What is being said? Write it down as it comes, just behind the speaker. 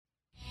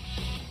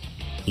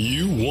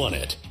You want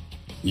it.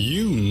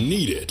 You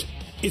need it.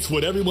 It's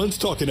what everyone's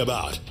talking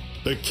about.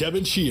 The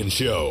Kevin Sheehan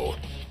Show.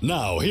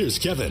 Now, here's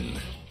Kevin.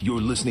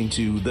 You're listening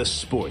to The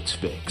Sports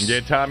Fix.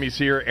 Yeah, Tommy's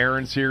here.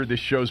 Aaron's here. This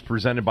show's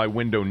presented by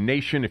Window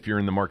Nation. If you're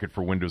in the market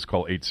for windows,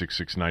 call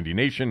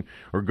 866-90-NATION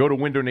or go to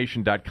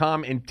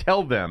windownation.com and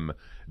tell them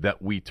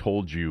that we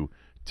told you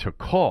to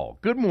call.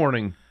 Good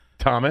morning,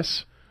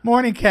 Thomas.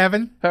 Morning,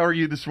 Kevin. How are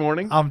you this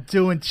morning? I'm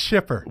doing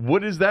chipper.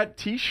 What is that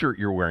T-shirt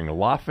you're wearing? A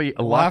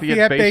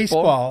Lafayette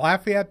Baseball.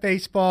 Lafayette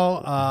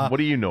Baseball. What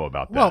do you know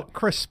about that? Well,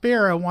 Chris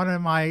Spira, one of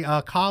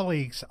my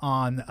colleagues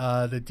on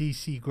the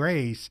D.C.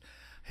 Grays,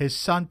 his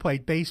son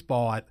played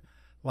baseball at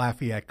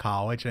Lafayette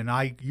College, and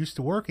I used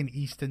to work in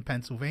Easton,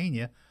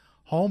 Pennsylvania,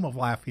 home of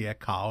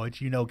Lafayette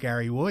College. You know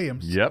Gary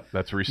Williams. Yep,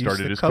 that's where he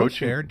started his coach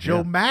coaching. there.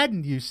 Joe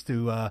Madden used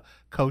to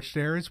coach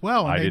there as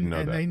well. And I didn't know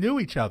that. And they knew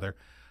each other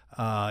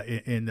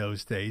in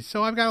those days.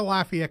 So I've got a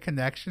Lafayette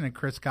connection, and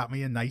Chris got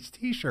me a nice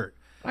T-shirt.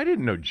 I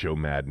didn't know Joe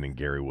Madden and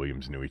Gary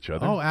Williams knew each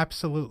other. Oh,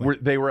 absolutely.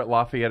 They were at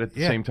Lafayette at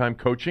the same time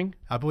coaching?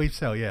 I believe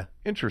so, yeah.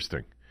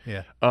 Interesting.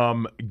 Yeah.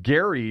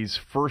 Gary's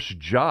first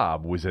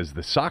job was as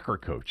the soccer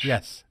coach.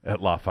 Yes.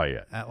 At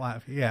Lafayette.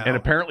 Yeah. And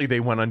apparently they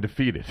went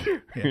undefeated.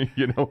 Yeah.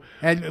 You know.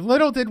 And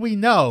little did we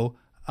know,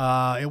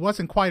 it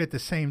wasn't quite at the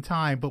same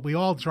time, but we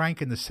all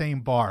drank in the same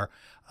bar,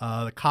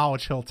 the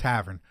College Hill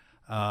Tavern,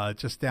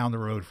 just down the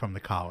road from the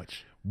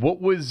college.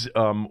 What was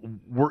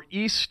were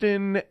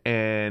Easton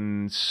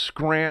and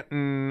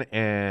Scranton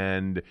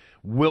and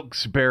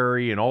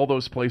Wilkes-Barre and all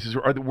those places,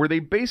 were they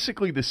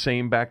basically the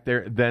same back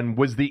there then?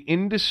 Was the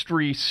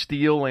industry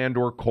steel and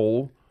or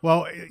coal?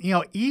 Well, you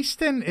know,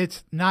 Easton,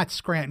 it's not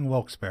Scranton,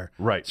 Wilkes-Barre.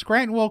 Right.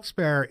 Scranton,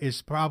 Wilkes-Barre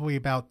is probably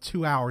about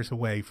 2 hours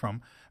away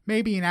from,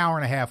 maybe an hour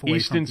and a half away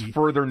Easton's from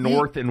further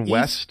north and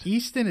west?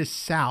 Easton is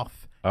south.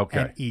 Okay.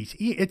 And east.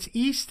 It's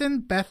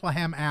Easton,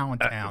 Bethlehem,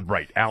 Allentown.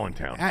 Right,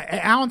 Allentown.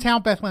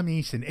 Allentown, Bethlehem,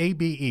 Easton,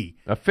 ABE.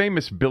 A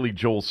famous Billy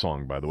Joel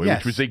song, by the way, Yes.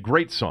 which was a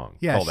great song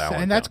called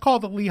Allentown. And that's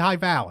called the Lehigh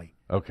Valley.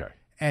 Okay.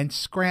 And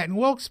Scranton,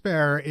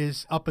 Wilkes-Barre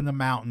is up in the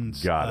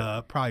mountains, Got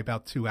it. probably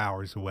about 2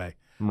 hours away.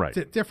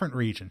 Right. Different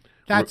region.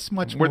 That's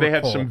much where more they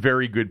have coal. some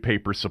very good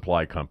paper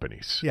supply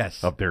companies.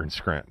 Yes. Up there in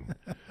Scranton.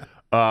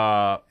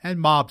 And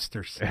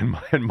mobsters. And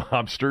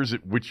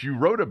mobsters, which you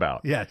wrote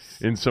about Yes.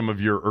 in some of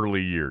your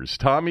early years.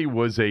 Tommy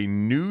was a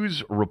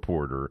news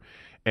reporter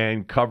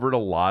and covered a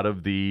lot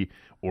of the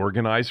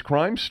organized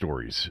crime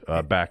stories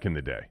back in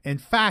the day. In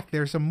fact,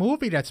 there's a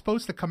movie that's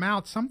supposed to come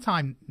out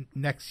sometime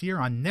next year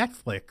on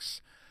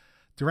Netflix,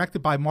 directed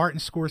by Martin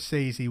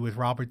Scorsese with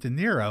Robert De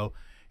Niro.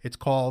 It's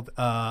called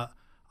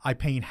I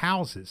Paint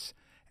Houses,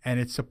 and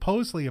it's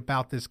supposedly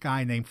about this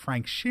guy named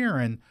Frank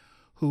Sheeran,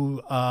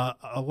 who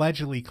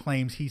allegedly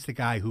claims he's the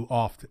guy who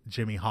offed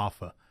Jimmy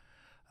Hoffa.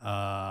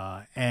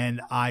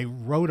 And I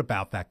wrote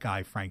about that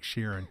guy, Frank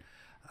Sheeran,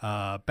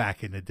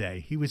 back in the day.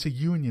 He was a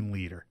union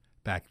leader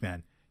back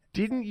then.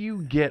 Didn't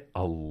you get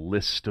a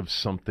list of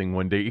something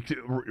one day?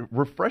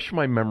 Refresh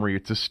my memory.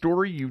 It's a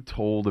story you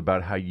told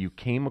about how you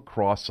came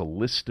across a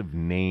list of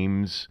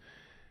names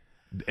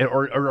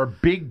or a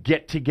big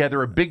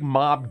get-together, a big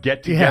mob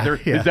get-together.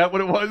 Yeah. Is that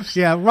what it was?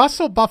 Yeah,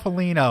 Russell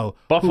Buffalino.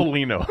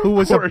 Who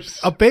was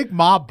a big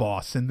mob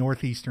boss in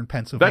northeastern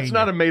Pennsylvania. That's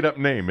not a made-up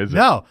name, is it?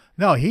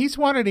 No, he's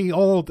one of the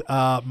old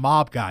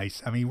mob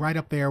guys. I mean, right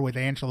up there with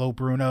Angelo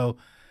Bruno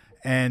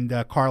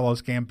and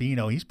Carlos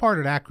Gambino. He's part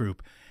of that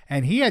group.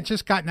 And he had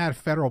just gotten out of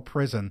federal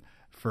prison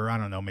for, I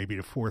don't know, maybe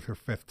the fourth or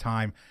fifth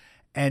time.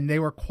 And they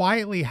were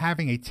quietly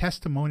having a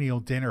testimonial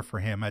dinner for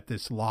him at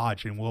this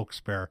lodge in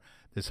Wilkes-Barre,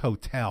 this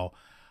hotel.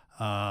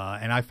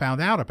 And I found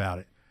out about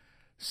it.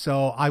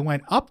 So I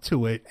went up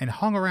to it and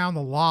hung around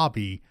the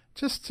lobby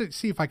just to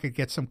see if I could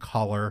get some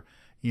color,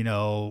 you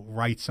know,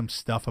 write some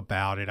stuff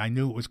about it. I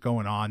knew what was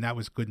going on. That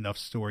was a good enough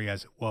story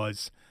as it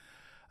was.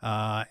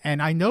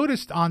 And I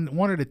noticed on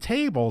one of the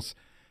tables,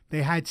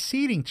 they had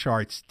seating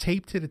charts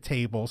taped to the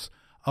tables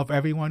of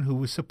everyone who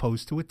was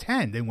supposed to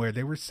attend and where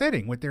they were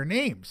sitting with their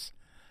names.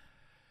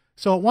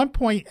 So at one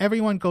point,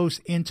 everyone goes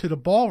into the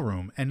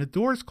ballroom and the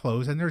doors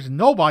close and there's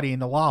nobody in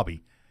the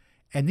lobby.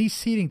 And these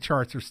seating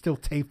charts are still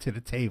taped to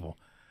the table.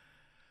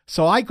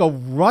 So I go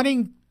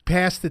running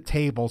past the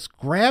tables,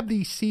 grab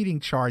these seating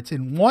charts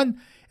in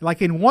one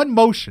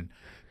motion,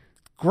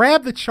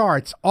 grab the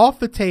charts off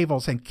the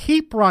tables and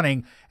keep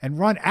running and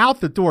run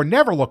out the door,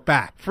 never look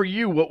back. For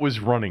you, what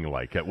was running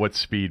like? At what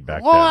speed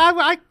back then?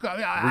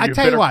 I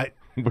tell you what.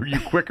 Were you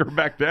quicker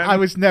back then? I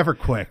was never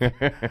quick.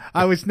 But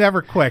I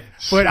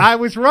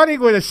was running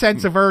with a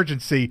sense of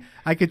urgency.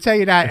 I can tell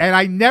you that. And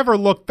I never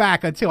looked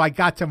back until I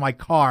got to my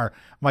car,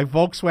 my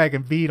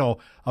Volkswagen Beetle,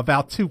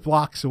 about 2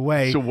 blocks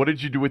away. So what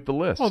did you do with the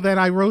list? Well, then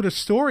I wrote a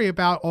story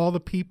about all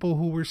the people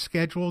who were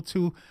scheduled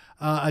to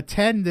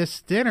attend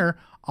this dinner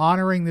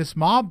honoring this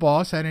mob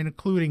boss, and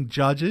including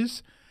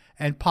judges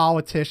and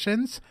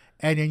politicians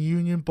and a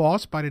union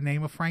boss by the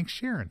name of Frank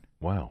Sheeran.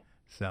 Wow.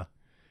 So...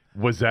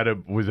 Was that a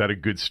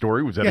good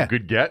story? Was that a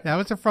good get? That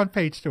was a front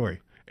page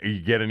story. You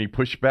get any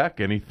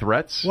pushback, any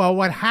threats? Well,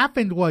 what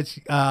happened was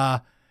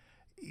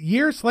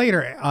years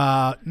later,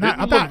 Isn't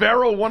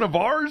Lavero one of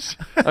ours?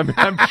 I mean,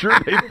 I'm sure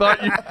they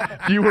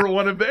thought you were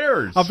one of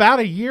theirs. About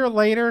a year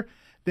later,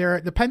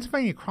 the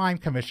Pennsylvania Crime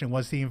Commission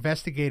was the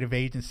investigative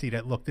agency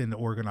that looked into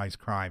organized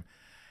crime.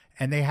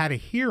 And they had a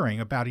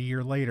hearing about a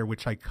year later,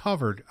 which I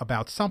covered,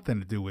 about something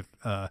to do with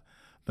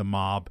the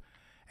mob.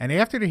 And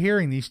after the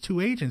hearing, these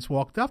two agents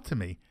walked up to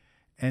me,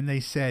 and they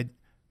said,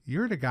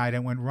 "You're the guy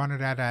that went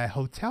running at a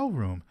hotel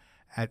room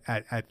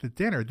at the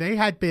dinner." They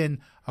had been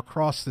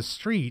across the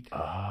street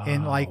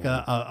in like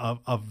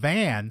a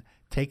van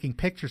taking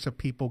pictures of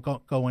people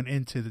going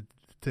into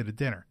the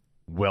dinner.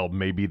 Well,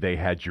 maybe they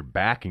had your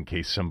back in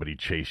case somebody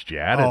chased you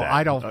out of that.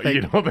 I don't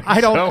think.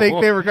 I don't think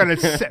they were going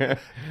to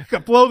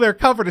blow their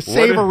cover to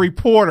save a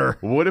reporter.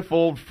 What if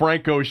old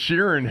Franco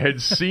Sheeran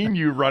had seen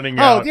you running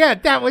out? Oh yeah,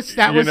 that was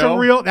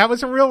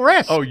a real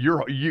risk. Oh,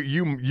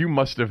 you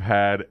must have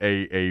had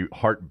a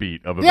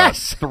heartbeat of about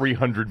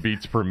 300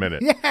 beats per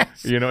minute.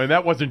 Yes. And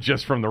that wasn't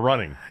just from the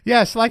running.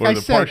 Yes, like I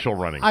said, partial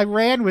running. I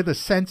ran with a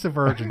sense of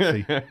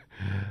urgency.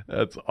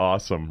 That's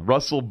awesome.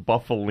 Russell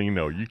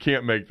Buffalino. You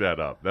can't make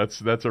that up.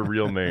 That's a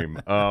real name.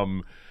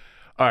 All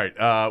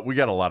right. We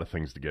got a lot of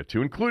things to get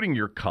to, including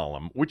your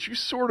column, which you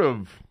sort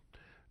of,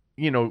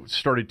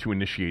 started to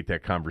initiate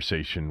that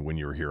conversation when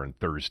you were here on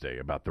Thursday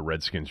about the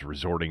Redskins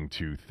resorting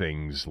to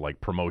things like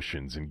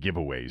promotions and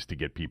giveaways to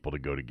get people to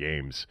go to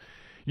games.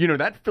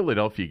 That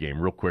Philadelphia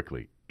game, real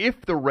quickly,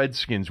 if the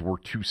Redskins were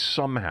to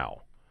somehow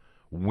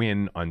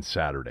win on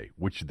Saturday,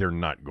 which they're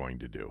not going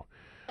to do,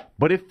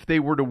 but if they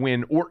were to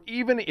win, or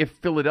even if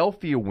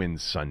Philadelphia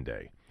wins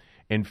Sunday,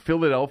 and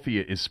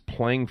Philadelphia is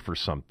playing for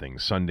something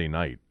Sunday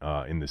night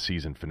in the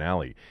season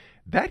finale,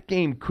 that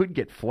game could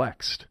get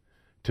flexed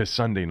to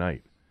Sunday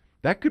night.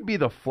 That could be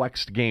the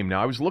flexed game.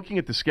 Now, I was looking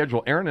at the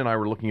schedule. Aaron and I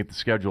were looking at the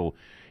schedule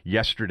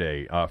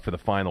yesterday for the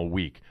final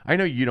week. I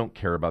know you don't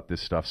care about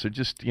this stuff, so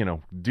just,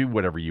 do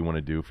whatever you want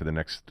to do for the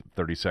next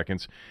 30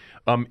 seconds.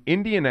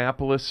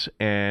 Indianapolis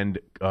and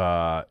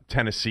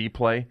Tennessee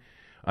play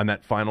on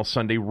that final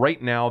Sunday.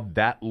 Right now,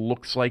 that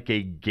looks like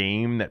a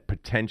game that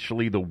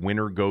potentially the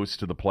winner goes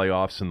to the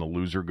playoffs and the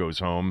loser goes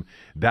home.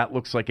 That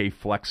looks like a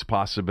flex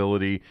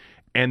possibility.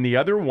 And the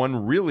other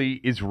one really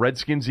is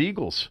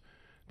Redskins-Eagles.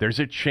 There's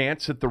a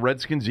chance that the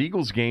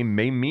Redskins-Eagles game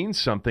may mean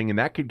something, and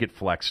that could get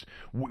flexed.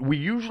 We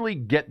usually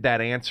get that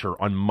answer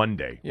on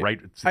Monday, right?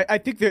 I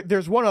think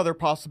there's one other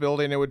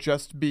possibility, and it would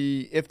just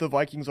be if the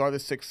Vikings are the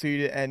 6th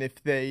seed, and if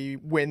they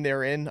win,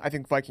 they're in. I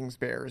think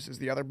Vikings-Bears is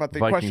the other. But the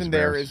question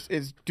there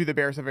is, do the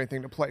Bears have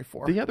anything to play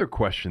for? The other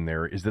question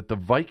there is that the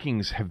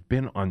Vikings have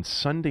been on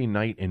Sunday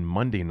night and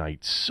Monday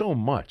night so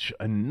much,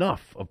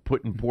 enough of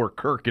putting poor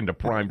Kirk into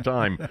prime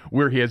time,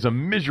 where he has a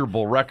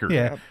miserable record.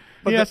 Yeah.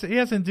 But he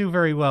doesn't do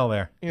very well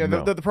there.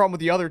 The problem with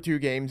the other two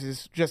games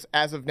is just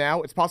as of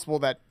now, it's possible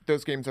that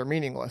those games are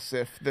meaningless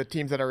if the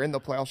teams that are in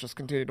the playoffs just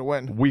continue to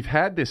win. We've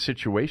had this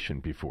situation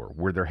before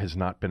where there has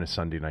not been a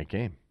Sunday night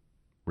game.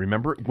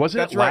 Remember?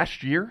 Wasn't it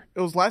last year? It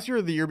was last year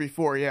or the year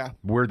before, yeah.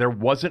 Where there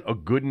wasn't a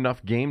good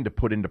enough game to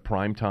put into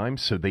prime time,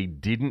 so they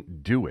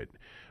didn't do it.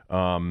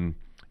 And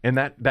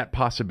that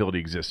possibility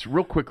exists.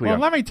 Real quickly. Well,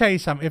 let me tell you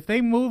something. If they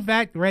move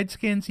that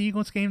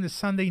Redskins-Eagles game to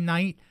Sunday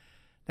night,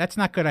 that's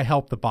not going to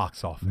help the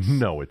box office.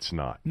 No, it's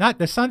not. Not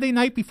the Sunday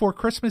night before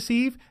Christmas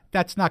Eve.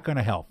 That's not going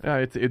to help.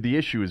 The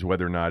issue is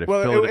whether or not. It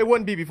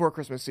wouldn't be before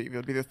Christmas Eve. It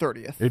would be the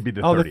 30th. It'd be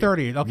the 30th. Oh, the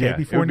 30th. Okay, yeah,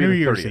 before New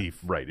Year's Eve.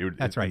 Right.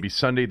 That's right. It'd be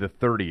Sunday the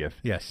 30th.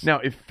 Yes. Now,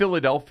 if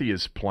Philadelphia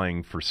is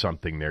playing for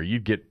something there,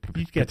 you'd get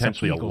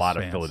potentially a lot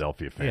of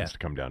Philadelphia fans to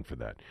come down for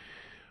that.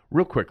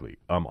 Real quickly,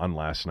 on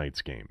last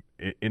night's game,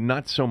 and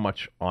not so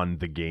much on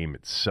the game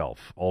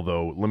itself,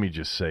 although let me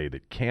just say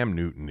that Cam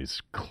Newton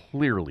is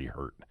clearly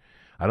hurt.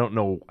 I don't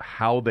know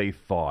how they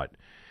thought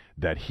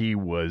that he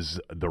was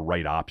the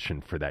right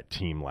option for that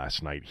team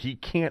last night. He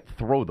can't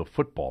throw the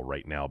football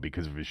right now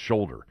because of his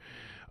shoulder.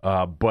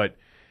 But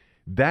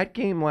that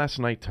game last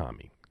night,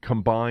 Tommy,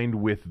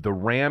 combined with the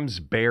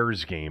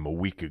Rams-Bears game a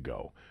week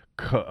ago,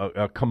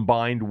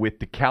 combined with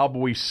the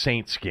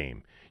Cowboys-Saints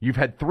game, you've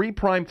had 3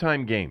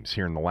 primetime games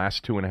here in the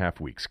last 2.5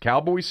 weeks.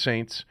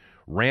 Cowboys-Saints,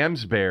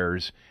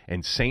 Rams-Bears,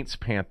 and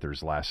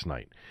Saints-Panthers last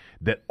night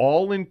that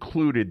all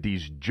included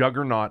these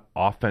juggernaut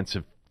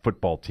offensive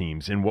football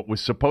teams in what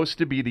was supposed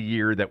to be the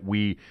year that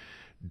we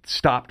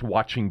stopped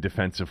watching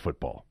defensive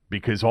football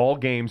because all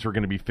games were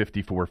going to be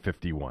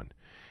 54-51.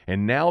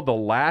 And now the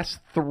last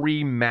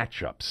 3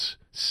 matchups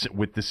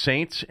with the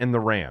Saints and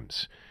the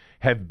Rams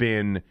have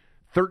been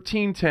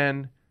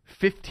 13-10,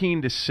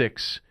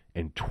 15-6,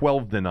 and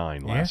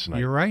 12-9 last night.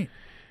 You're right.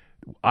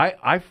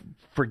 I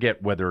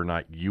forget whether or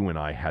not you and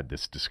I had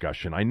this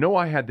discussion. I know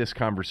I had this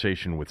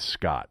conversation with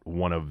Scott,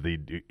 one of the,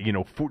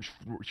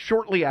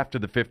 shortly after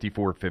the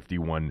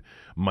 54-51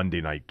 Monday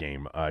night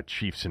game,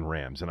 Chiefs and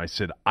Rams. And I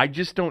said, I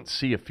just don't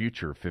see a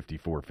future of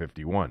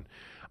 54-51.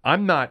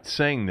 I'm not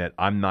saying that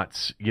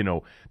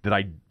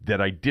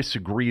that I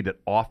disagree that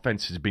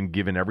offense has been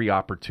given every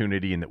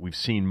opportunity and that we've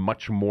seen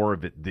much more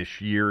of it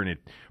this year, and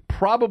it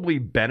probably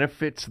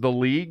benefits the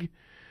league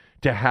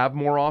to have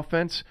more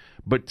offense.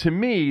 But to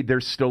me,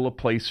 there's still a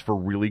place for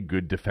really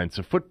good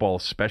defensive football,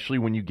 especially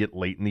when you get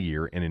late in the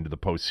year and into the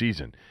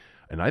postseason.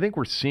 And I think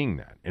we're seeing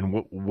that. And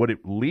what it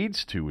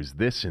leads to is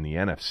this in the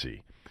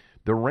NFC.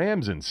 The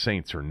Rams and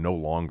Saints are no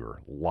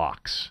longer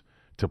locks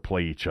to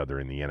play each other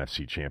in the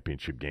NFC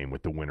Championship game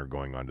with the winner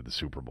going on to the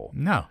Super Bowl.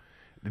 No.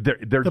 They're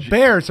the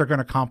Bears are going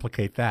to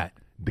complicate that.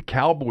 The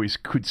Cowboys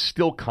could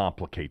still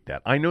complicate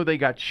that. I know they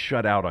got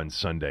shut out on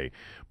Sunday,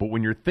 but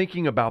when you're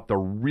thinking about the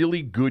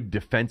really good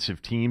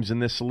defensive teams in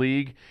this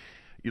league,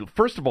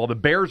 first of all, the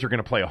Bears are going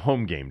to play a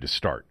home game to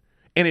start.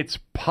 And it's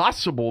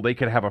possible they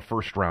could have a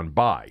first-round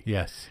bye.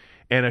 Yes.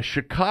 And a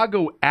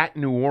Chicago at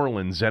New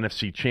Orleans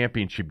NFC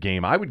Championship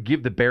game, I would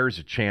give the Bears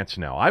a chance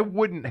now. I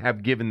wouldn't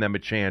have given them a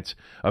chance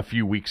a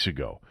few weeks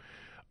ago.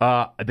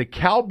 The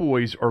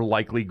Cowboys are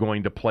likely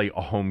going to play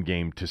a home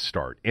game to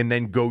start and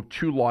then go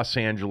to Los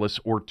Angeles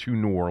or to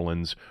New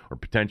Orleans or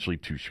potentially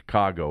to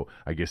Chicago.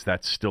 I guess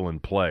that's still in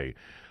play.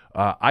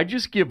 I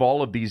just give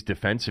all of these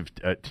defensive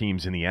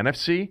teams in the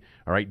NFC,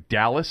 all right,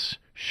 Dallas,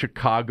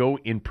 Chicago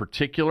in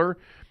particular,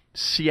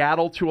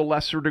 Seattle to a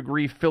lesser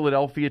degree,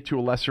 Philadelphia to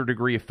a lesser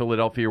degree if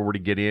Philadelphia were to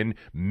get in.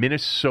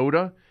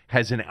 Minnesota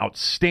has an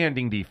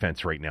outstanding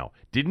defense right now.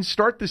 Didn't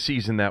start the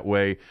season that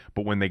way,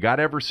 but when they got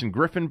Everson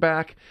Griffin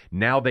back,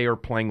 now they are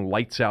playing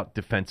lights-out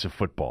defensive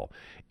football.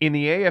 In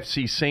the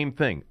AFC, same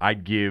thing.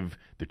 I'd give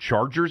the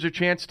Chargers a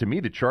chance. To me,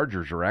 the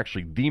Chargers are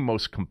actually the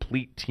most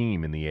complete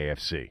team in the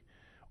AFC.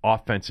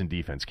 Offense and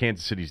defense.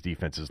 Kansas City's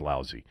defense is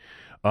lousy.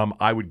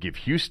 I would give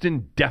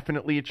Houston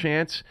definitely a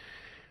chance.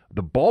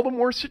 The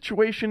Baltimore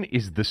situation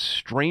is the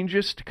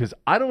strangest because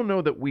I don't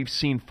know that we've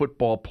seen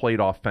football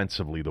played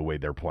offensively the way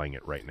they're playing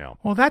it right now.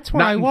 Well, that's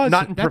where I was.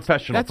 Not in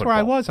professional football. That's where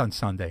I was on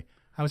Sunday.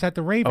 I was at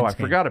the Ravens game. Oh, I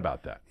forgot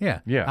about that. Yeah.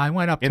 I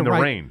went up in the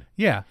rain.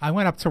 Yeah, I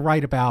went up to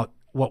write about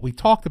what we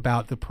talked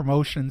about, the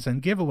promotions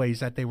and giveaways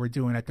that they were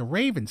doing at the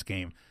Ravens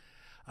game.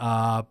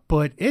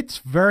 But it's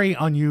very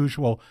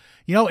unusual.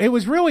 You know, it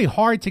was really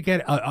hard to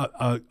get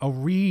a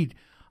read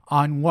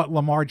on what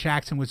Lamar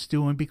Jackson was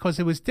doing because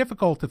it was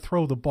difficult to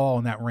throw the ball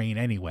in that rain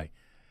anyway.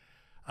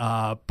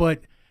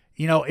 But,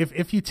 you know,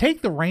 if you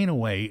take the rain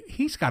away,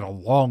 he's got a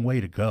long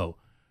way to go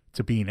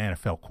to be an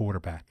NFL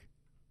quarterback.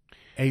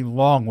 A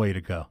long way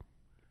to go.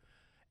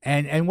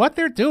 And what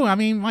they're doing, I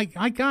mean, my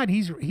God,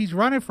 he's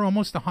running for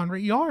almost 100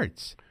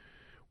 yards.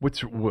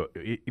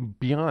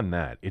 Beyond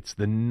that, it's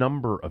the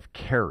number of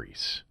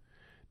carries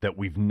that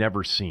we've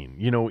never seen.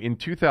 You know, in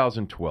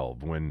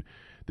 2012, when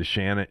the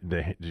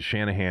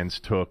Shanahans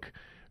took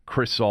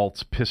Chris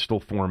Alt's pistol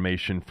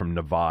formation from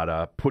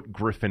Nevada, put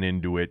Griffin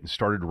into it, and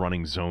started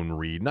running zone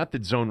read. Not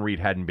that zone read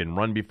hadn't been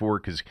run before,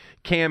 because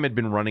Cam had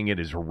been running it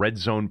as a red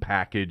zone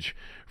package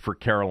for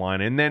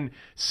Carolina. And then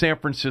San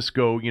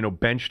Francisco, you know,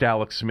 benched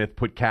Alex Smith,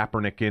 put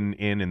Kaepernick in,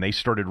 and they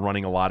started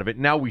running a lot of it.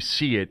 Now we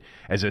see it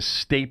as a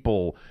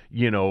staple,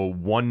 you know,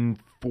 1/4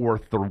 or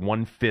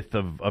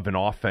 1/5 of an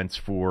offense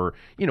for,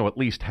 you know, at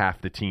least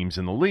half the teams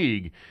in the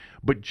league.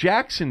 But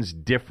Jackson's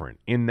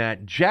different in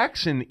that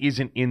Jackson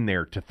isn't in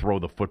there to throw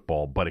the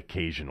football, but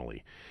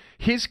occasionally.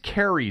 His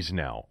carries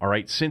now, all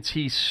right, since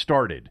he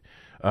started,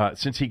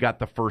 since he got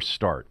the first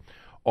start,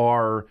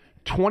 are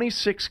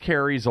 26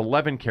 carries,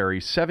 11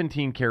 carries,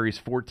 17 carries,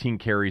 14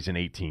 carries, and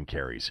 18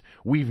 carries.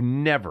 We've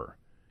never,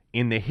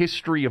 in the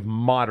history of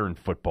modern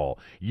football,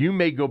 you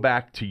may go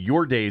back to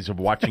your days of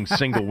watching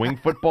single-wing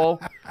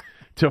football,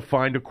 to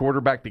find a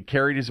quarterback that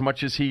carried as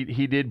much as he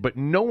did, but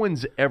no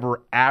one's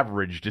ever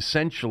averaged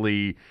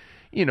essentially,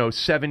 you know,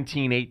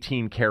 17,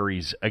 18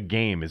 carries a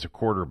game as a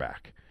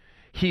quarterback.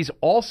 He's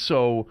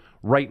also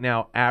right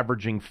now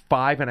averaging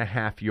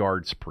 5.5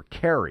 yards per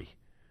carry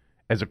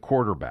as a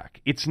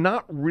quarterback. It's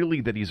not really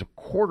that he's a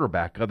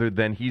quarterback other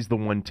than he's the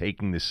one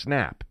taking the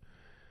snap.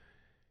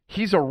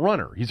 He's a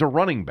runner. He's a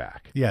running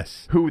back.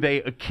 Yes. Who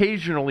they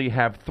occasionally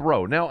have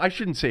throw. Now, I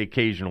shouldn't say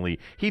occasionally.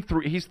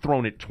 He's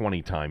thrown it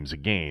 20 times a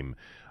game,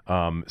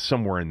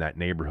 somewhere in that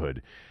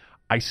neighborhood.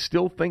 I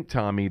still think,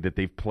 Tommy, that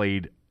they've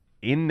played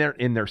in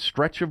their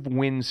stretch of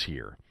wins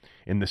here,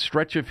 in the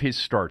stretch of his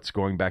starts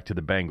going back to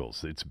the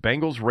Bengals. It's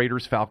Bengals,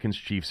 Raiders, Falcons,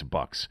 Chiefs,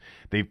 Bucks.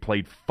 They've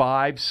played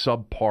 5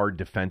 subpar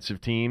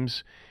defensive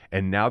teams,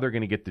 and now they're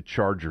going to get the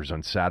Chargers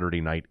on Saturday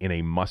night in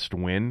a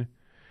must-win.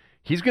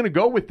 He's going to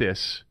go with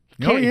this.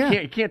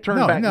 Can't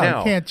turn back now.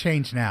 No, can't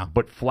change now.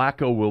 But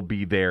Flacco will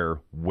be there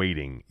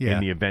waiting in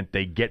the event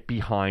they get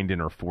behind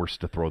and are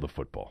forced to throw the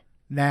football.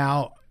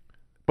 Now,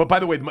 but by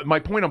the way, my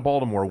point on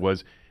Baltimore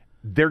was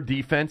their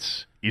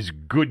defense is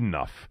good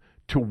enough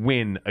to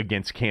win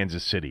against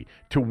Kansas City,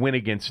 to win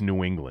against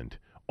New England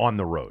on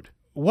the road.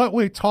 What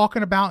we're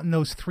talking about in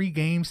those 3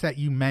 games that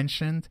you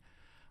mentioned,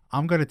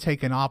 I'm going to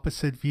take an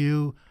opposite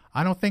view.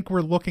 I don't think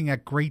we're looking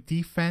at great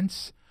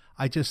defense.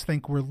 I just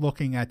think we're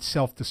looking at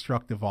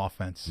self-destructive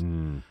offense.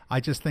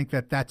 I just think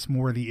that that's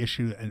more the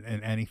issue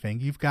than anything.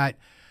 You've got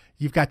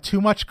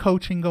too much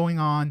coaching going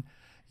on.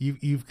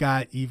 You've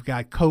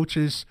got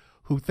coaches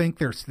who think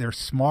they're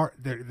smart.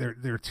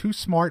 They're too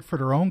smart for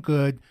their own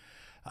good.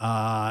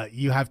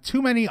 You have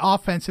too many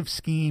offensive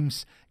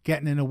schemes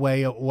getting in the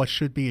way of what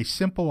should be a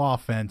simple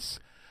offense.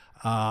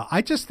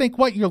 I just think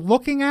what you're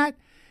looking at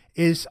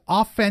is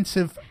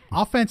offensive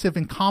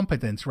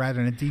incompetence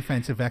rather than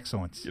defensive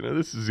excellence.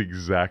 This is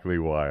exactly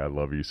why I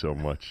love you so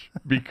much.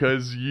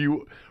 Because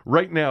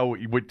right now,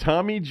 what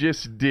Tommy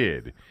just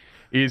did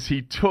is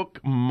he took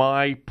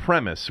my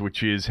premise,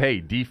 which is, hey,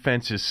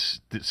 defense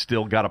has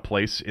still got a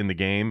place in the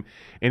game,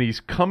 and he's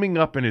coming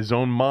up in his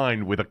own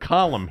mind with a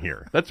column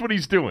here. That's what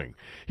he's doing.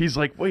 He's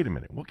like, wait a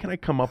minute, what can I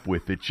come up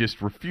with that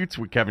just refutes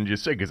what Kevin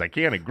just said, because I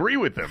can't agree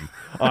with him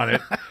on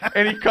it.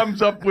 And he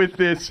comes up with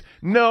this,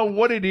 no,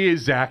 what it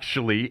is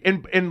actually,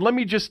 and let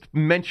me just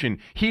mention,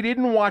 he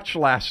didn't watch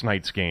last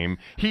night's game,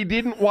 he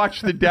didn't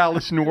watch the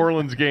Dallas-New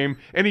Orleans game,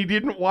 and he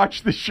didn't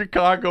watch the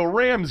Chicago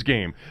Rams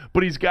game,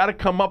 but he's got to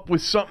come up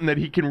with something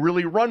that he can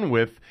really run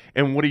with,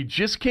 and what he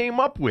just came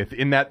up with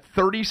in that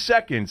 30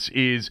 seconds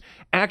is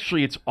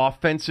actually it's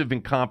offensive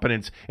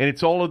incompetence, and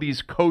it's all of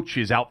these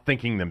coaches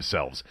outthinking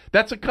themselves.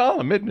 That's a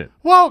column, isn't it?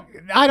 Well,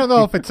 I don't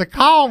know if it's a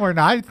column or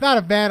not. It's not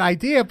a bad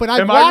idea, but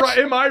Am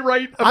I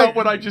right about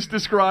what I just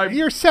described?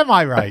 You're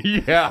semi-right.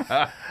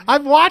 Yeah.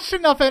 I've watched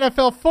enough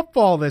NFL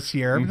football this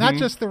year, not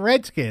just the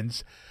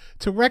Redskins,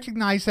 to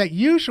recognize that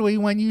usually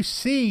when you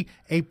see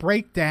a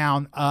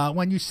breakdown,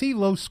 when you see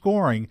low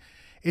scoring,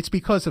 it's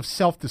because of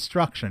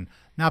self-destruction,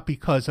 not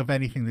because of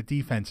anything the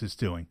defense is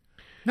doing.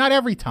 Not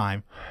every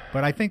time,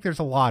 but I think there's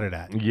a lot of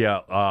that. Yeah,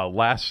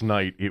 last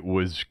night it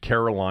was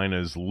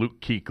Carolina's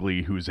Luke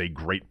Kuechly, who's a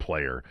great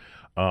player.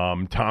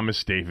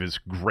 Thomas Davis,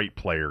 great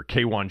player.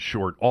 K'Wan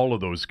Short, all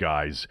of those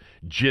guys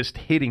just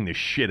hitting the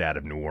shit out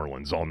of New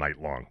Orleans all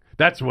night long.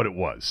 That's what it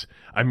was.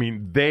 I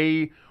mean,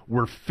 they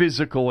were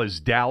physical as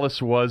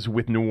Dallas was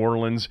with New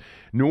Orleans.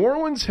 New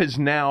Orleans has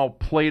now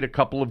played a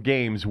couple of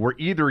games where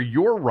either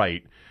you're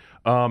right,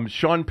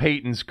 Sean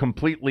Payton's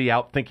completely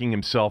outthinking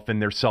himself and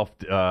they're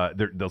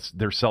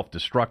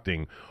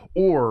self-destructing,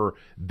 or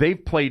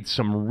they've played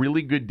some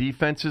really good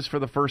defenses for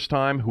the first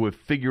time who have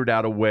figured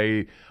out a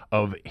way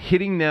of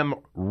hitting them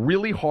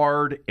really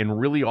hard and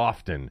really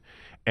often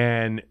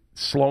and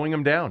slowing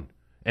them down.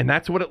 And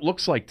that's what it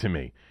looks like to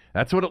me.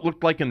 That's what it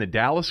looked like in the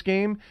Dallas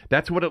game.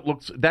 That's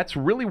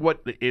really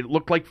what it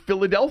looked like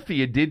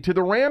Philadelphia did to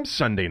the Rams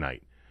Sunday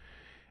night.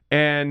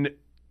 And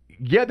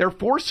yeah, they're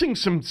forcing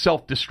some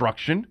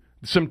self-destruction,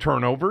 some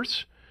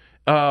turnovers,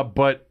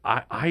 but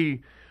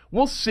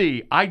we'll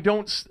see. Let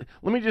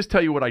me just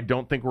tell you what I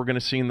don't think we're going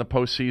to see in the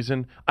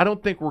postseason. I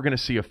don't think we're going to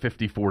see a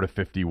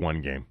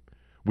 54-51 game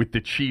with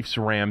the Chiefs,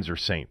 Rams, or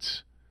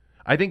Saints.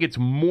 I think it's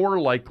more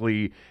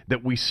likely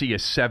that we see a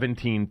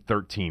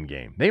 17-13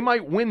 game. They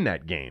might win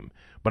that game,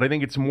 but I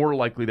think it's more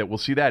likely that we'll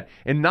see that.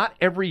 And not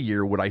every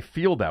year would I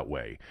feel that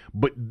way.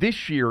 But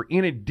this year,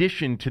 in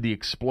addition to the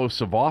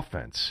explosive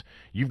offense,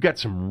 you've got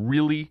some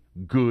really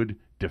good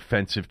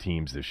defensive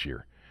teams this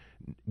year.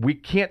 We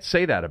can't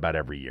say that about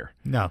every year.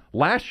 No.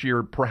 Last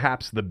year,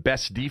 perhaps the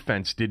best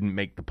defense didn't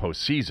make the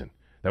postseason.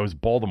 That was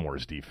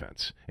Baltimore's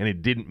defense, and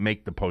it didn't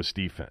make the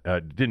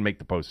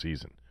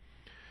postseason.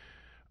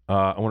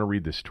 I want to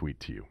read this tweet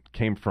to you. It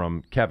came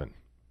from Kevin,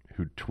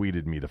 who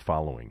tweeted me the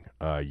following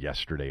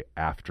yesterday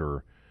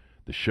after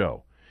the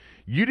show.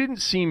 You didn't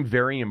seem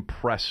very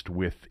impressed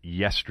with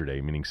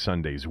yesterday, meaning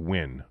Sunday's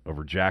win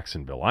over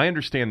Jacksonville. I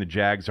understand the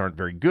Jags aren't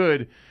very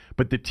good,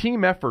 but the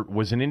team effort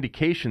was an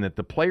indication that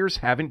the players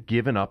haven't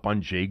given up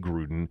on Jay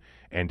Gruden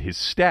and his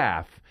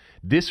staff.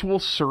 This will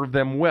serve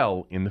them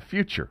well in the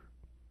future.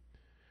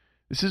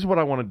 This is what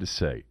I wanted to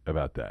say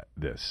about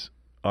this.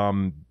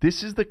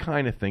 This is the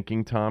kind of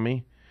thinking,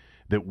 Tommy,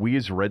 that we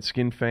as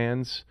Redskin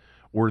fans,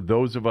 or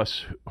those of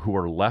us who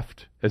are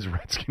left as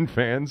Redskin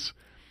fans,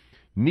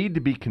 need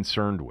to be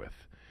concerned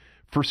with.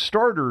 For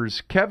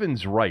starters,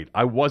 Kevin's right.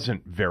 I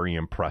wasn't very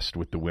impressed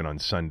with the win on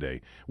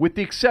Sunday, with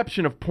the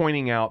exception of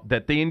pointing out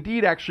that they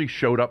indeed actually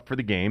showed up for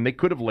the game. They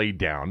could have laid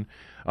down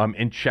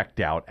and checked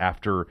out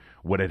after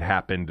what had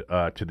happened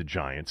to the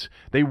Giants.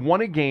 They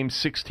won a game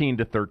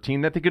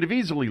 16-13 that they could have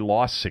easily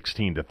lost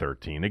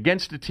 16-13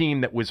 against a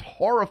team that was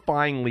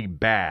horrifyingly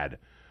bad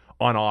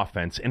on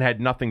offense and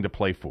had nothing to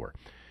play for.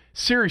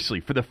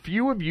 Seriously, for the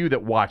few of you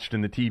that watched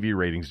in the TV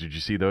ratings, did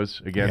you see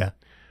those again? Yeah.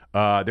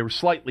 They were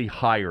slightly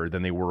higher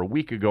than they were a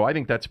week ago. I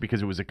think that's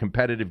because it was a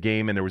competitive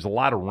game and there was a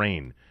lot of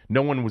rain.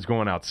 No one was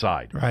going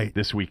outside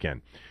this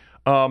weekend.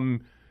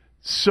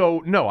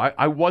 So, no,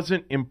 I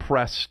wasn't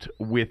impressed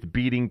with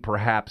beating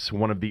perhaps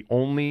one of the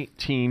only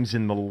teams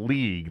in the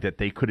league that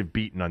they could have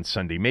beaten on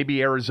Sunday.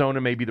 Maybe Arizona,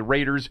 maybe the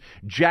Raiders.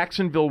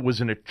 Jacksonville was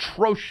an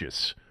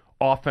atrocious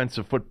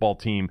offensive football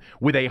team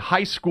with a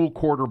high school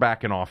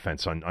quarterback in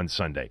offense on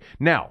Sunday.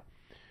 Now,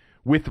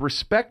 with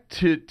respect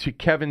to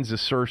Kevin's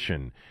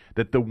assertion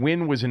that the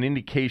win was an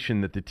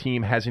indication that the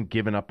team hasn't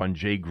given up on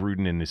Jay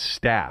Gruden and his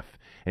staff,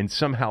 and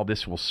somehow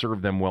this will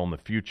serve them well in the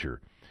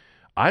future,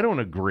 I don't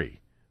agree.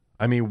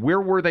 I mean,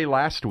 where were they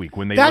last week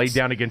when they laid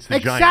down against the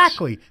Giants?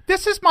 Exactly.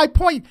 This is my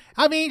point.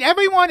 I mean,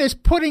 everyone is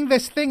putting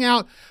this thing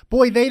out.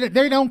 Boy, they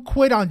don't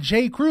quit on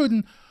Jay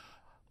Gruden.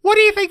 What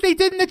do you think they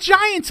did in the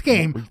Giants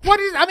game?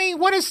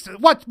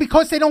 What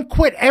because they don't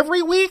quit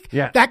every week?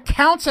 Yeah. That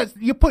counts as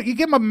you give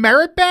them a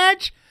merit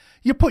badge?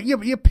 You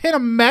pin a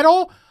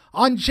medal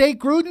on Jay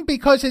Gruden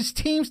because his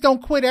teams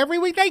don't quit every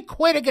week. They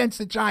quit against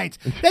the Giants.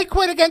 They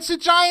quit against the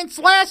Giants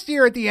last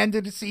year at the end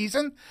of the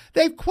season.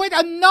 They've quit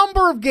a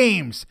number of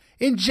games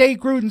in Jay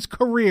Gruden's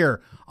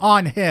career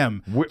on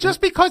him.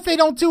 Just because they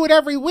don't do it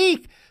every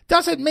week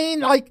doesn't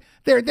mean like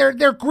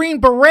they're Green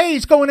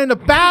Berets going into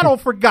battle,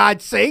 for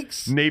God's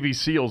sakes. Navy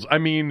SEALs. I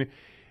mean,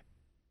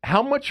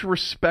 how much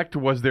respect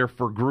was there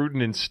for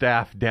Gruden and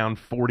staff down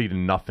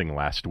 40-0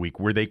 last week,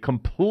 where they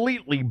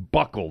completely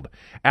buckled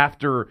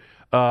after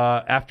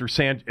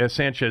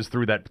Sanchez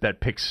threw that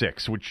pick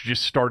six, which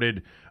just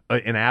started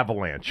an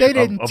avalanche. They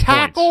didn't of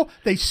tackle. Points.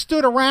 They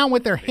stood around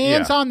with their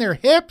hands on their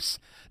hips.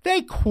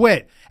 They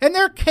quit, and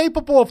they're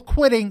capable of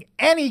quitting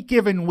any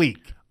given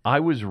week. I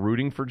was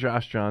rooting for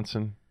Josh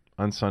Johnson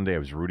on Sunday. I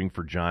was rooting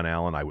for John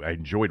Allen. I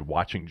enjoyed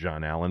watching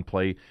John Allen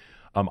play.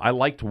 I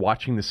liked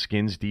watching the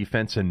Skins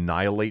defense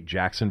annihilate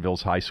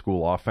Jacksonville's high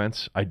school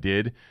offense. I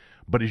did.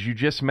 But as you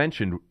just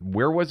mentioned,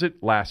 where was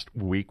it last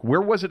week?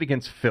 Where was it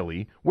against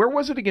Philly? Where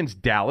was it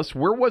against Dallas?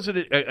 Where was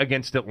it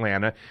against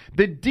Atlanta?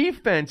 The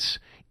defense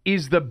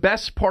is the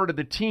best part of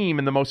the team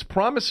and the most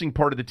promising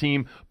part of the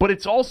team, but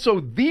it's also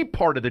the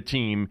part of the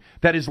team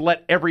that has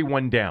let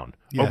everyone down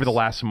over the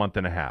last month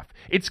and a half.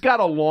 It's got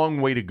a long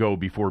way to go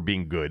before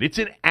being good. It's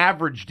an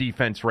average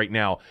defense right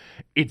now.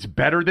 It's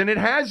better than it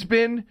has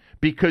been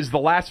because the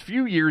last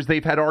few years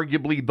they've had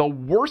arguably the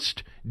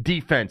worst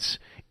defense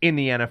in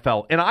the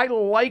NFL. And I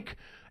like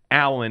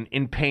Allen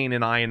in pain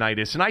and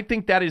Ioannidis, and I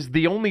think that is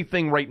the only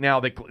thing right now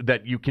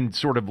that you can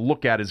sort of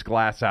look at as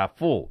glass half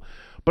full.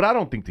 But I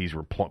don't think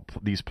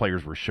these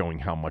players were showing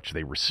how much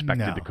they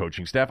respected the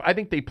coaching staff. I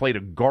think they played a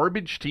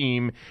garbage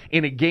team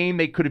in a game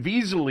they could have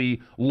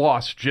easily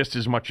lost just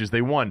as much as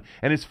they won.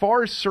 And as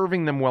far as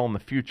serving them well in the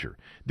future,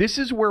 this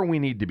is where we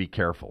need to be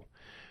careful.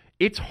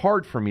 It's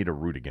hard for me to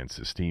root against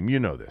this team.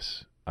 You know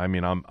this. I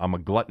mean, I'm a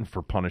glutton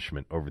for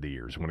punishment over the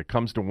years. When it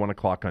comes to 1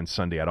 o'clock on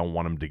Sunday, I don't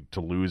want them to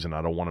lose, and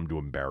I don't want them to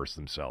embarrass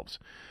themselves.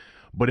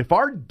 But if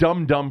our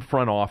dumb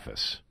front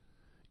office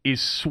is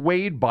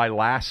swayed by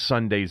last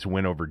Sunday's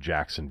win over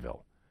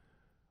Jacksonville,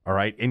 all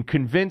right, and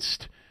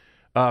convinced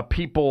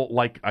people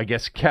like, I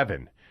guess,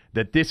 Kevin,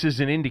 that this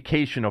is an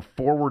indication of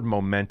forward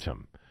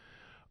momentum,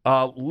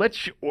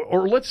 let's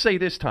say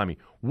this, Tommy,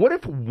 what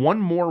if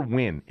one more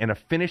win and a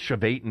finish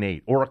of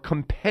 8-8 or a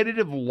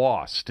competitive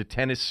loss to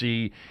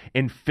Tennessee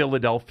and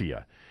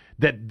Philadelphia,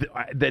 that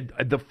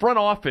the front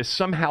office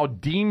somehow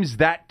deems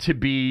that to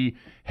be,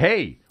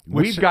 hey,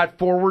 we've got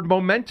forward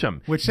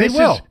momentum. Which they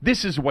will.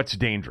 This is what's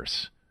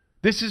dangerous.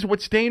 This is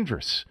what's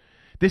dangerous.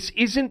 This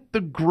isn't the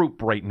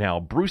group right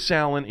now, Bruce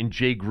Allen and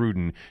Jay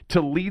Gruden,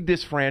 to lead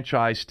this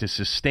franchise to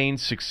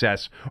sustained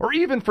success, or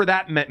even for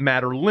that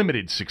matter,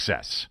 limited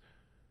success.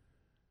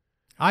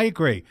 I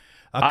agree.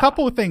 A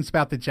couple of things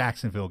about the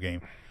Jacksonville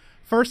game.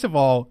 First of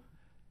all,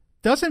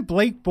 doesn't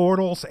Blake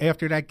Bortles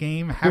after that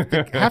game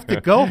have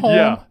to go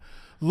home,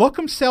 look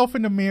himself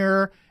in the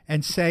mirror,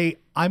 and say,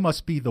 I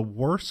must be the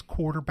worst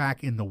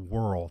quarterback in the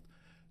world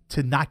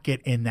to not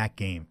get in that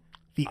game?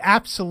 The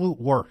absolute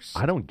worst.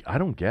 I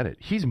don't get it.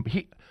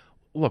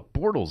 Look,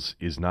 Bortles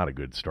is not a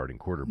good starting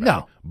quarterback.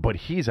 No. But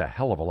he's a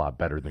hell of a lot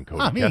better than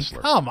Cody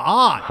Kessler. Come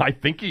on. I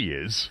think he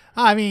is.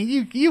 I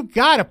mean, you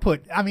got to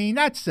put – I mean,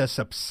 that's just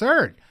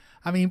absurd.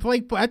 I mean,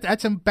 Blake,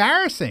 that's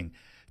embarrassing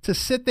to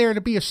sit there to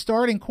be a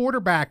starting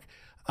quarterback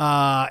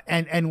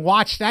and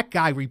watch that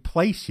guy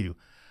replace you.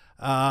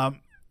 On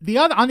the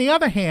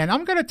other hand,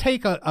 I'm going to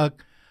take an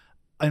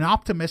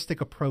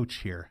optimistic approach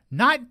here,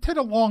 not to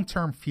the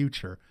long-term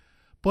future,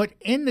 but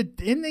in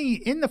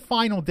the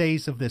final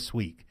days of this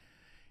week.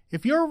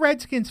 If you're a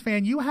Redskins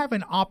fan, you have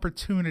an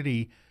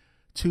opportunity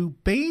to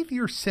bathe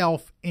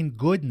yourself in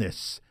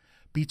goodness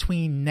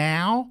between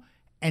now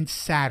and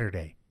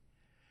Saturday.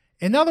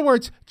 In other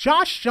words,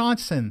 Josh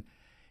Johnson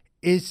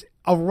is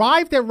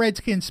arrived at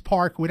Redskins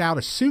Park without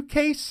a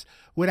suitcase,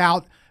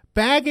 without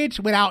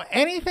baggage, without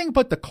anything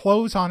but the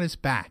clothes on his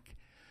back.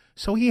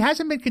 So he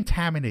hasn't been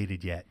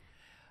contaminated yet.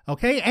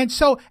 Okay,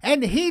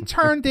 and he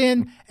turned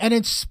in an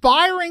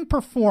inspiring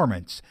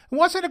performance. It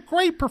wasn't a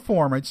great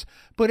performance,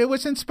 but it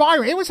was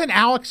inspiring. It was an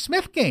Alex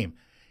Smith game.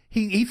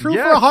 He threw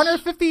for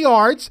 150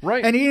 yards,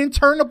 right, and he didn't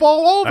turn the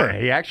ball over.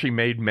 He actually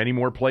made many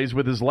more plays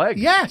with his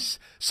legs. Yes.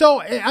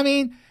 So, I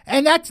mean,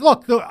 and that's,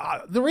 look,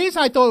 the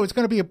reason I thought it was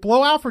going to be a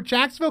blowout for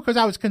Jacksonville, because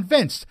I was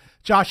convinced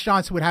Josh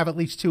Johnson would have at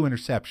least 2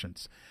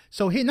 interceptions.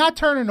 So he not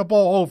turning the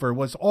ball over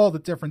was all the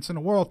difference in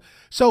the world.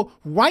 So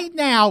right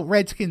now,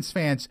 Redskins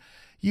fans,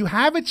 you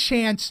have a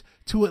chance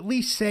to at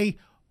least say,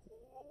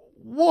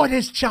 what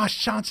is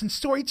Josh Johnson's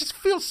story? It just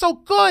feels so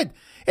good.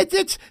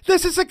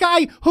 This is a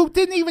guy who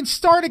didn't even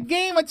start a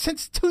game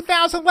since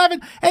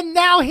 2011, and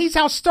now he's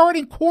our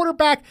starting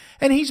quarterback,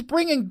 and he's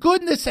bringing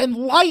goodness and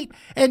light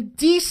and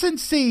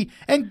decency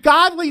and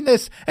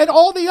godliness and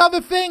all the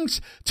other things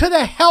to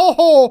the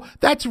hellhole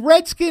that's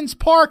Redskins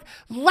Park.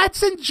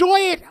 Let's enjoy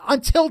it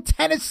until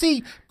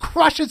Tennessee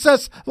crushes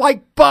us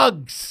like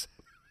bugs.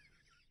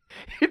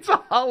 It's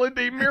a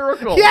holiday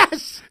miracle.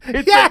 Yes,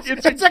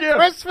 It's a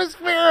Christmas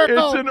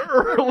miracle. It's an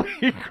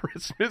early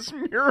Christmas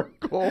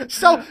miracle.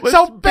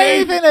 So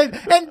bathe in it,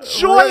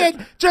 enjoy it.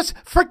 Just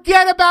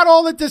forget about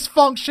all the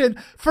dysfunction.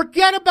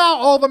 Forget about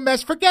all the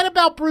mess. Forget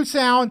about Bruce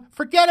Allen.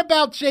 Forget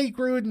about Jay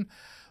Gruden.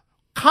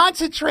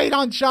 Concentrate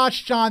on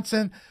Josh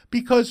Johnson,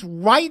 because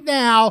right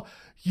now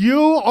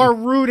you are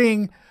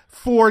rooting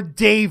for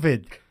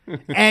David.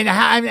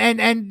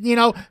 and you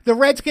know, the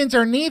Redskins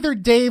are neither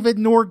David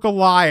nor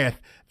Goliath.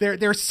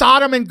 They're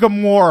Sodom and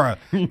Gomorrah.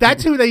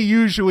 That's who they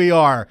usually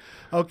are.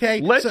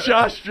 Okay, let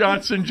Josh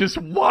Johnson just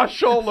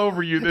wash all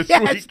over you this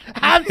week.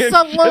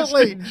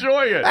 Absolutely, just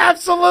enjoy it.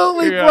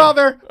 Absolutely,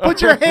 brother.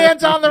 Put your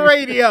hands on the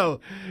radio.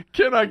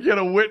 Can I get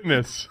a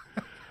witness?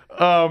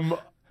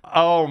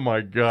 Oh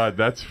my God,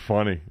 that's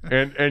funny.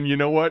 And you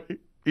know what?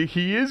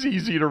 He is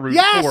easy to root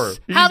for.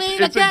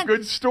 It's a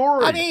good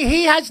story. I mean,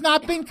 he has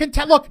not been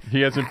Look,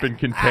 he hasn't been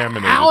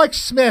contaminated.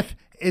 Alex Smith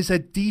is a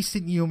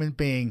decent human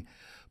being,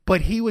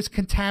 but he was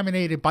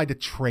contaminated by the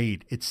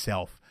trade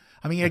itself.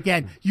 I mean,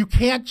 again, you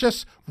can't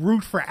just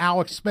root for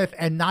Alex Smith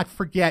and not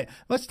forget.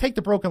 Let's take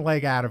the broken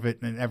leg out of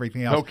it and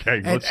everything else. Okay,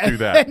 let's do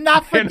that. And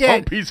not forget.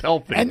 And hope he's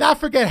healthy. And not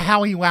forget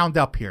how he wound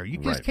up here. You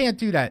just can't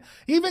do that.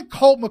 Even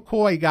Colt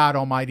McCoy, God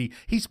almighty,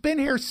 he's been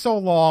here so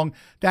long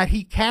that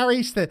he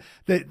carries the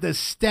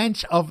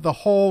stench of the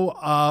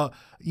whole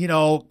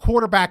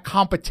quarterback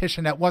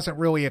competition that wasn't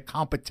really a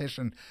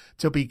competition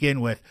to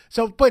begin with.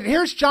 So, but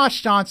here's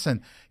Josh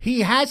Johnson.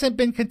 He hasn't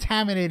been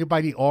contaminated by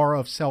the aura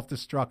of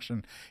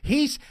self-destruction.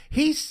 He's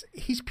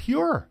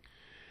pure.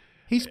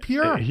 He's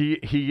pure.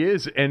 He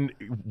is. And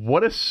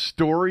what a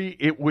story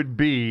it would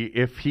be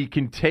if he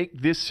can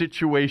take this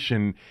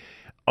situation,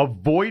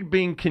 avoid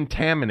being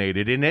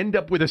contaminated, and end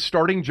up with a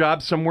starting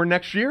job somewhere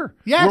next year.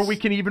 Yes. Where we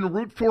can even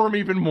root for him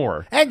even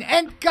more.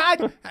 And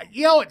God,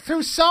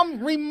 through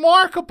some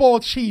remarkable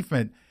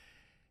achievement,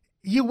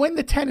 you win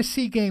the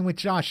Tennessee game with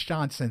Josh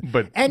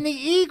Johnson. And the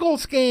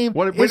Eagles game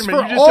wait a minute, for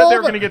you just said they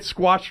were going to get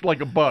squashed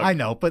like a bug. I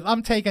know, but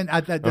I'm taking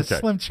the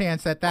slim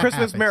chance that Christmas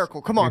happens.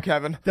 miracle. Come on,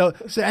 Kevin.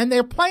 And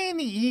they're playing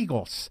the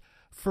Eagles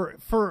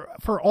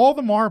for all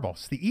the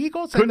marbles. The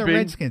Eagles and the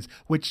Redskins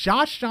with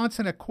Josh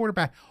Johnson at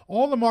quarterback,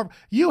 all the marbles.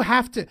 You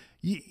have to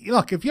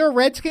look, if you're a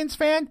Redskins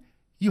fan,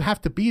 you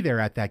have to be there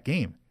at that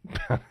game.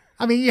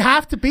 I mean, you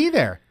have to be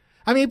there.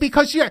 I mean,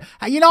 because you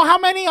know how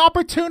many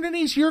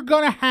opportunities you're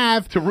going to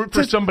have to root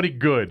for somebody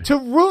good.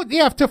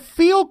 To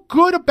feel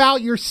good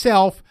about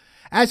yourself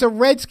as a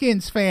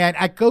Redskins fan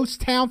at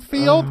Ghost Town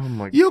Field.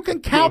 You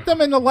can count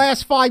them in the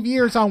last 5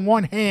 years on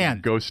one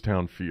hand. Ghost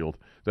Town Field.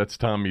 That's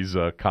Tommy's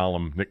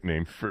column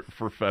nickname for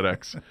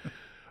FedEx.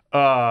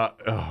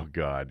 Oh,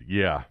 God.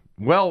 Yeah.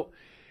 Well,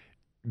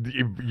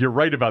 you're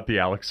right about the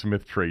Alex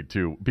Smith trade,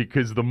 too,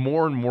 because the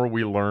more and more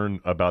we learn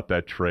about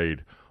that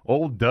trade,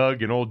 old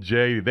Doug and old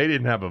Jay, they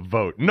didn't have a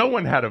vote. No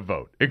one had a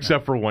vote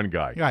except for one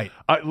guy. Right.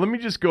 Let me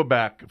just go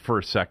back for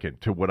a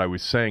second to what I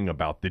was saying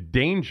about the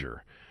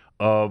danger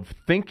of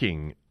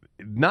thinking,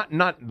 not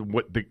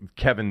what the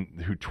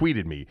Kevin who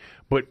tweeted me,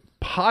 but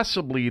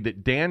possibly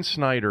that Dan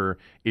Snyder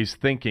is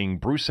thinking,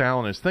 Bruce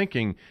Allen is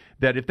thinking,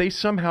 that if they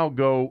somehow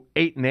go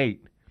 8-8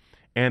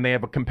 and they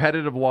have a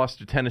competitive loss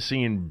to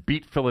Tennessee and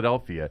beat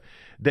Philadelphia,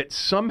 that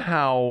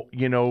somehow,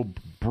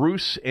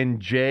 Bruce and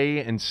Jay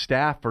and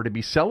staff are to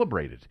be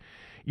celebrated.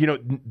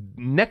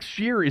 Next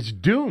year is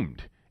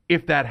doomed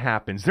if that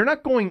happens. They're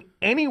not going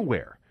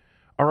anywhere,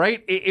 all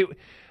right?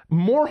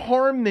 More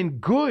harm than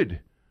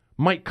good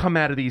might come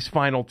out of these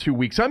final 2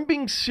 weeks. I'm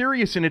being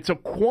serious, and it's a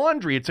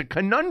quandary. It's a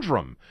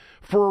conundrum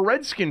for a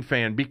Redskin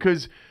fan,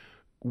 because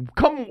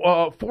come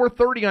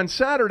 4:30 on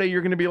Saturday,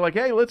 you're going to be like,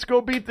 hey, let's go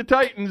beat the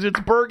Titans. It's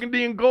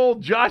burgundy and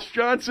gold. Josh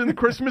Johnson, the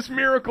Christmas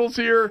miracle's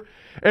here.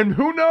 And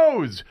who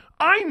knows?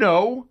 I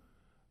know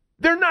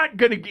they're not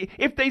going to –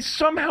 if they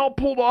somehow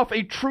pulled off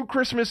a true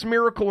Christmas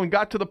miracle and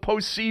got to the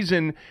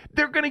postseason,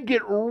 they're going to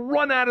get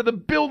run out of the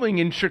building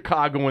in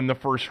Chicago in the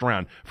first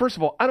round. First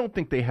of all, I don't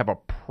think they have a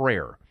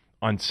prayer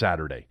on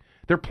Saturday.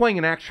 They're playing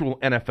an actual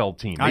NFL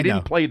team. They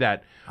didn't play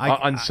that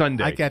on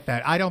Sunday. I get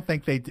that. I don't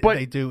think they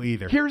do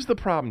either. Here's the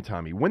problem,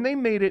 Tommy. When they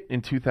made it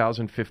in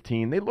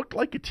 2015, they looked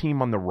like a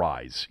team on the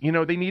rise.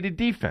 They needed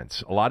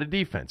defense, a lot of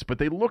defense, but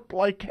they looked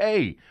like,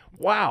 hey,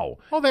 wow.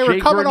 Well, they were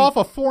coming off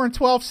a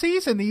 4-12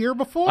 season the year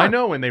before. I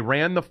know, and they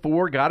ran the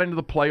 4, got into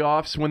the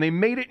playoffs. When they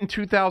made it in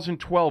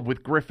 2012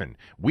 with Griffin,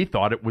 we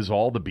thought it was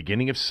all the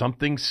beginning of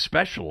something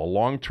special, a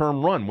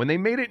long-term run. When they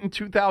made it in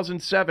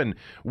 2007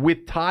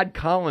 with Todd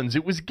Collins,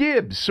 it was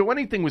Gibbs, so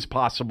anything was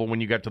possible when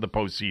you got to the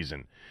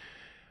postseason.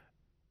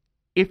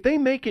 If they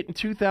make it in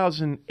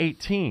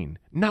 2018,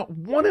 not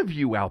one of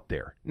you out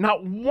there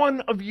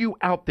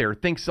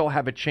thinks they'll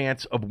have a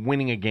chance of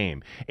winning a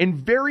game. And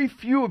very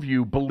few of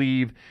you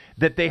believe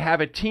that they have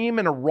a team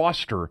and a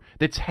roster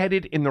that's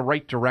headed in the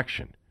right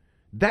direction.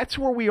 That's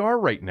where we are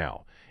right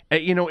now.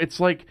 It's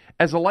like,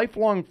 as a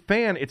lifelong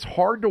fan, it's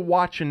hard to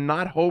watch and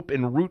not hope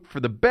and root for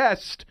the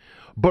best,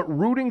 but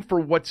rooting for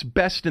what's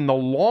best in the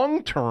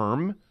long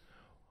term,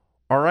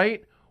 all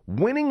right?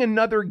 winning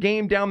another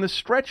game down the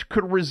stretch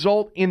could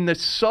result in the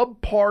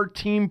subpar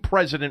team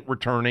president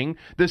returning,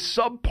 the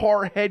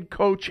subpar head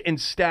coach and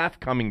staff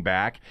coming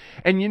back.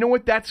 And you know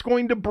what that's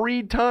going to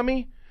breed,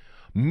 Tommy?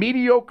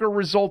 Mediocre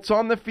results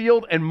on the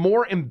field and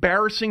more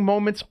embarrassing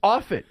moments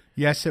off it.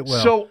 Yes, it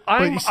will. So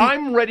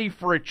I'm ready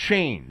for a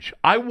change.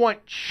 I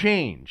want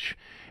change.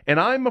 And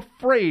I'm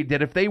afraid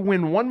that if they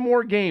win one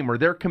more game or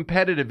they're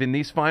competitive in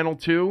these final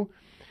two,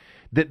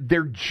 that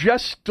they're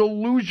just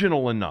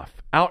delusional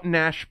enough out in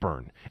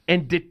Ashburn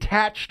and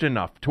detached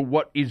enough to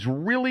what is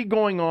really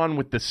going on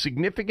with the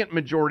significant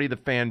majority of the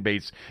fan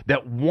base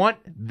that want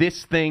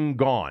this thing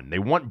gone. They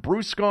want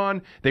Bruce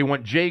gone. They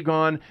want Jay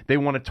gone. They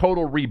want a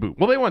total reboot.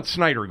 Well, they want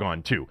Snyder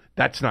gone, too.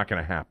 That's not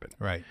going to happen.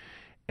 Right.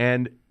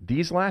 And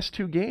these last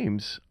two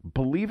games,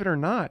 believe it or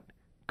not,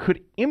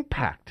 could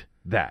impact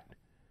that.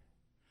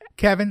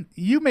 Kevin,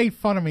 you made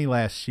fun of me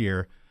last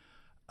year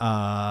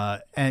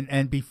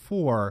and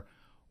before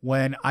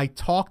when I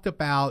talked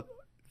about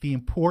the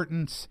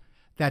importance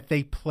that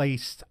they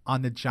placed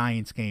on the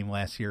Giants game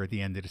last year at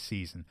the end of the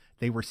season.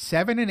 They were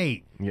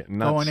 7-8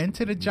 going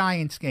into the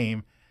Giants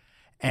game,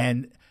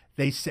 and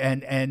they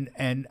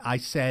and I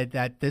said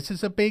that this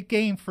is a big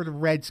game for the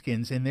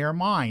Redskins in their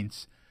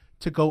minds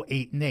to go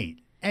 8-8,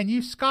 and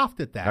you scoffed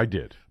at that. I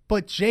did.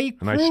 But Jay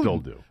Gruden, and I still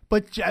do.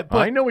 But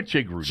I know what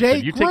Jay Gruden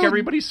said. You take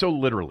everybody so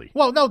literally.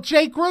 Well, no,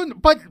 Jay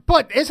Gruden.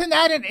 But isn't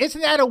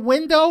that a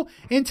window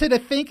into the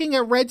thinking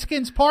at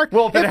Redskins Park?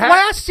 Well, if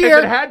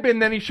it had been,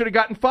 then he should have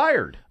gotten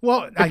fired.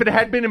 Well, if it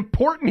had been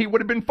important, he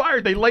would have been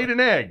fired. They laid an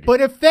egg. But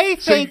if they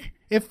think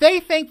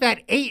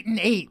that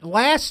 8-8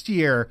 last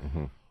year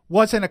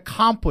was an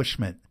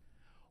accomplishment,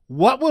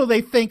 what will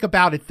they think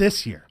about it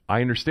this year? I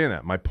understand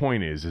that. My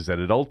point is that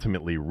it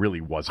ultimately really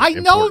wasn't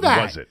important,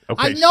 was it?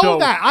 Okay, I know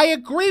that. I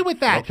agree with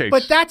that. Okay,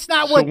 but that's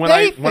not what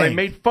they think. When I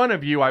made fun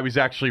of you, I was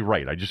actually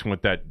right. I just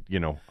want that,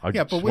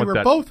 but we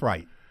were both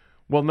right.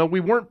 Well, no, we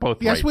weren't both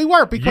right. Yes, we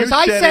were, because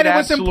I said it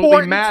was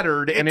important.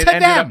 Mattered, and it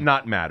ended up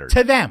not mattered.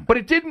 To them. But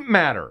it didn't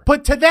matter.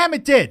 But to them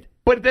it did.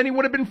 But then he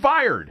would have been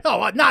fired.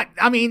 No,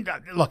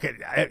 look,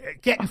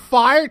 getting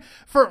fired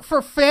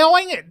for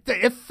failing.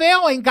 If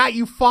failing got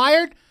you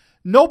fired,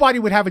 nobody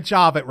would have a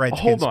job at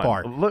Redskins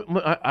Park.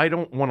 I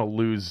don't want to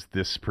lose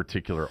this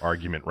particular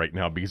argument right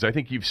now because I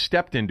think you've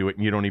stepped into it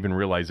and you don't even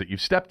realize that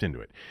you've stepped into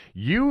it.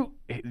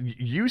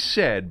 You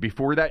said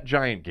before that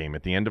Giant game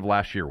at the end of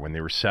last year when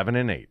they were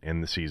 7-8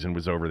 and the season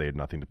was over, they had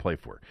nothing to play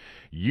for.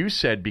 You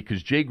said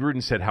because Jay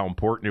Gruden said how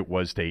important it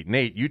was to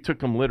 8-8, you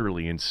took him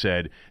literally and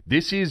said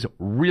this is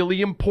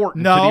really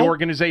important to the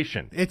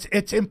organization.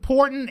 It's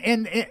important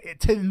in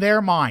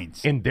their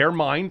minds. In their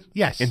minds?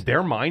 Yes. In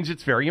their minds,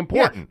 it's very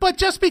important. Yeah, but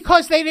just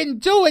because they didn't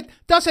do it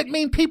doesn't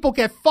mean people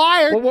get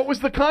fired. Well, what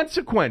was the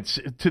consequence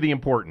to the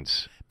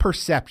importance?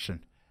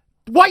 Perception.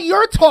 What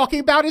you're talking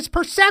about is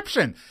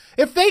perception.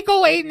 If they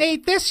go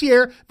 8-8 this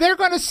year, they're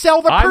going to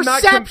sell the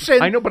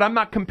perception. I know, but I'm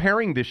not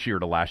comparing this year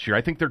to last year.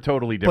 I think they're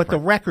totally different. But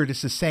the record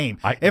is the same.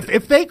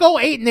 If they go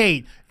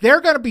 8-8,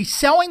 they're going to be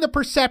selling the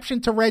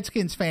perception to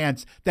Redskins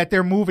fans that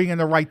they're moving in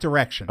the right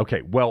direction.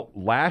 Okay, well,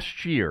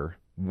 last year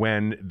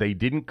when they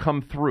didn't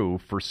come through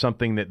for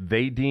something that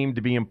they deemed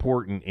to be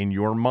important in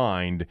your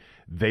mind,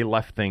 they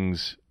left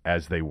things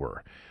as they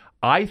were.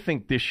 I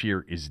think this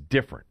year is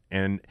different.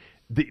 And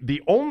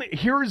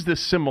here is the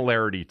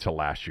similarity to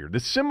last year. The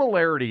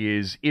similarity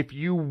is if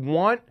you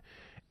want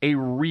a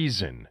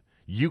reason,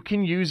 you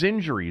can use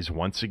injuries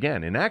once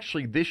again. And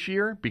actually this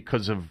year,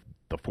 because of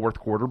the fourth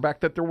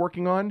quarterback that they're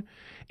working on,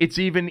 it's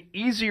even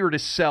easier to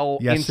sell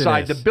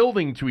inside the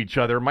building to each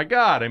other. My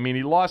God,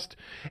 he lost.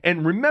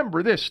 And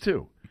remember this,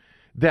 too,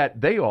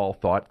 that they all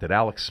thought that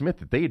Alex Smith,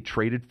 that they had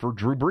traded for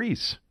Drew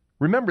Brees.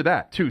 Remember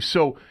that, too.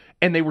 So,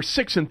 and they were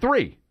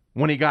 6-3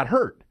 when he got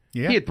hurt.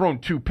 Yeah. He had thrown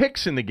 2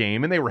 picks in the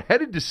game, and they were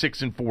headed to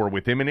 6-4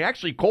 with him. And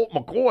actually, Colt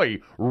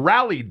McCoy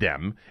rallied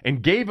them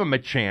and gave them a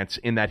chance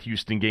in that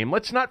Houston game.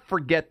 Let's not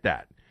forget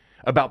that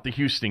about the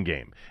Houston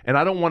game. And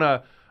I don't want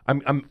to.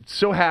 I'm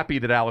so happy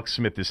that Alex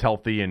Smith is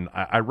healthy, and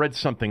I read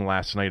something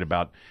last night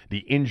about the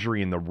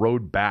injury and the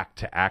road back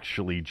to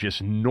actually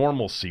just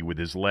normalcy with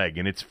his leg,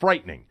 and it's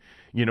frightening.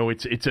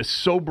 It's a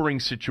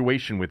sobering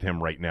situation with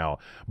him right now.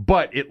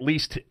 But at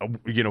least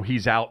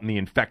he's out, and the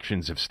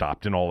infections have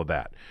stopped, and all of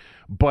that.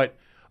 But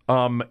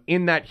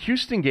in that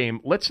Houston game,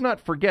 let's not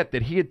forget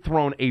that he had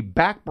thrown a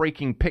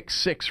back-breaking pick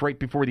 6 right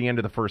before the end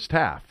of the first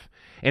half.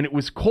 And it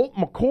was Colt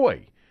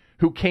McCoy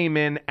who came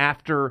in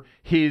after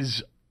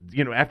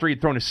after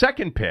he'd thrown a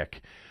second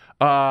pick,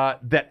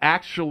 that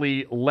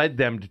actually led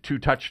them to 2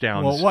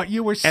 touchdowns. Well, what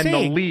you were seeing, and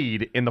the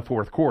lead in the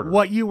fourth quarter.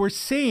 What you were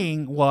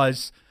seeing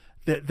was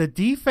the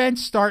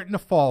defense starting to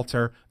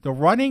falter, the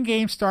running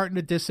game starting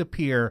to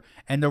disappear,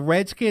 and the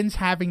Redskins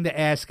having to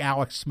ask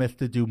Alex Smith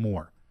to do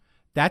more.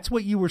 That's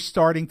what you were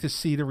starting to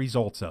see the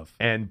results of.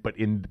 But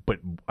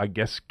I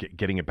guess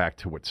getting it back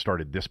to what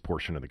started this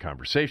portion of the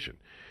conversation,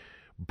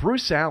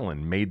 Bruce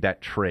Allen made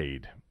that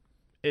trade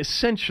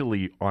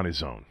essentially on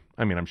his own.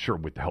 I mean, I'm sure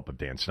with the help of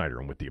Dan Snyder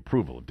and with the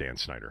approval of Dan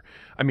Snyder.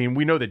 I mean,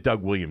 we know that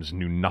Doug Williams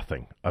knew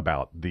nothing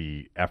about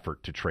the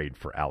effort to trade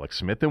for Alex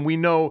Smith, and we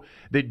know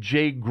that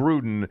Jay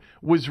Gruden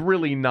was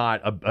really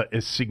not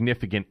a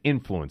significant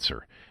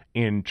influencer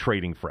in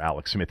trading for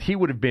Alex Smith. He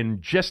would have been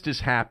just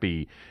as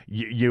happy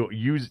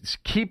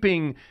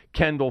keeping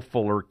Kendall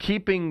Fuller,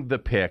 keeping the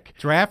pick,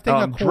 drafting a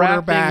young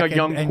quarterback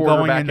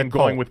and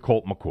going with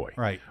Colt McCoy.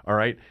 Right. All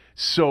right.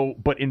 So,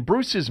 but in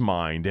Bruce's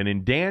mind and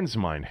in Dan's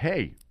mind,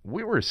 hey,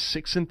 we were a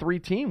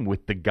 6-3 team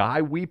with the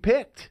guy we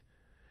picked,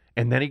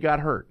 and then he got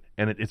hurt.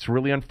 And it's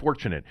really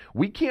unfortunate.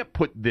 We can't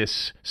put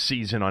this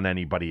season on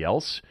anybody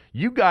else.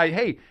 You guys,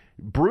 hey,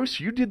 Bruce,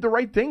 you did the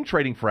right thing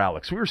trading for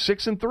Alex. We were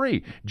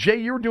 6-3. Jay,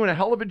 you were doing a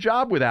hell of a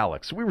job with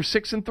Alex. We were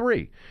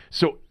 6-3.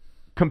 So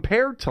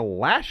compared to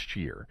last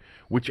year,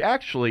 which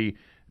actually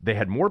they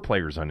had more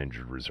players on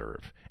injured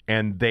reserve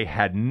and they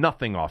had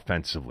nothing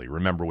offensively.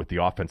 Remember, with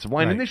the offensive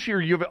line, right. And this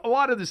year you have a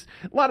lot of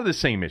the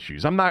same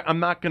issues. I'm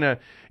not gonna.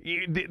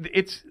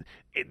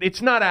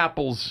 It's not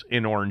apples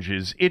and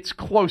oranges. It's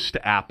close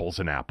to apples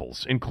and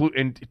apples in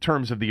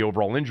terms of the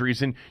overall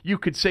injuries. And you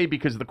could say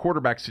because of the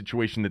quarterback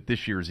situation that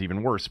this year is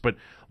even worse. But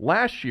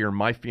last year,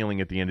 my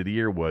feeling at the end of the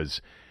year was,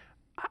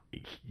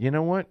 you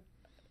know what?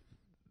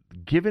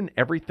 Given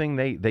everything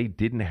they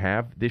didn't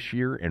have this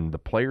year and the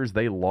players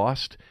they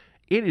lost,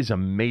 it is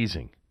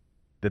amazing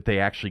that they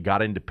actually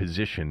got into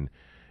position,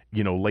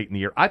 late in the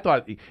year. I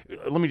thought,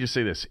 let me just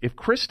say this. If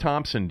Chris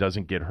Thompson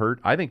doesn't get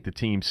hurt, I think the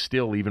team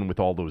still, even with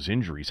all those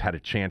injuries, had a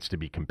chance to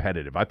be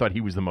competitive. I thought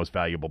he was the most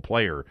valuable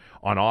player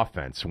on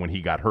offense when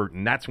he got hurt,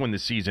 and that's when the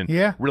season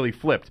really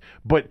flipped.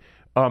 But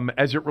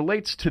as it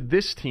relates to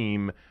this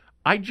team,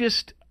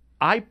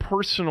 I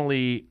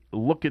personally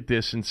look at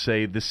this and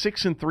say the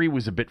 6-3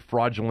 was a bit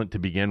fraudulent to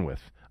begin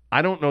with.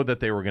 I don't know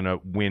that they were going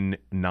to win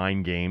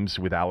 9 games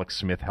with Alex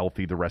Smith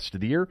healthy the rest of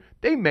the year.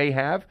 They may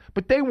have,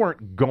 but they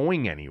weren't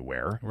going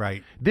anywhere.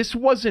 Right. This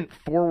wasn't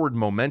forward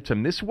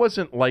momentum. This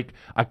wasn't like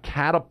a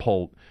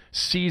catapult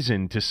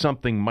season to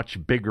something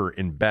much bigger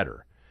and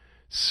better.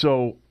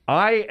 So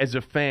I, as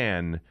a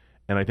fan,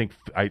 and I think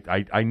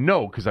I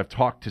know because I've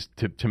talked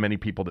to many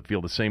people that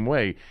feel the same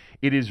way,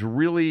 it is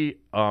really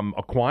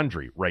a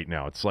quandary right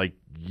now. It's like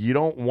you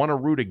don't want to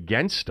root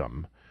against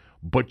them,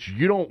 but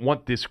you don't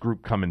want this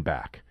group coming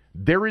back.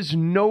 There is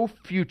no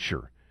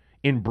future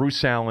in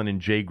Bruce Allen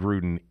and Jay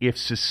Gruden if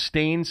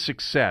sustained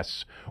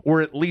success,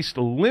 or at least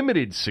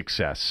limited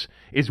success,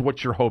 is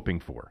what you're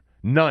hoping for.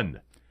 None.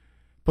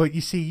 But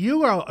you see,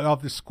 you are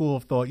of the school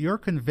of thought. You're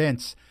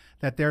convinced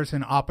that there's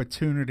an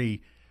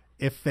opportunity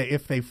if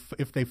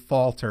they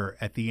falter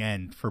at the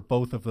end for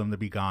both of them to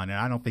be gone, and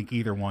I don't think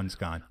either one's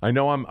gone. I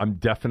know I'm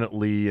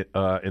definitely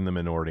in the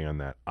minority on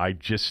that. I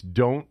just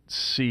don't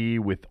see,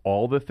 with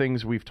all the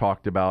things we've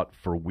talked about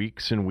for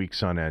weeks and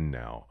weeks on end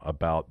now,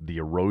 about the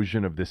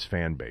erosion of this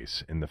fan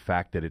base and the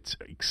fact that it's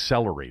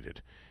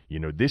accelerated.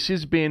 This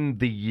has been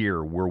the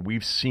year where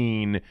we've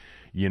seen,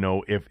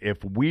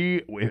 if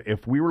we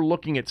were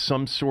looking at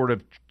some sort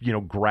of,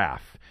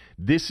 graph,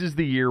 this is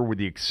the year where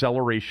the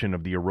acceleration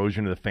of the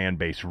erosion of the fan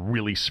base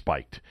really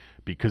spiked,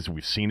 because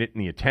we've seen it in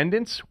the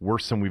attendance,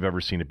 worse than we've ever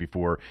seen it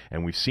before,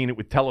 and we've seen it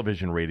with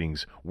television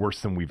ratings,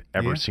 worse than we've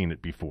ever seen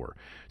it before.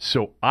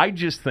 So I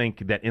just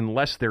think that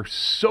unless they're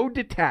so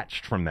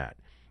detached from that,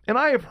 and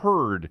I have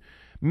heard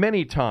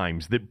many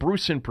times that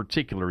Bruce in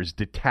particular is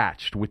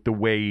detached with the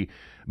way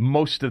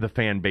most of the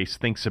fan base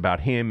thinks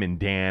about him and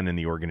Dan and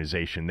the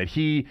organization, that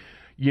he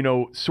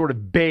sort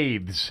of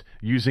bathes,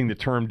 using the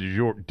term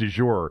du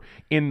jour,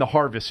 in the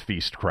Harvest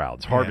Feast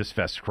crowds, Harvest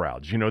Fest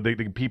crowds,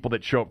 the people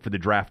that show up for the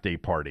draft day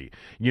party,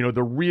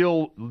 the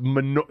real,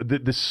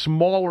 the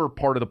smaller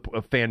part of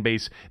the fan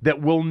base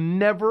that will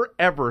never,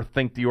 ever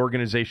think the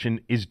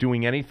organization is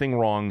doing anything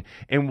wrong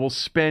and will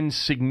spend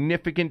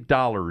significant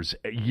dollars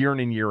year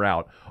in and year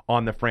out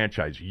on the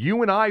franchise.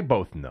 You and I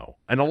both know,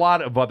 and a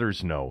lot of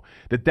others know,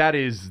 that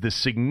is the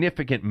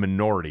significant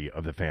minority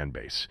of the fan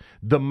base.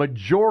 The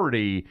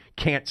majority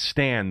can't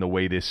stand the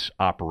way this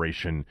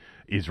operation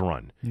is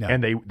run. No.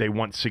 And they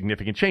want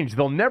significant change.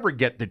 They'll never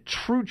get the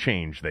true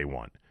change they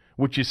want,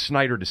 which is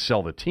Snyder to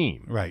sell the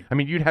team. Right. I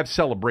mean, you'd have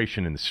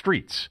celebration in the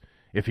streets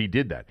if he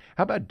did that.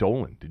 How about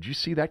Dolan? Did you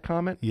see that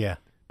comment? Yeah.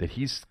 That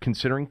he's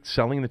considering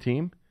selling the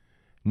team?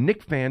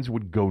 Knick fans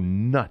would go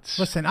nuts.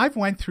 Listen, I've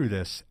went through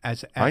this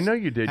as I know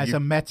you did. As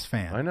a Mets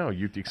fan. I know.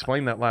 You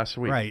explained that last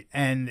week. Right.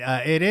 And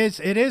it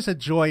is a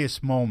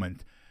joyous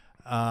moment.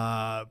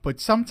 But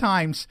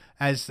sometimes,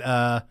 as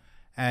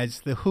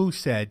the Who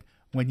said,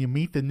 when you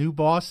meet the new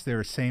boss, they're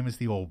the same as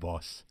the old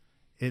boss.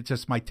 It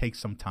just might take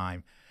some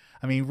time.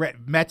 I mean,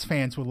 Mets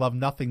fans would love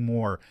nothing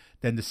more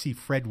than to see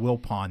Fred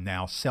Wilpon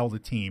now sell the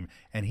team,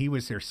 and he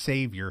was their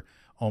savior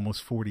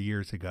almost 40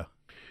 years ago.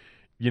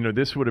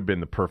 This would have been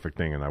the perfect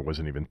thing, and I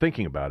wasn't even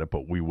thinking about it,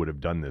 but we would have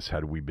done this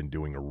had we been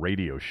doing a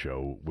radio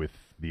show with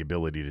the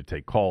ability to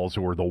take calls,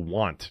 or the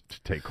want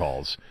to take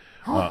calls.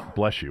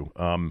 Bless you.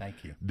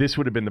 Thank you. This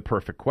would have been the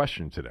perfect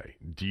question today.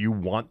 Do you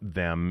want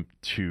them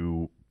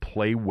to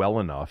play well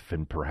enough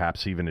and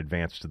perhaps even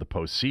advance to the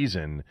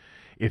postseason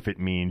if it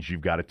means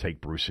you've got to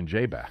take Bruce and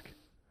Jay back.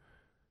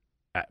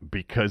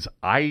 Because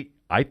I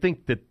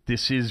think that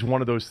this is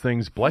one of those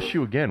things. Bless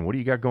you again. What do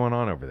you got going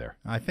on over there?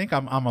 I think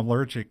I'm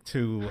allergic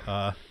to.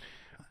 I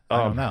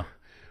don't know.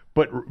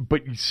 But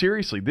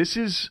seriously, this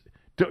is.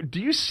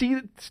 Do you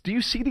see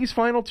these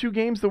final two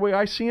games the way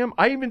I see them?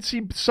 I even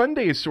see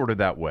Sunday is sort of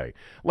that way.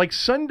 Like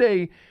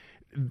Sunday,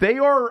 they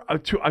are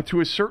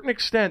to a certain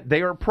extent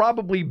they are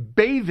probably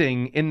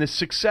bathing in the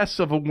success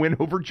of a win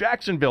over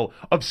Jacksonville,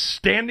 of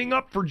standing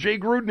up for Jay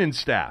Gruden and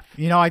staff.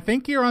 I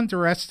think you're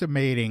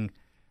underestimating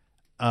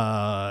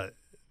a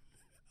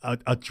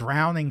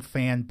drowning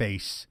fan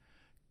base,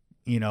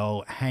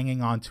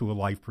 hanging on to a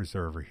life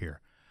preserver here.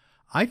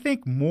 I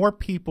think more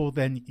people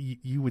than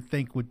you would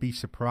think would be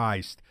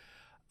surprised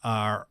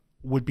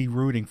would be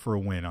rooting for a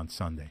win on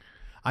Sunday.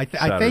 I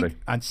think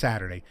on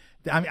Saturday.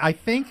 I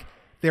think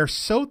they're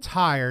so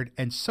tired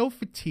and so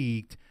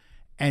fatigued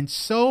and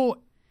so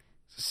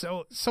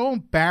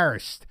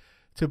embarrassed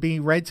to be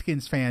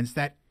Redskins fans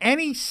that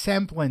any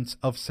semblance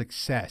of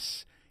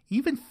success,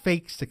 even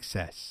fake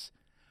success,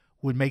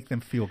 would make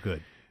them feel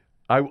good.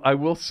 I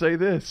will say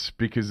this,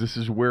 because this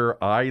is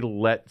where I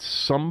let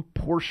some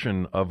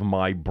portion of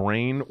my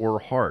brain or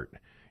heart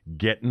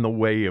get in the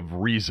way of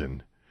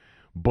reason.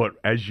 But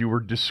as you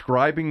were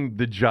describing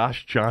the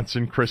Josh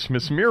Johnson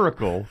Christmas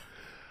miracle,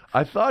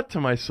 I thought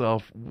to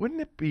myself,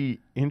 wouldn't it be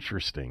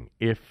interesting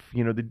if,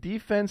 the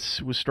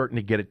defense was starting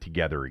to get it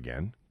together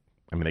again?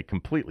 I mean, they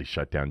completely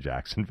shut down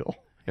Jacksonville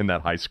in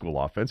that high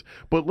school offense.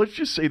 But let's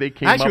just say they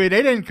came Actually,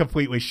 they didn't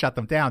completely shut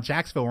them down.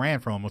 Jacksonville ran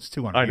for almost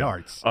 200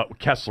 yards.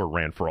 Kessler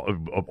ran for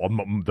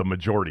the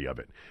majority of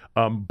it.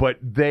 But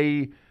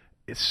they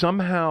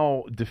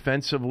somehow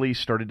defensively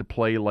started to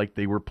play like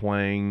they were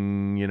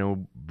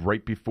playing,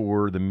 right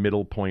before the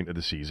middle point of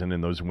the season in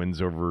those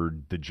wins over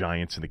the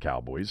Giants and the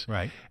Cowboys.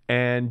 Right.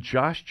 And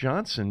Josh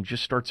Johnson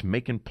just starts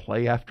making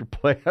play after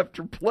play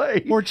after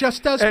play. Or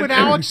just does what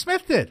Alex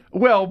Smith did.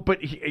 Well, but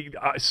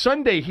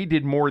Sunday he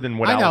did more than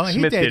what Alex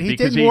Smith did. He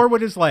did more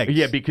with his legs.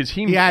 Yeah, because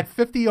he had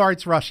 50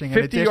 yards rushing.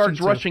 50 yards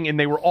rushing, and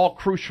they were all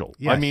crucial.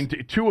 Yes. I mean,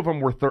 two of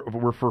them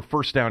were for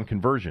first down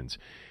conversions.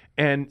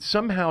 And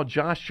somehow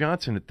Josh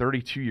Johnson at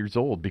 32 years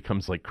old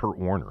becomes like Kurt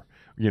Warner,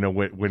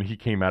 when he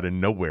came out of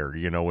nowhere,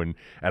 and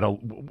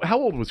how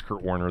old was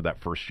Kurt Warner that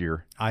first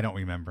year? I don't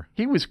remember.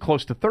 He was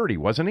close to 30,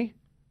 wasn't he?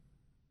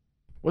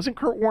 Wasn't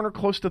Kurt Warner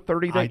close to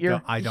 30 that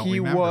year? I don't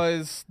remember. He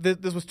was,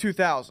 this was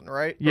 2000,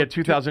 right? Yeah,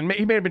 2000.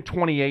 He may have been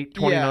 28,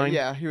 29.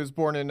 Yeah, he was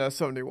born in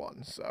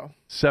 71, so.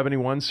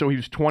 71, so he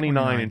was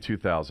 29 in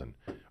 2000,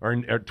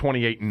 or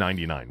 28 in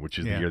 99, which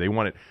is the year they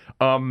won it.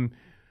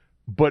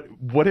 But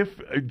what if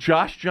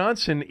Josh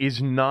Johnson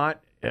is not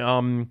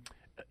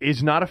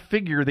a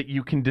figure that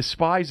you can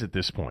despise at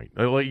this point?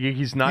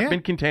 He's not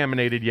been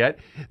contaminated yet.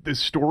 The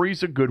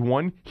story's a good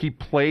one. He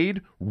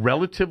played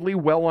relatively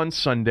well on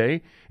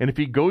Sunday, and if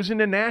he goes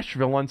into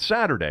Nashville on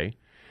Saturday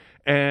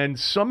and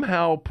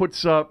somehow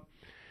puts up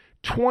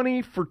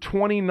 20 for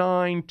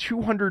 29,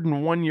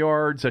 201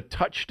 yards, a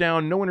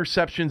touchdown, no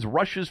interceptions,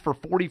 rushes for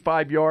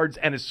 45 yards,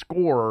 and a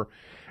score,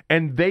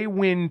 and they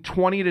win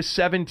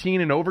 20-17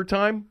 in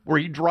overtime, where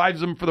he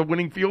drives them for the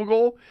winning field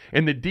goal,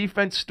 and the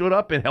defense stood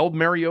up and held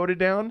Mariota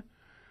down,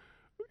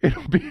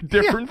 it'll be a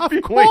different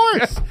feeling.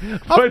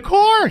 Of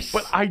course.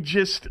 But I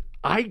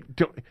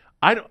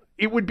don't.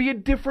 It would be a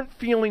different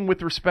feeling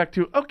with respect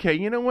to, okay,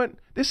 you know what?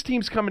 This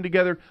team's coming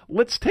together.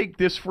 Let's take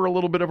this for a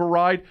little bit of a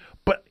ride.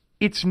 But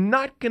it's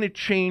not going to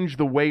change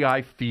the way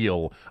I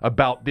feel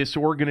about this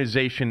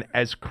organization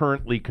as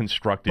currently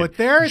constructed. But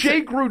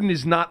Jay Gruden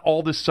is not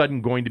all of a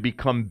sudden going to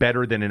become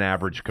better than an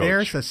average coach.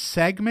 There's a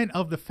segment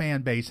of the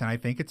fan base, and I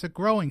think it's a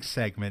growing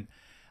segment,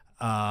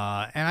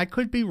 and I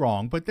could be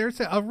wrong, but there's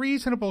a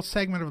reasonable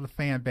segment of the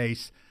fan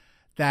base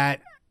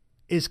that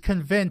is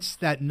convinced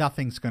that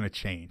nothing's going to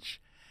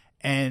change.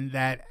 And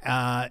that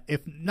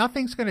if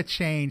nothing's going to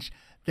change,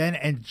 then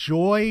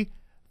enjoy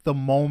the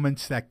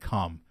moments that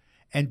come.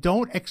 And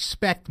don't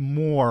expect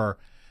more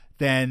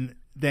than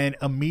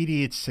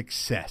immediate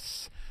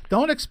success.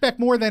 Don't expect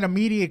more than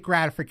immediate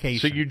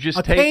gratification. So you just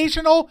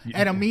occasional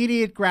and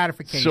immediate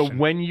gratification. So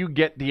when you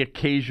get the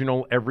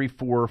occasional every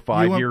 4 or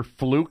 5 year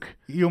fluke,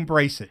 you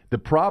embrace it. The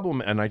problem,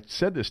 and I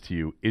said this to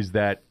you, is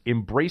that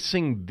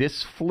embracing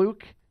this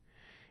fluke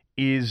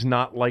is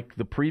not like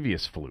the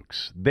previous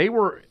flukes. They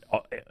were,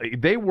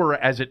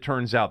 as it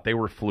turns out, they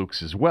were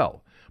flukes as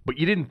well. But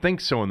you didn't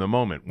think so in the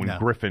moment when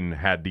Griffin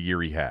had the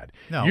year he had.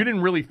 No. You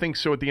didn't really think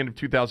so at the end of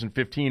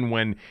 2015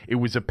 when it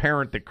was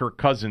apparent that Kirk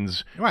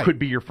Cousins could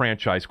be your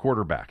franchise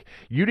quarterback.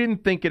 You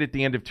didn't think it at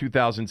the end of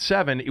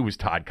 2007. It was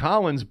Todd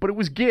Collins, but it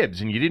was Gibbs,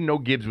 and you didn't know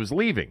Gibbs was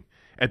leaving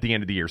at the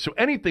end of the year. So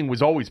anything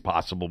was always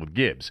possible with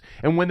Gibbs.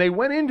 And when they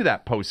went into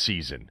that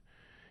postseason,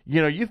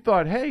 you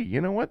thought, hey, you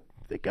know what?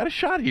 They got a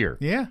shot here.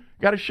 Yeah.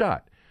 Got a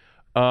shot.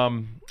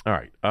 All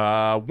right.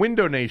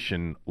 Window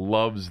Nation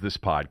loves this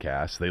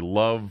podcast. They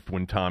love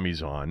when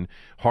Tommy's on.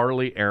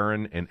 Harley,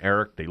 Aaron, and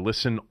Eric, they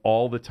listen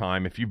all the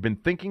time. If you've been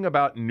thinking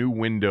about new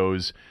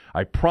windows,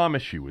 I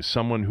promise you, as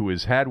someone who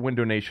has had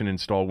Window Nation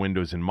install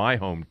windows in my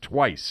home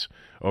twice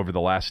over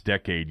the last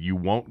decade, you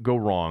won't go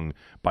wrong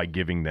by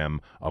giving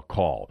them a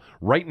call.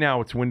 Right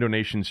now, it's Window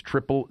Nation's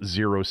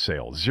 000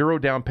 sale. 0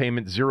 down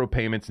payment, 0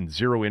 payments, and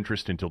 0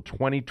 interest until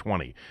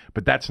 2020.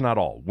 But that's not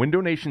all.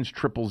 Window Nation's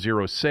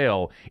 000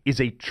 sale is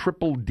a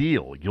triple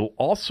deal. You'll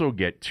also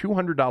get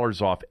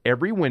 $200 off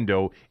every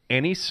window,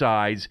 any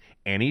size,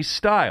 any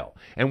style.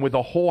 And with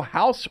a whole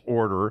house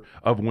order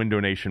of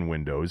Window Nation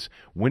windows,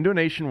 Window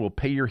Nation will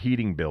pay your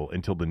heating bill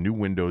until the new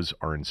windows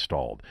are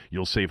installed.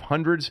 You'll save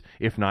hundreds,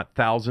 if not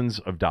thousands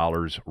of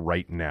dollars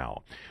right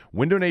now.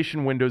 Window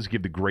Nation windows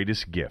give the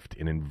greatest gift,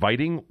 an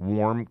inviting,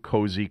 warm,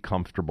 cozy,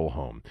 comfortable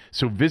home.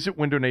 So visit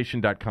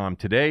windownation.com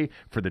today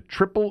for the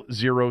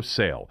 000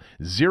 sale.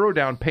 0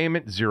 down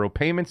payment, 0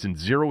 payments, and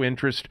 0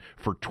 interest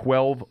for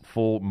 12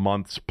 full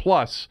months,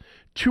 plus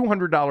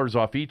 $200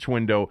 off each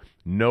window,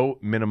 no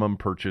minimum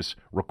purchase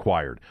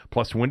required.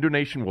 Plus, Window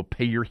Nation will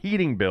pay your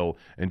heating bill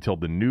until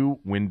the new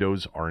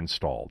windows are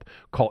installed.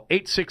 Call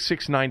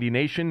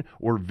 866-90-NATION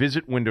or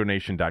visit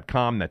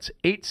windownation.com. That's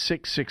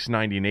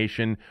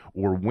 866-90-NATION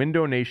or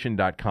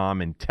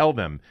windownation.com and tell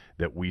them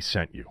that we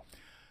sent you.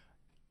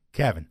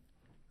 Kevin.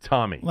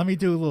 Tommy. Let me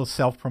do a little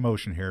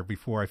self-promotion here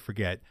before I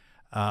forget.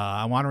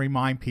 I want to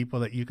remind people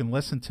that you can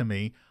listen to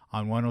me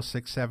on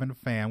 106.7 The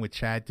Fan with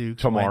Chad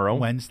Dukes tomorrow,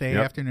 Wednesday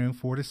afternoon,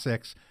 4 to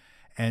 6.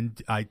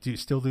 And I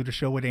still do the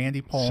show with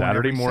Andy Pollin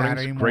Saturday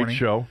morning. Great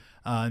show.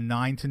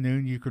 9 to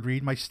noon. You could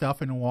read my stuff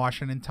in the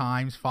Washington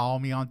Times. Follow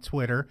me on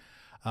Twitter,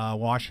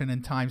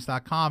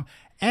 WashingtonTimes.com.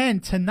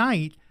 And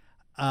tonight,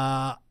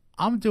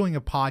 I'm doing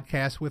a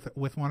podcast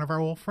with one of our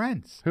old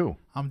friends. Who?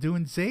 I'm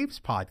doing Zabe's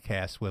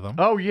podcast with him.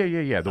 Oh,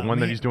 yeah. The one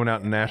that he's doing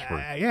out in Nashville.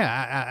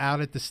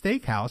 Out at the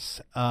steakhouse.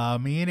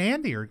 Me and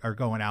Andy are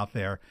going out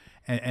there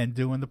and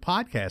doing the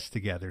podcast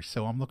together.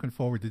 So I'm looking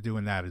forward to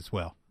doing that as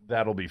well.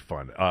 That'll be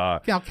fun.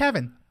 Now,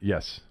 Kevin.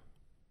 Yes.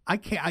 I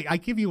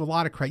give you a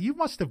lot of credit. You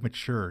must have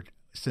matured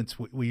since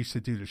we used to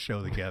do the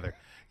show together.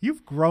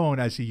 You've grown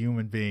as a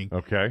human being.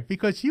 Okay.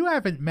 Because you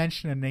haven't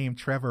mentioned the name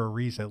Trevor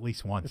Ariza at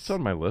least once. It's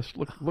on my list.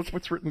 Look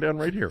what's written down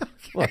right here.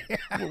 Look,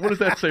 what does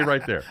that say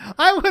right there?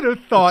 I would have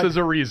thought. It says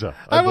Ariza.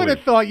 I would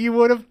have thought you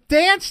would have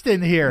danced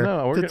in here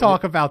to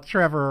talk about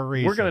Trevor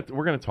Ariza.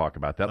 We're gonna talk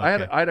about that.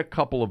 Okay. I had a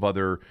couple of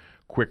other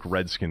quick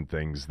Redskin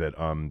things that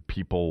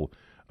people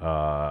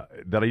that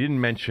I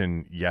didn't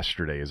mention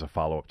yesterday as a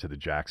follow-up to the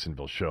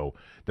Jacksonville show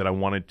that I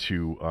wanted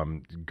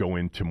to go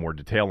into more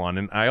detail on.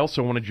 And I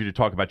also wanted you to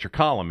talk about your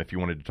column if you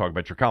wanted to talk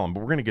about your column,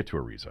 but we're going to get to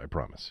Ariza, I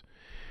promise.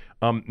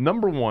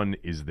 Number one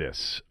is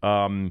this.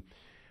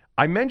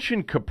 I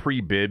mentioned Capri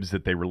Bibbs,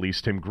 that they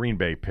released him. Green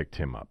Bay picked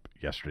him up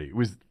yesterday.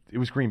 It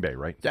was Green Bay,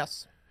 right?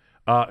 Yes.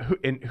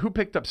 Who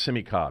picked up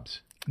Simi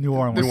Cobbs? New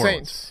Orleans. The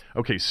Saints.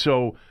 Okay,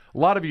 so a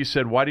lot of you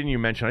said, why didn't you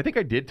mention? I think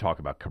I did talk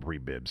about Capri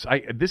Bibbs.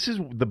 This is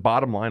the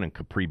bottom line on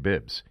Capri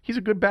Bibbs. He's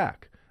a good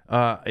back.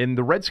 And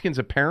the Redskins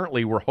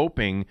apparently were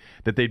hoping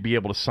that they'd be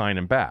able to sign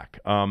him back.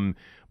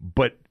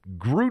 But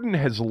Gruden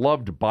has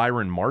loved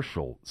Byron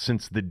Marshall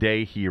since the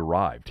day he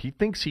arrived. He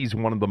thinks he's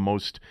one of the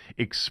most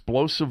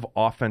explosive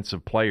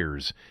offensive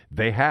players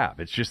they have.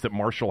 It's just that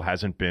Marshall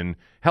hasn't been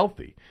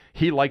healthy.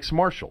 He likes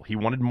Marshall. He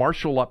wanted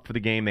Marshall up for the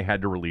game. They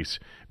had to release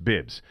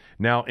Bibbs.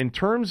 Now, in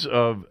terms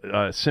of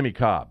Simi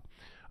Cobb,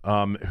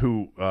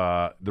 who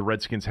the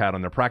Redskins had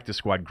on their practice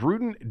squad,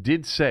 Gruden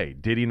did say,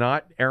 did he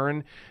not,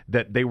 Aaron,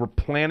 that they were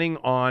planning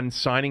on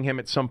signing him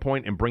at some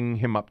point and bringing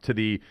him up to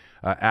the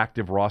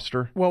active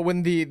roster? Well,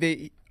 when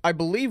I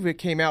believe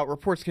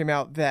reports came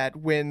out that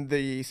when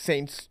the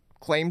Saints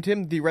claimed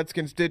him, the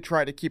Redskins did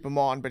try to keep him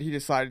on, but he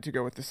decided to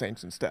go with the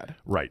Saints instead.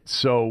 Right.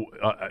 So,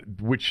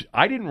 which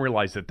I didn't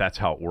realize that that's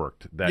how it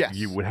worked, that yes.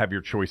 You would have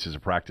your choice as a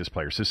practice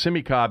player. So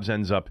Simi Cobbs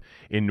ends up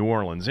in New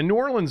Orleans. In New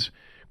Orleans,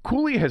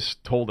 Cooley has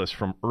told us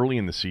from early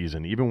in the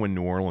season, even when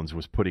New Orleans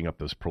was putting up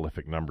those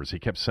prolific numbers, he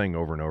kept saying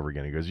over and over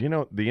again, he goes,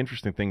 the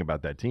interesting thing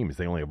about that team is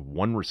they only have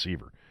one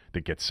receiver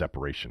that gets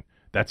separation.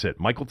 That's it.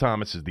 Michael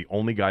Thomas is the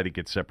only guy that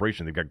gets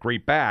separation. They've got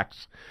great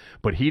backs,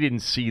 but he didn't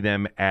see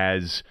them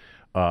as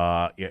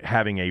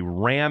having a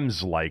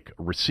Rams-like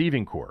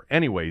receiving core.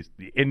 Anyways,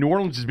 and New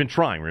Orleans has been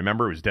trying.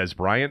 Remember, it was Des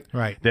Bryant.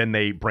 Right. Then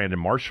Brandon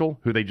Marshall,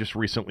 who they just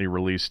recently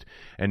released,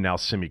 and now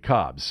Simi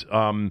Cobbs.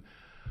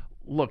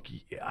 Look,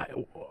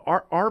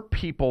 our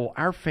people,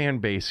 our fan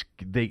base,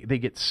 they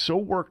get so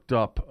worked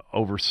up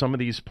over some of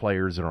these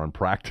players that are on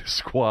practice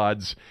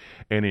squads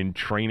and in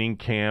training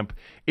camp.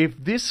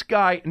 If this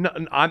guy,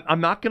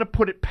 I'm not going to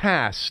put it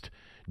past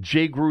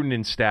Jay Gruden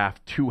and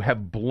staff to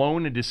have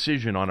blown a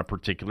decision on a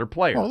particular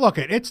player. Well, look,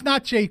 it's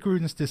not Jay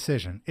Gruden's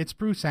decision. It's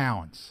Bruce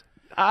Allen's.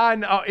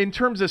 No, in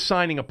terms of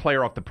signing a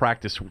player off the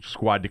practice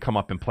squad to come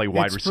up and play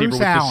wide receiver Bruce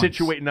with Allen's. the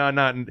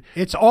situation,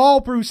 It's all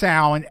Bruce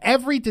Allen.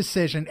 Every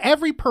decision,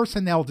 every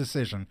personnel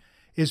decision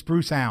is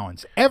Bruce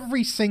Allen's.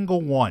 Every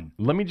single one.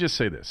 Let me just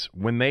say this.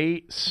 When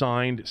they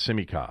signed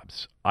Simi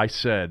Cobbs, I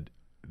said,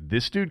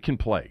 this dude can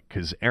play,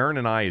 because Aaron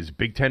and I, as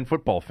Big Ten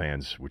football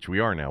fans, which we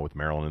are now with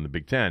Maryland in the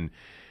Big Ten,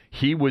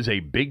 he was a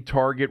big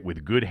target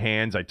with good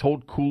hands. I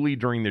told Cooley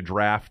during the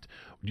draft,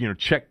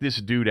 check this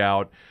dude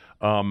out.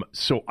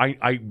 So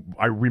I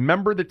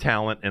remember the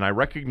talent and I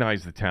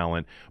recognize the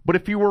talent. But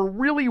if you were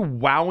really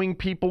wowing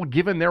people,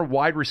 given their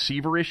wide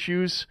receiver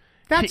issues,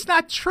 that's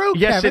not true.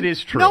 Yes, Kevin. it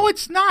is true. No,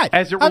 it's not.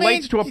 As it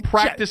relates to a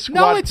practice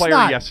squad player,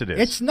 not. yes, it is.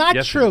 It's not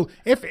true.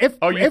 You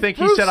think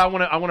Bruce, he said I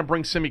want to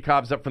bring Simi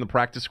Cobbs up from the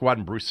practice squad,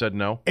 and Bruce said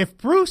no? If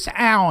Bruce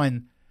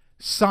Allen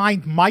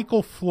signed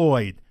Michael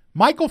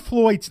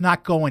Floyd's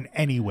not going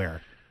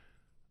anywhere.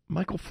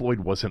 Michael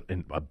Floyd wasn't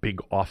a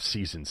big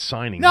off-season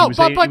signing. No, he was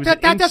but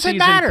that doesn't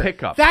matter.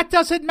 Pickup. That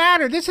doesn't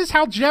matter. This is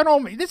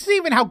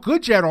even how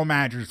good general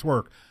managers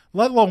work,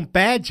 let alone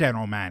bad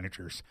general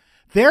managers.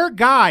 Their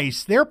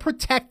guys, they're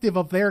protective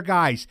of their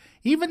guys,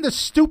 even the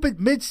stupid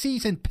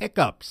midseason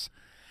pickups.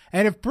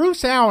 And if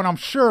Bruce Allen, I'm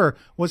sure,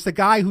 was the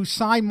guy who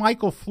signed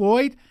Michael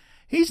Floyd,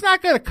 he's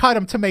not going to cut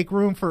him to make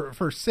room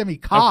for Simi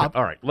Cobb. Okay,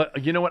 all right.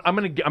 You know what? I'm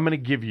going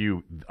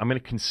to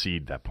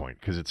concede that point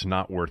because it's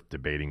not worth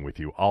debating with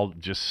you. I'll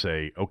just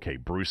say, okay,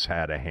 Bruce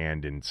had a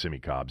hand in Simi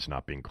Cobb's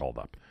not being called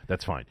up.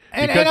 That's fine.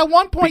 And at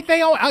one point,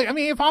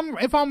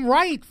 if I'm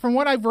right from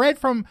what I've read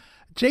from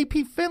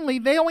J.P. Finley,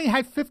 they only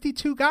had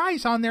 52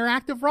 guys on their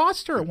active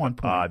roster at one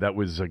point. That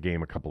was a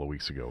game a couple of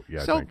weeks ago.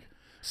 Yeah, I think.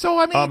 So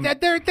I mean,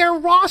 their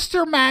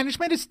roster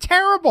management is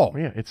terrible.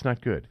 Yeah, it's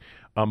not good.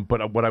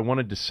 But what I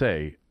wanted to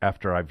say,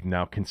 after I've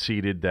now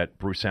conceded that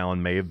Bruce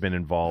Allen may have been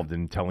involved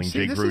in telling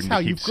Jay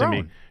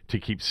Gruden to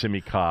keep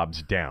Simi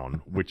Cobbs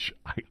down, which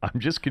I'm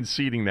just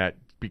conceding that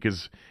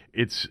because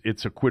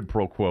it's a quid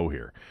pro quo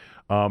here.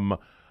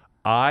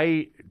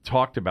 I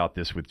talked about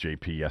this with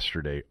JP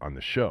yesterday on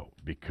the show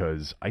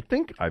because I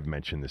think I've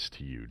mentioned this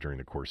to you during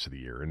the course of the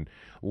year. And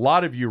a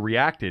lot of you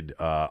reacted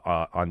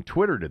on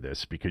Twitter to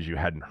this because you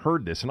hadn't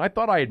heard this. And I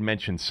thought I had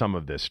mentioned some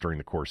of this during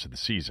the course of the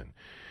season.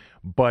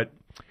 But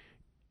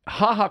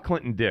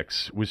Clinton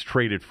Dix was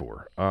traded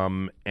for.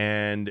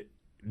 And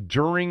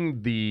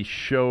during the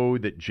show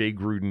that Jay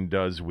Gruden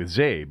does with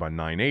Zabe on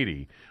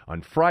 980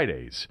 on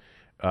Fridays,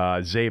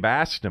 Zabe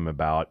asked him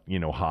about,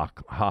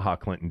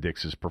 Clinton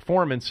Dix's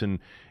performance and,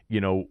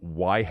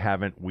 why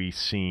haven't we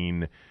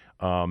seen,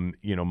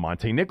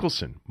 Monte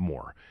Nicholson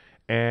more?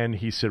 And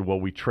he said, well,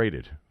 we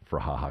traded for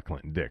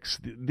Clinton Dix.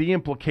 The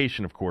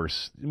implication, of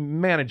course,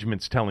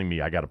 management's telling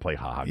me I got to play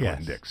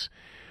Clinton Dix.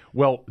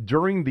 Well,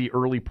 during the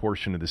early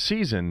portion of the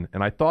season,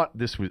 and I thought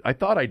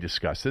I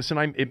discussed this,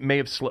 and it may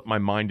have slipped my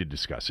mind to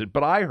discuss it,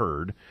 but I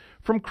heard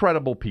from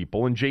credible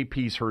people, and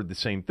JP's heard the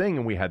same thing,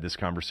 and we had this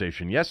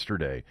conversation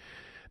yesterday,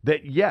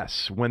 that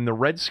yes, when the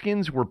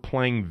Redskins were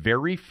playing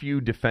very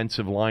few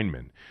defensive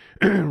linemen,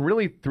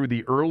 really through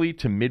the early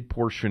to mid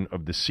portion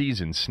of the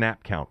season,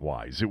 snap count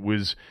wise, it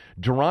was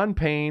Daron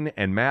Payne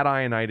and Matt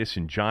Ioannidis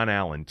and John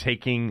Allen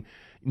taking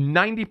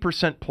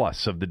 90%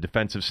 plus of the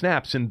defensive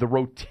snaps, and the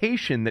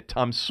rotation that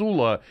Tom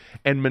Sula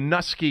and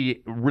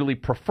Minuski really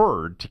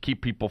preferred to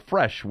keep people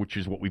fresh, which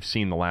is what we've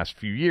seen the last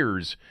few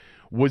years,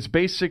 was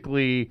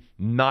basically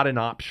not an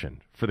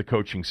option for the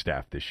coaching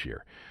staff this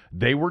year.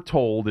 They were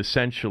told,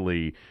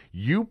 essentially,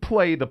 you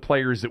play the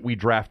players that we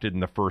drafted in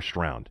the first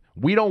round.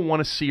 We don't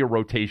want to see a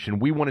rotation.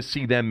 We want to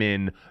see them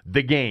in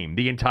the game,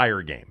 the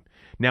entire game.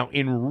 Now,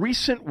 in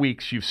recent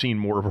weeks, you've seen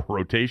more of a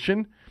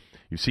rotation.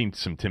 You've seen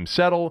some Tim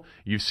Settle.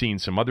 You've seen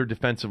some other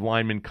defensive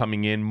linemen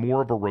coming in,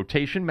 more of a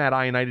rotation. Matt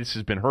Ioannidis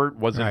has been hurt,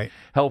 wasn't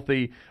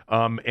healthy.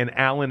 And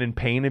Allen and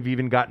Payne have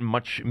even gotten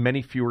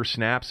many fewer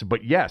snaps.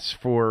 But yes,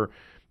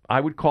 I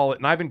would call it,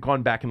 and I haven't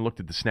gone back and looked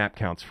at the snap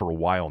counts for a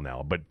while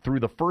now, but through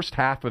the first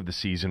half of the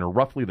season, or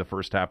roughly the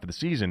first half of the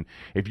season,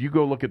 if you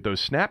go look at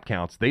those snap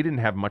counts, they didn't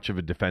have much of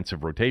a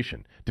defensive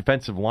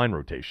line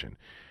rotation.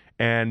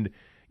 And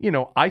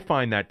I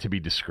find that to be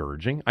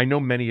discouraging. I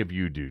know many of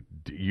you do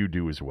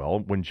as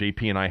well. When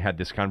JP and I had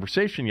this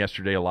conversation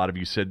yesterday, a lot of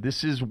you said,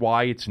 this is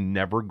why it's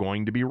never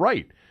going to be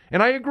right.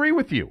 And I agree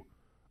with you.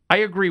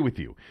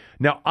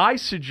 Now, I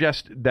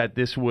suggest that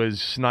this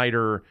was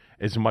Snyder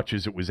as much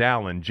as it was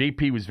Allen.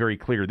 JP was very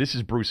clear. This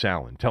is Bruce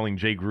Allen telling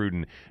Jay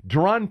Gruden,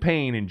 Daron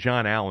Payne and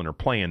John Allen are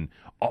playing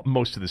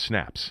most of the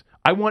snaps.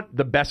 I want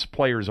the best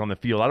players on the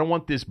field. I don't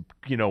want this,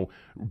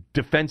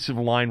 defensive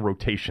line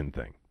rotation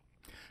thing.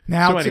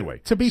 Now, so anyway,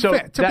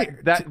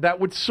 that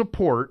would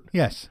support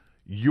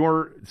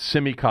your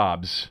Simi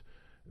Cobbs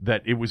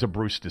that it was a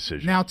Bruce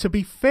decision. Now, to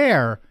be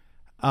fair,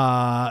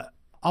 I've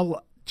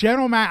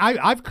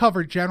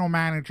covered general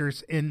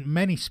managers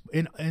in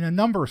a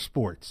number of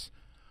sports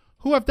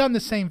who have done the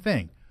same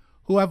thing,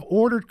 who have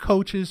ordered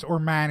coaches or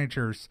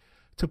managers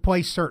to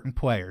play certain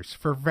players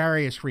for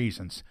various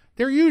reasons.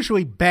 They're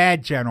usually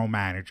bad general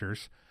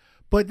managers,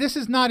 but this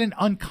is not an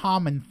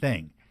uncommon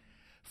thing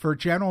for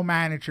general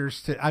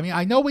managers to. I mean,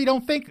 I know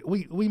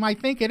we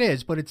might think it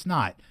is, but it's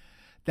not.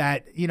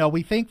 That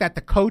we think that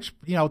the coach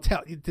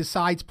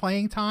decides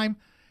playing time,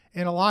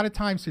 and a lot of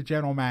times the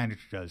general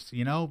manager does.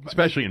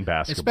 Especially in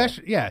basketball.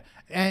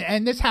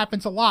 And this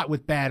happens a lot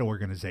with bad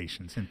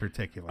organizations in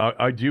particular.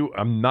 I do.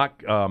 I'm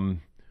not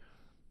going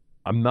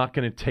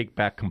to take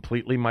back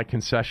completely my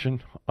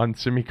concession on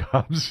Simi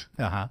Cobbs.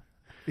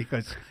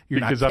 Because you're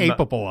not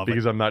capable of it.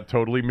 Because I'm not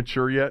totally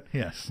mature yet.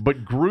 Yes.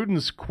 But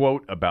Gruden's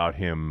quote about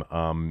him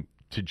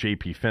to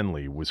J.P.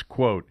 Finley was,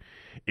 quote,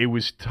 "It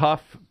was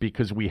tough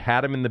because we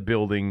had him in the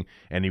building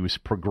and he was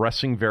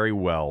progressing very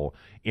well.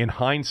 In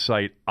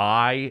hindsight,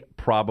 I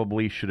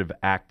probably should have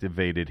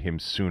activated him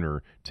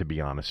sooner, to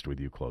be honest with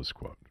you," close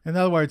quote. In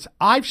other words,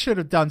 I should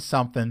have done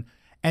something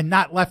and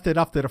not left it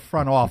up to the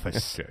front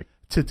office Okay.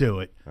 to do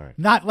it. Right.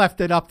 Not left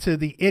it up to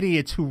the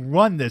idiots who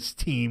run this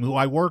team, who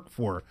I work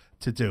for,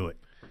 to do it.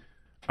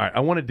 All right, I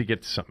wanted to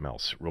get to something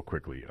else real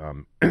quickly.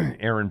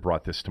 Aaron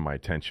brought this to my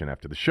attention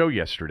after the show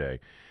yesterday,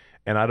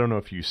 and I don't know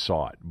if you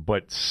saw it,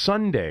 but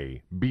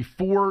Sunday,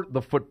 before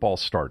the football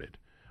started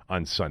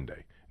on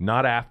Sunday,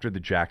 not after the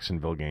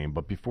Jacksonville game,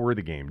 but before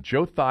the game,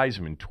 Joe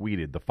Theismann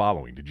tweeted the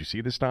following. Did you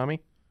see this,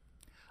 Tommy?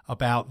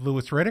 About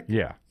Louis Riddick?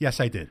 Yeah. Yes,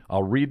 I did.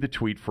 I'll read the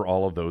tweet for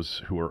all of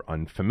those who are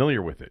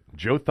unfamiliar with it.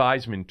 Joe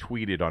Theismann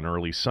tweeted on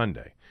early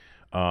Sunday.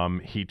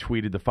 He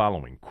tweeted the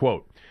following,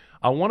 quote,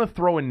 "I want to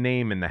throw a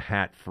name in the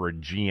hat for a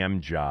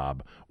GM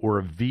job or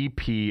a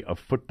VP of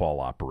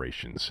football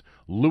operations.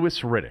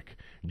 Louis Riddick.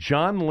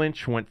 John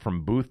Lynch went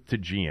from booth to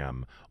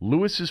GM.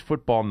 Louis's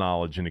football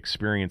knowledge and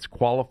experience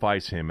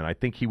qualifies him, and I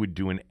think he would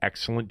do an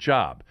excellent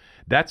job.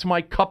 That's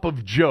my cup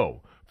of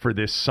Joe for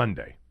this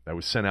Sunday." That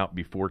was sent out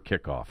before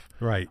kickoff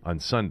on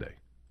Sunday.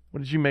 What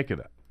did you make of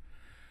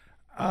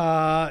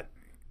that?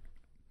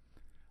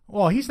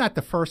 Well, he's not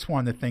the first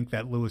one to think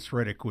that Louis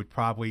Riddick would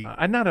probably...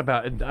 I'm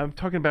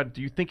talking about,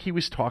 do you think he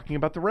was talking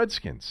about the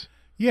Redskins?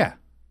 Yeah.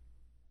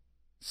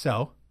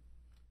 So,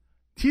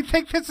 do you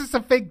think this is a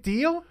big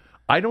deal?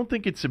 I don't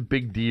think it's a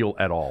big deal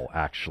at all,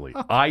 actually.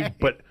 Okay.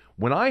 But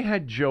when I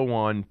had Joe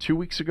on 2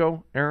 weeks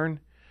ago,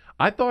 Aaron,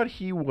 I thought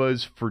he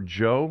was, for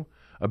Joe,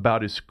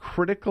 about as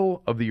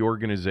critical of the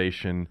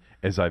organization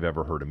as I've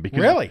ever heard him.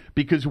 Really?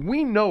 Because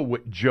we know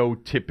what Joe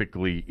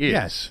typically is.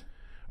 Yes.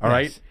 All Yes.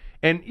 right?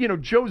 And, you know,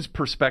 Joe's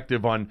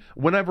perspective on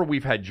whenever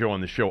we've had Joe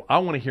on the show, I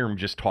want to hear him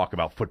just talk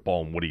about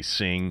football and what he's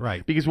seeing.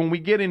 Right. Because when we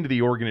get into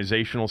the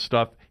organizational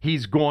stuff,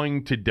 he's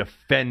going to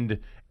defend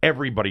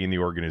everybody in the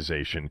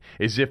organization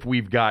as if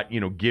we've got, you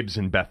know, Gibbs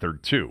and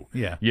Beathard too.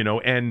 Yeah. You know,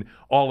 and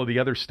all of the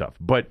other stuff.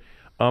 But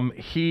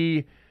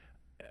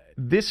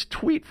this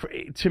tweet,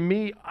 to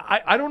me,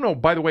 I don't know.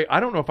 By the way, I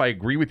don't know if I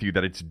agree with you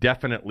that it's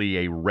definitely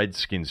a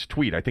Redskins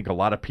tweet. I think a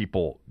lot of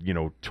people, you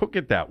know, took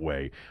it that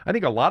way. I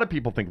think a lot of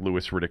people think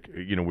Louis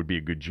Riddick, you know, would be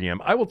a good GM.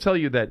 I will tell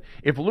you that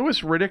if Louis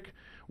Riddick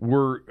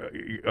were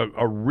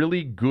a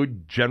really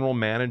good general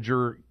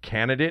manager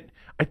candidate,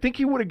 I think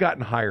he would have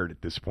gotten hired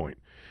at this point.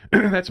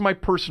 That's my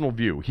personal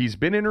view. He's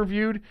been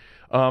interviewed.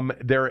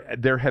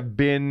 There have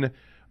been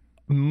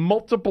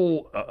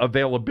multiple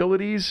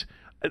availabilities.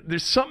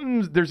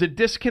 There's a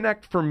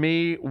disconnect for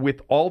me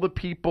with all the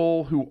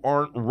people who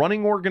aren't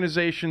running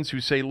organizations who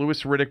say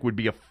Louis Riddick would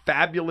be a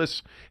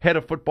fabulous head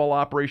of football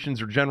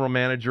operations or general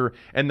manager,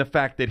 and the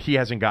fact that he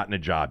hasn't gotten a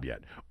job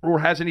yet or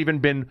hasn't even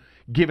been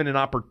given an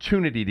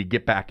opportunity to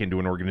get back into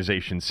an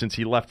organization since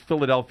he left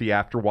Philadelphia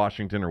after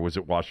Washington, or was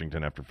it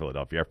Washington after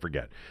Philadelphia? I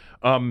forget.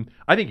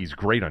 I think he's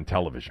great on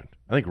television.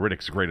 I think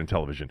Riddick's great on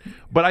television.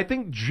 But I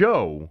think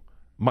Joe,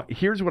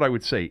 here's what I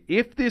would say.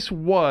 If this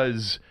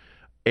was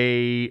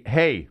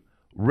hey,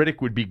 Riddick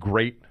would be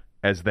great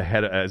as a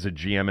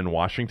GM in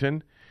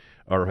Washington,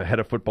 or head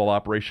of football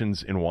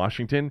operations in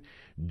Washington,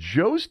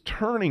 Joe's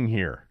turning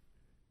here.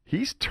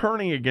 He's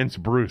turning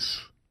against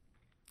Bruce.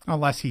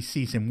 Unless he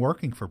sees him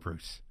working for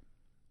Bruce.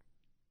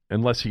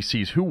 Unless he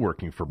sees who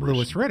working for Bruce?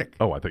 Louis Riddick.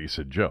 Oh, I thought you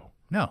said Joe.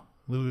 No,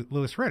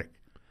 Louis Riddick.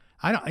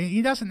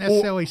 He doesn't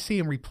necessarily see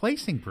him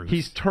replacing Bruce.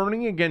 He's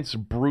turning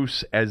against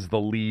Bruce as the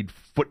lead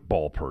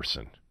football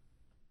person.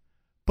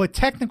 But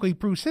technically,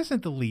 Bruce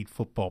isn't the lead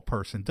football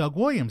person. Doug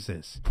Williams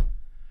is.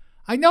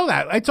 I know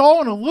that. It's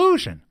all an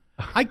illusion.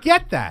 I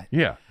get that.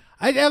 Yeah.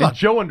 Look,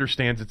 Joe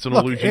understands it's an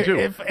illusion, too.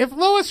 If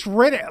Louis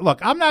Riddick... Look,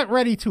 I'm not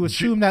ready to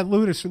assume that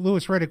Louis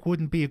Riddick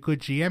wouldn't be a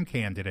good GM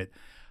candidate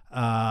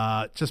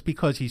just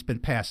because he's been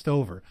passed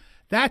over.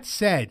 That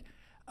said,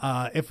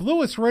 if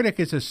Louis Riddick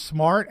is as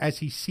smart as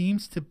he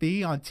seems to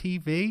be on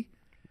TV...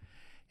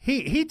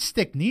 He'd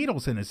stick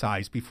needles in his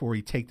eyes before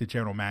he'd take the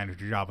general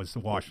manager job as the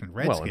Washington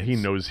Redskins. Well, and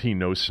he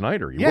knows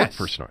Snyder. He worked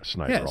for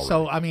Snyder already.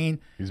 So, I mean...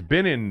 He's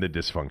been in the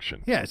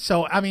dysfunction. Yeah,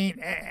 so, I mean,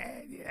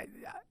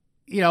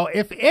 you know,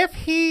 if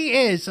he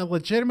is a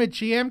legitimate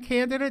GM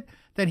candidate,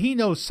 then he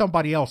knows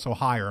somebody else will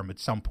hire him at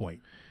some point.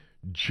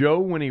 Joe,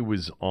 when he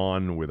was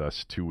on with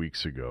us 2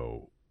 weeks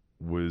ago,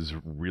 was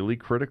really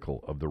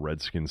critical of the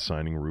Redskins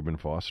signing Reuben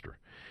Foster.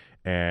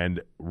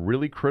 And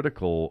really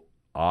critical...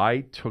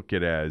 I took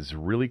it as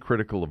really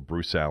critical of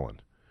Bruce Allen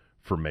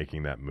for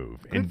making that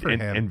move,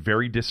 and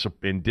very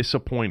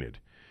disappointed.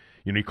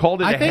 You know, he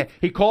called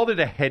it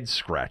a head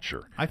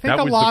scratcher. I think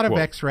a lot of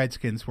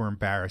ex-Redskins were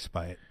embarrassed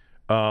by it.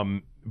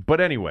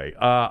 But anyway,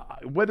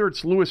 whether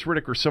it's Louis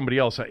Riddick or somebody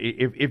else,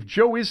 if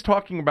Joe is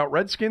talking about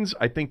Redskins,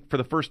 I think for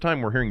the first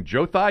time we're hearing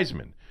Joe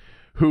Theismann,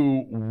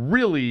 who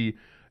really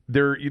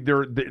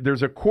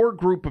there's a core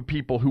group of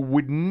people who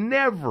would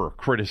never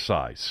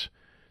criticize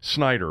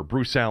Snyder,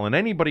 Bruce Allen,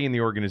 anybody in the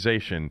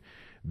organization.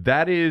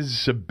 That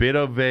is a bit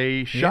of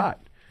a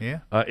shot. Yeah.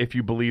 If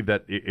you believe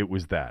that it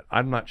was that,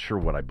 I'm not sure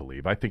what I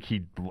believe. I think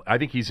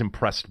he's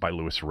impressed by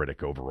Louis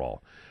Riddick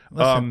overall.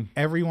 Listen,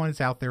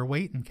 everyone's out there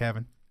waiting,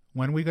 Kevin.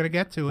 When are we going to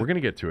get to it? We're going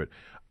to get to it.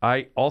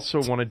 I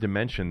also wanted to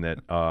mention that,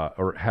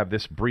 or have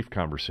this brief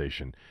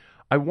conversation.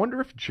 I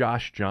wonder if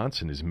Josh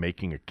Johnson is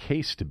making a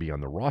case to be on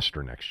the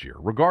roster next year,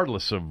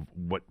 regardless of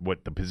what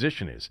the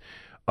position is.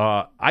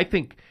 I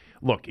think,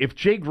 look, if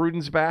Jay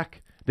Gruden's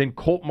back, then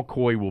Colt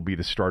McCoy will be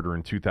the starter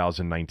in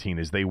 2019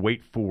 as they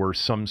wait for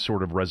some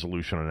sort of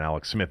resolution on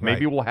Alex Smith.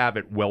 Maybe we'll have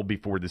it well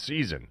before the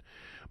season,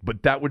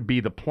 but that would be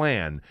the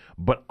plan.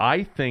 But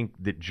I think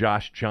that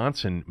Josh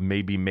Johnson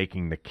may be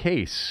making the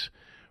case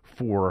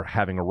for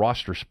having a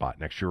roster spot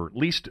next year, or at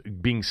least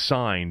being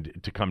signed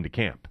to come to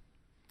camp.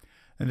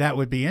 And that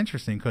would be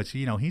interesting because,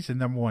 he's the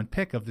number one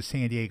pick of the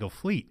San Diego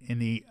Fleet in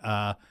the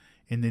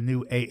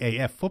new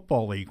AAF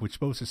Football League, which is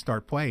supposed to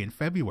start play in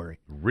February.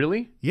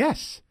 Really?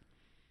 Yes.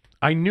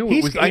 I knew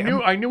it was.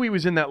 I knew he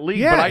was in that league.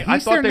 Yeah, but I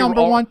he's thought their they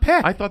number were one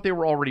pick. I thought they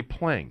were already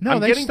playing. No, I'm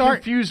they getting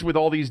start confused with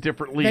all these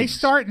different leagues. They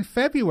start in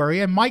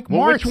February, and Mike Well,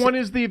 Martz. which one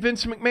is the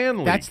Vince McMahon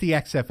league? That's the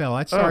XFL.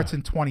 That starts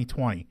in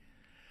 2020.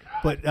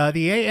 But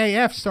the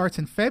AAF starts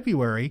in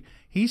February.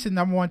 He's the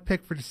number one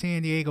pick for the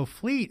San Diego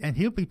Fleet, and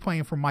he'll be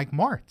playing for Mike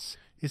Martz.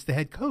 Is the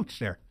head coach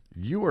there.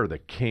 You are the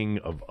king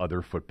of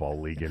other football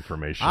league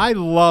information. I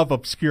love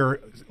obscure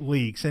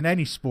leagues in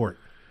any sport.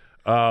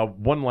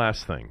 One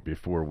last thing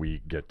before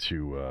we get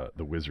to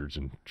the Wizards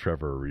and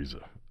Trevor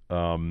Ariza.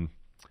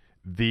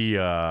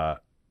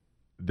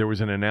 There was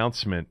an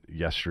announcement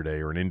yesterday,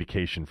 or an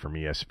indication from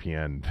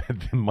ESPN,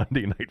 that the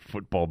Monday Night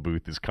Football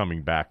booth is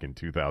coming back in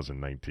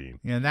 2019.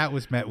 Yeah, and that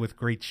was met with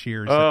great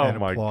cheers Oh, and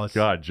my applause.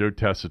 God. Joe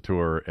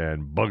Tessitore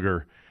and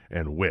Bugger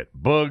and Witt.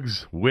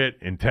 Bugs, Witt,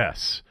 and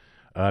Tess.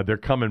 They're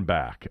coming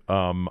back.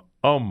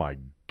 Oh, my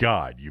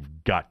God.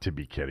 You've got to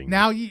be kidding me.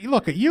 Now,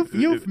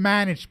 you've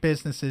managed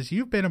businesses.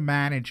 You've been a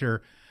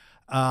manager.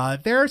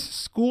 There's a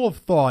school of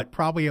thought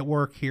probably at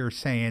work here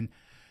saying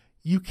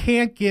you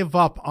can't give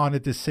up on a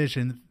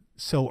decision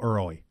so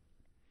early.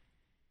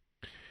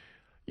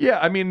 Yeah,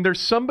 I mean,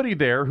 there's somebody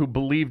there who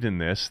believed in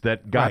this,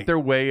 that got their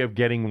way of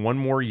getting one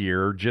more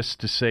year just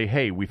to say,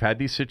 hey, we've had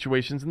these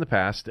situations in the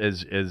past,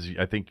 as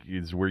I think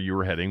is where you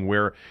were heading,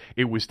 where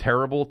it was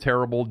terrible,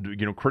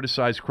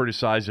 criticize,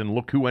 and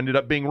look who ended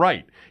up being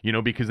right,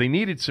 because they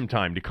needed some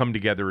time to come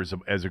together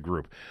as a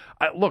group.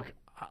 I'll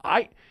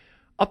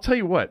tell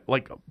you what,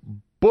 like,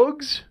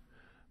 Boogs,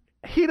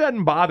 he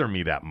doesn't bother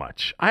me that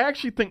much. I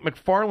actually think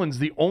McFarland's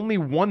the only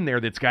one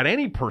there that's got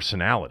any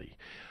personality.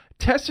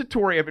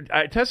 Tessitore,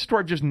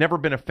 I've just never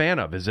been a fan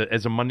of as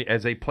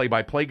a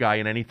play-by-play guy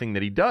in anything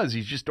that he does.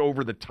 He's just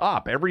over the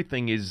top.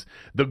 Everything is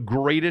the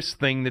greatest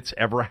thing that's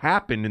ever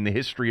happened in the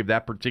history of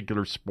that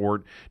particular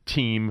sport,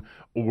 team,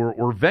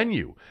 or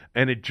venue,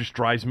 and it just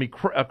drives me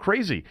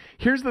crazy.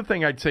 Here's the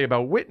thing I'd say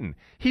about Witten.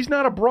 He's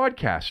not a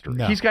broadcaster.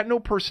 No. He's got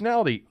no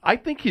personality. I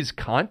think his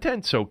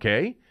content's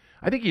okay.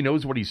 I think he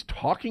knows what he's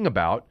talking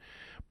about.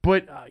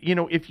 But,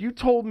 if you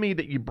told me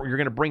that you're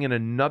going to bring in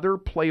another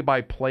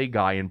play-by-play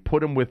guy and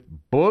put him with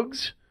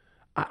Boogs,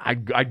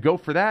 I'd go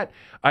for that.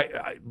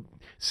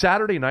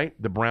 Saturday night,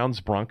 the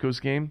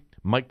Browns-Broncos game,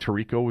 Mike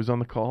Tirico was on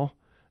the call,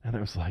 and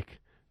I was like,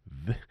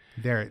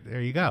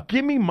 there you go.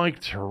 Give me Mike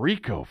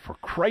Tirico, for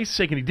Christ's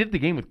sake. And he did the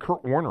game with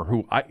Kurt Warner,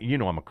 who,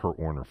 I'm a Kurt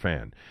Warner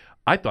fan.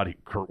 I thought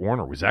Kurt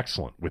Warner was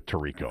excellent with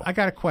Tirico. I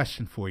got a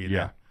question for you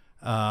now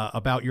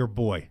about your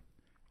boy,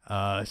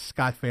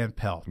 Scott Van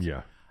Pelt.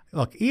 Yeah.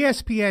 Look,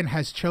 ESPN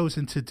has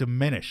chosen to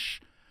diminish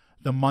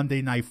the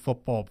Monday Night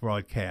Football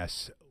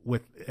broadcasts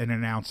with an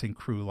announcing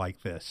crew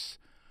like this.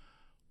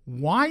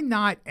 Why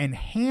not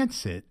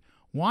enhance it?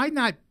 Why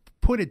not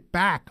put it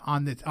back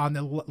on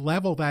the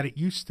level that it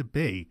used to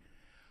be?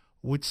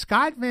 Would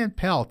Scott Van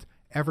Pelt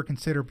ever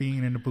consider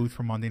being in the booth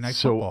for Monday Night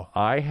Football? So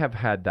I have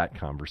had that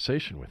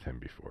conversation with him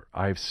before.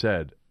 I've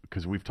said,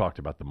 because we've talked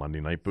about the Monday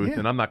Night booth,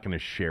 and I'm not going to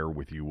share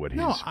with you what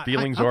his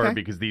feelings are,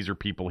 because these are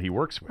people he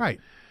works with. Right.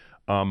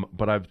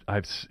 But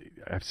I've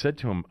said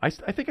to him, I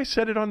think I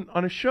said it on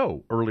a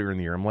show earlier in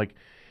the year. I'm like,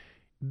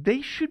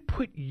 they should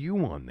put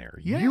you on there.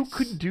 Yes. You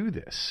could do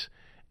this.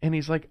 And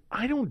he's like,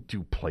 I don't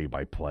do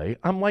play-by-play.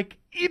 I'm like,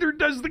 either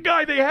does the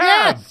guy they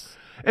have. Yes.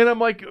 And I'm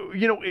like,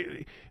 you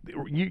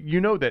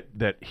know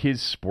that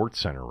his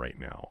Sports Center right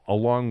now,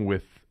 along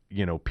with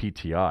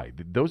PTI,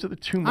 those are the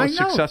two most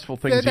successful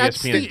things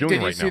ESPN is doing right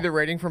now. Did you see the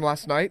rating from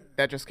last night?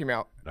 That just came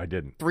out. I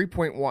didn't.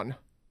 3.1.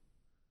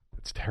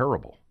 It's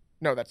terrible.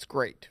 No, that's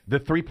great. The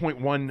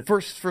 3.1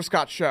 for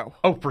Scott's show.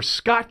 Oh, for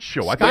Scott's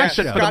show. I thought you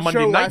said for the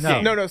Monday night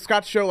game. No,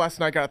 Scott's show last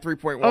night got a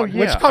 3.1. Oh,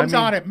 yeah. Which comes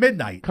on at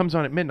midnight. Comes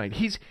on at midnight.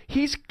 He's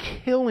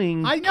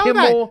killing I know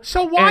Kimmel. that.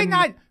 So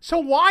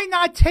why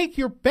not take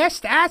your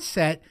best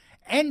asset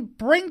and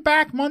bring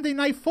back Monday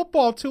Night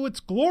Football to its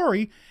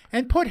glory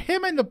and put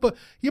him in the booth?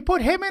 You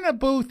put him in a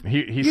booth.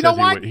 He says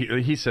he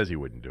would. He says he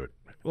wouldn't do it.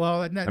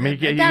 Well, that may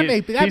be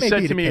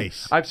the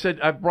case.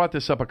 I've brought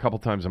this up a couple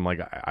times. I'm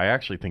like, I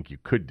actually think you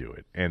could do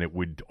it, and it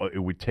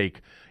would take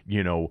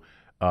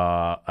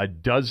a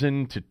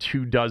dozen to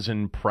 2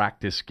 dozen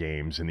practice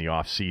games in the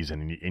off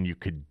season, and you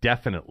could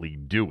definitely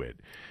do it.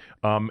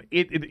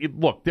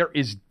 Look, there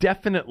is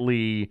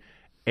definitely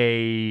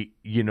a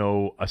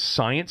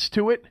science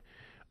to it,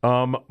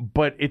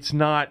 but it's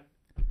not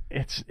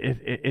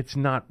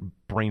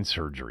brain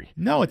surgery.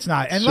 No, it's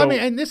not.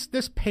 And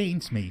this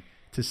pains me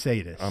to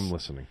say this. I'm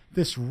listening.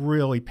 This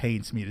really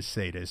pains me to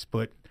say this,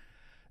 but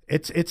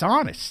it's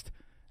honest.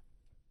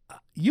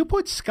 You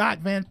put Scott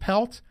Van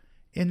Pelt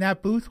in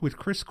that booth with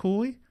Chris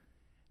Cooley,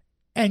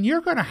 and you're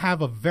going to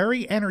have a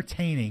very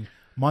entertaining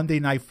Monday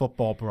Night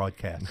Football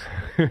broadcast.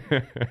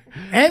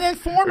 And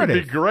informative.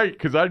 It'd be great,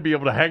 because I'd be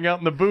able to hang out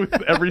in the booth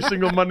every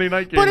single Monday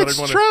night game. But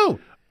it's true.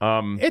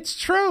 It's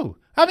true.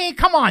 I mean,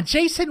 come on,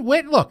 Jason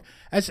Witten. Look,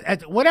 as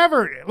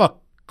whatever.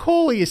 Look,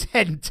 Cooley is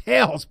head and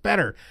tails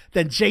better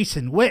than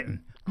Jason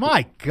Witten.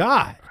 My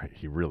God,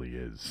 he really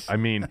is. I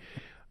mean,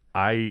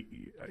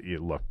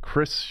 look,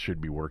 Chris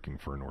should be working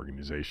for an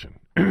organization.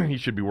 He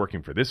should be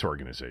working for this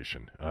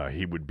organization.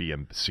 He would be a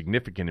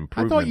significant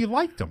improvement. I thought you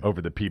liked him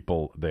over the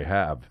people they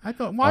have. I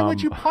thought, why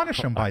would you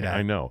punish him by that?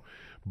 I know.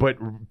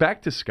 But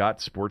back to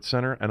Scott Sports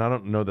Center, and I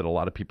don't know that a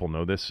lot of people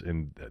know this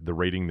in the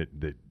rating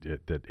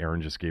that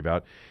Aaron just gave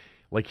out.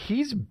 Like,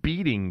 he's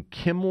beating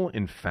Kimmel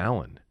and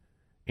Fallon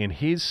in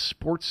his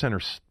Sports Center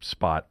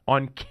spot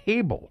on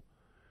cable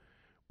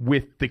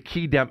with the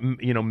key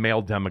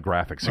male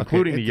demographics,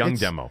 including the young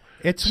demo.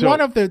 It's one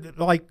of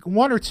the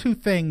one or two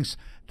things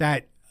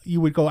that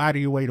you would go out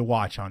of your way to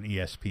watch on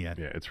ESPN.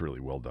 Yeah, it's really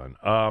well done.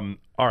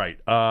 All right.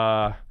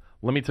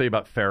 Let me tell you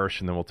about Farish,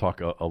 and then we'll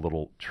talk a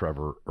little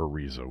Trevor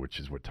Ariza,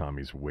 which is what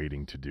Tommy's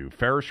waiting to do.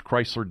 Farish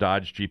Chrysler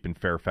Dodge Jeep in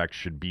Fairfax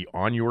should be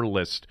on your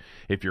list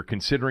if you're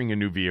considering a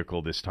new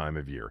vehicle this time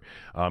of year.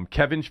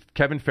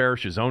 Kevin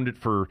Farish has owned it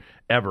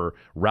forever.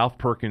 Ralph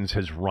Perkins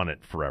has run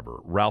it forever.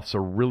 Ralph's a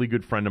really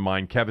good friend of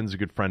mine. Kevin's a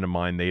good friend of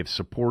mine. They have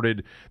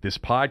supported this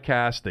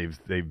podcast.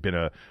 They've been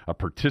a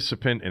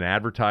participant, an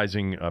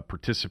advertising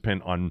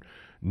participant on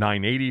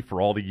 980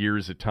 for all the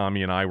years that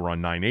Tommy and I were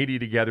on 980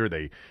 together.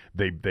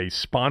 They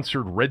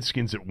sponsored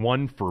Redskins at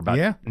One for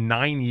about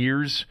 9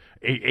 years,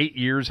 8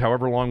 years,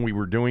 however long we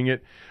were doing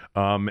it.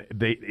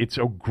 It's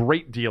a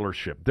great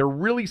dealership. They're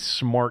really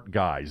smart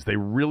guys. They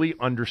really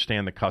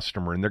understand the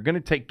customer, and they're going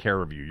to take care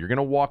of you. You're going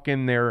to walk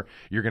in there.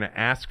 You're going to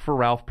ask for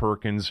Ralph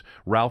Perkins.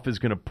 Ralph is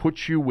going to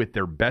put you with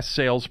their best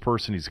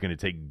salesperson. He's going to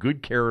take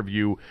good care of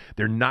you.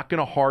 They're not going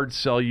to hard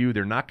sell you.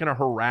 They're not going to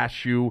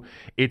harass you.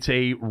 It's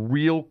a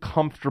real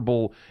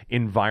comfortable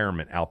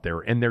environment out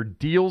there, and their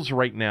deals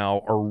right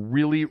now are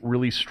really,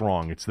 really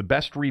strong. It's the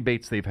best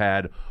rebates they've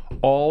had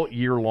all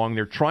year long.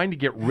 They're trying to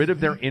get rid of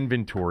their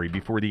inventory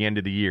before the end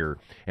of the year,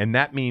 and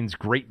that means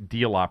great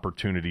deal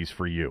opportunities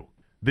for you.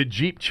 The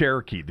Jeep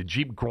Cherokee, the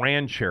Jeep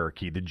Grand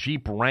Cherokee, the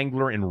Jeep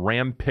Wrangler, and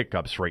Ram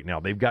pickups right now.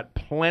 They've got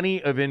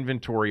plenty of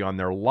inventory on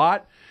their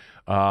lot.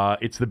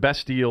 It's the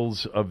best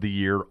deals of the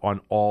year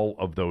on all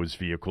of those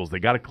vehicles. They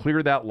got to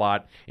clear that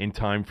lot in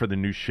time for the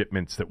new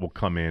shipments that will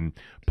come in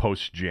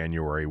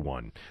post-January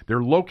 1.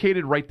 They're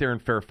located right there in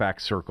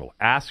Fairfax Circle.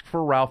 Ask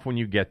for Ralph when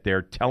you get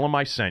there. Tell him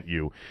I sent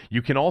you.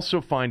 You can also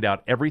find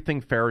out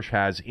everything Farish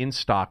has in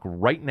stock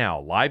right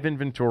now. Live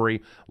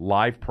inventory,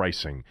 live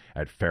pricing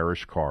at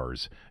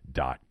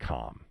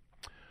farishcars.com.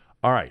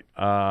 All right.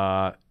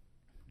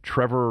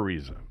 Trevor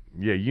Ariza.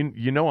 Yeah,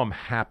 you know I'm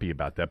happy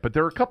about that, but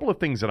there are a couple of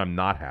things that I'm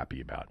not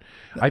happy about.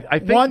 I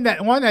think one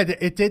that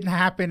it didn't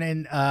happen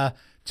in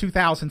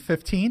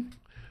 2015.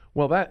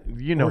 Well, that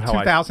or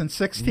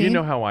 2016. You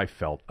know how I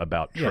felt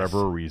about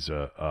Trevor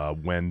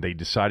Ariza when they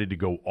decided to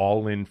go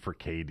all in for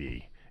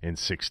KD in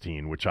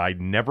 16, which I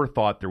never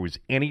thought there was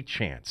any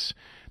chance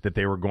that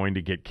they were going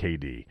to get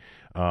KD,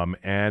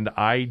 and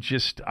I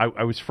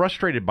was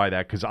frustrated by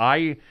that because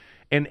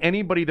and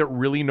anybody that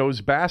really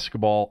knows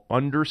basketball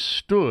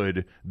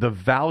understood the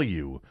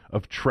value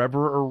of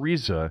Trevor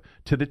Ariza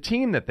to the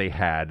team that they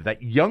had,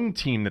 that young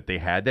team that they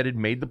had that had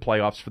made the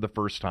playoffs for the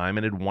first time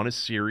and had won a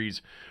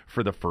series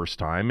for the first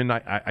time. And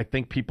I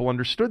think people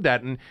understood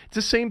that. And it's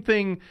the same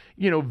thing,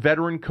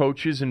 veteran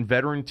coaches and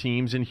veteran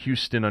teams in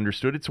Houston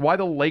understood. It's why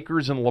the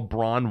Lakers and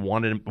LeBron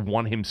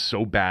want him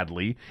so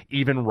badly,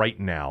 even right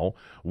now,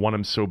 want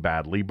him so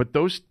badly. But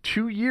those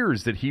 2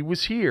 years that he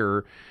was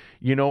here,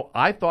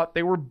 I thought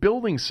they were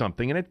building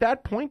something. And at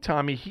that point,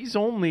 Tommy, he's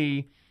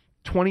only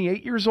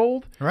 28 years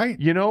old. Right.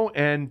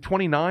 And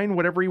 29,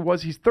 whatever he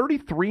was. He's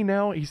 33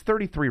 now. He's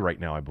 33 right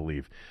now, I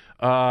believe.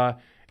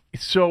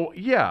 So,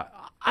 yeah,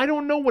 I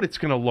don't know what it's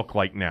going to look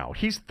like now.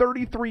 He's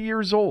 33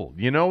 years old.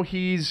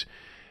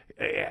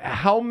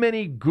 How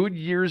many good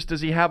years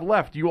does he have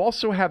left? You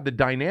also have the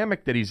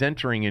dynamic that he's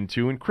entering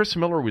into. And Chris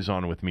Miller was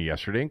on with me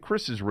yesterday, and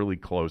Chris is really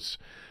close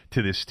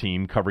to this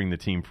team, covering the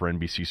team for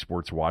NBC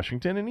Sports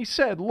Washington, and he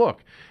said,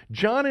 look,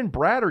 John and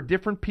Brad are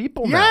different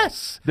people now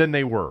than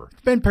they were.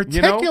 In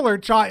particular,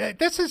 John,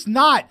 this is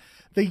not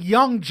the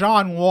young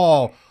John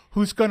Wall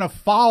who's going to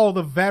follow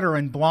the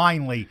veteran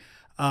blindly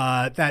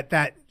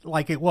that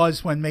like it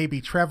was when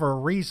maybe Trevor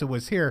Ariza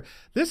was here.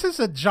 This is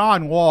a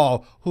John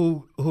Wall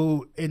who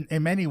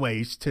in many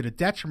ways, to the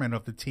detriment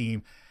of the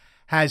team,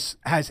 has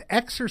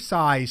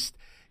exercised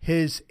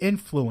his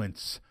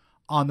influence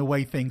on the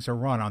way things are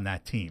run on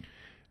that team.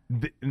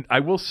 I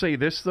will say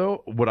this,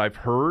 though, what I've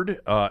heard,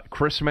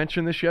 Chris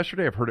mentioned this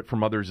yesterday, I've heard it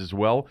from others as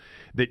well,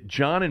 that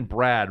John and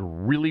Brad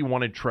really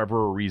wanted Trevor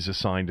Ariza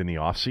signed in the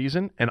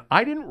offseason. And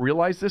I didn't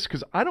realize this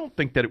because I don't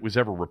think that it was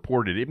ever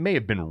reported. It may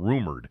have been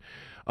rumored.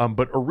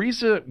 But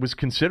Ariza was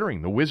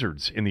considering the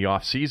Wizards in the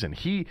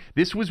offseason.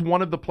 This was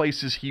one of the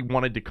places he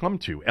wanted to come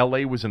to.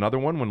 L.A. was another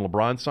one when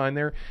LeBron signed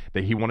there,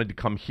 that he wanted to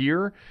come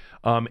here.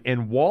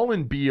 And Wall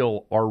and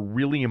Beal are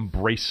really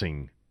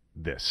embracing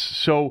this.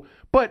 So,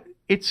 but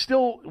it's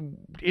still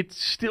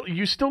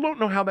you still don't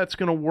know how that's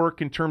going to work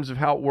in terms of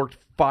how it worked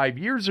 5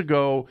 years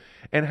ago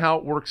and how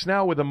it works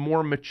now with a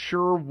more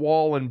mature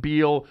Wall and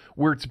Beal,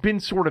 where it's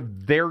been sort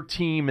of their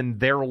team and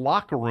their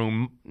locker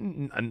room,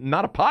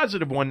 not a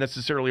positive one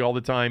necessarily all the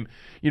time,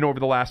 over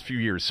the last few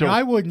years. So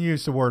I wouldn't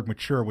use the word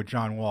mature with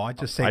John Wall. I'd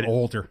just say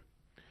older.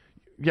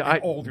 Yeah,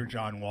 older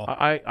John Wall.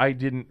 I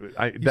didn't.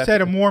 You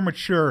said a more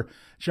mature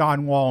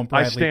John Wall and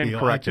Bradley I stand Beal.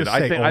 corrected.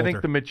 I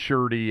think the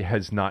maturity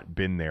has not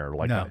been there.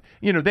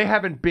 They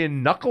haven't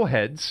been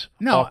knuckleheads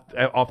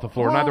off the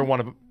floor. Well, neither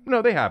one of them.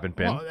 No, they haven't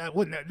been.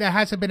 Well, there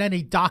hasn't been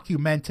any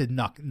documented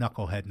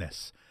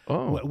knuckleheadness.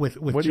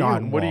 With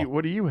John Wall.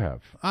 What do you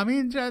have? I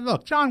mean,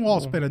 look, John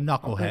Wall's been a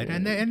knucklehead,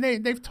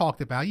 and they've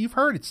talked about it. You've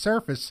heard it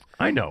surface.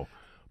 I know.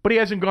 But he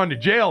hasn't gone to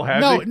jail,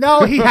 has he?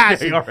 No, he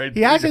hasn't. Right,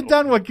 he hasn't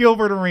done what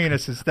Gilbert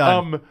Arenas has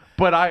done.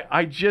 But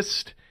I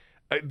just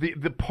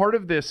the part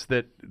of this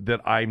that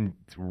I'm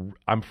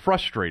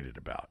frustrated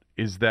about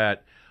is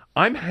that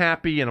I'm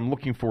happy and I'm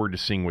looking forward to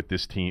seeing what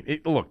this team.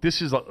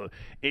 This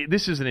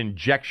is an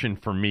injection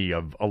for me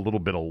of a little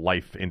bit of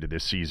life into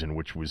this season,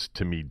 which was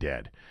to me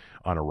dead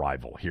on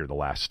arrival here the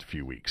last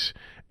few weeks.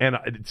 And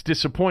it's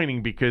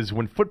disappointing because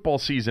when football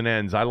season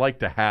ends, I like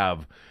to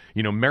have,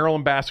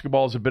 Maryland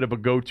basketball is a bit of a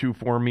go-to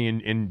for me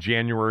in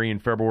January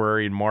and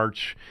February and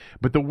March.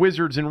 But the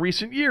Wizards in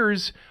recent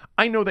years,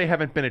 I know they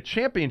haven't been a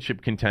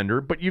championship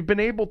contender, but you've been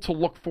able to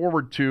look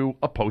forward to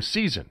a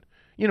postseason.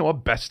 A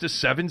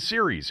best-of-7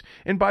 series.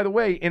 And by the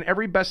way, in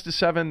every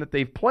best-of-7 that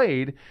they've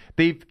played,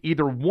 they've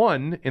either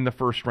won in the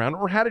first round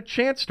or had a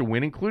chance to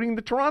win, including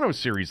the Toronto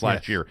series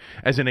last year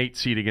as an 8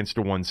 seed against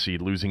a 1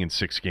 seed, losing in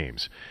 6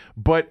 games.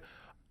 But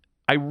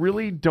I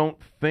really don't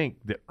think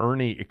that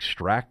Ernie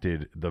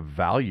extracted the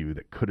value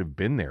that could have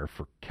been there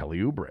for Kelly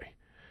Oubre.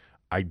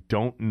 I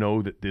don't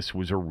know that this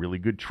was a really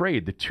good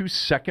trade. The 2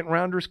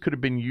 second-rounders could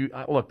have been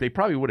look, they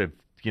probably would have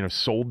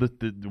sold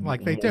the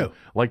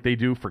like they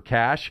do for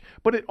cash,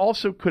 but it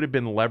also could have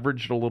been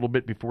leveraged a little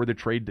bit before the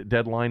trade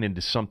deadline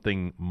into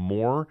something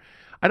more.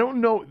 I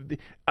don't know.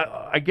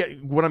 I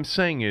get what I'm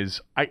saying is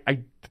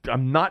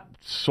I'm not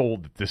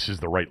sold that this is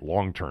the right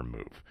long-term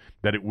move,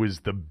 that it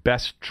was the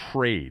best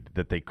trade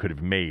that they could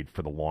have made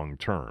for the long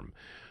term.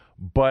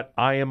 But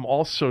I am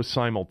also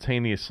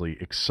simultaneously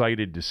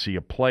excited to see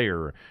a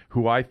player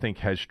who I think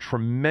has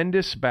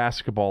tremendous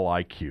basketball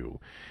IQ.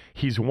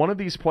 He's one of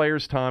these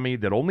players, Tommy,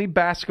 that only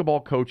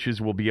basketball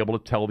coaches will be able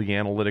to tell the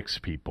analytics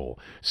people.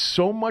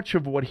 So much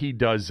of what he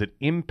does that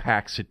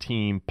impacts a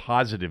team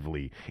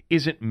positively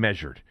isn't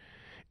measured.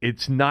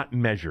 It's not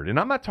measured. And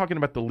I'm not talking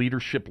about the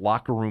leadership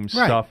locker room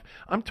stuff.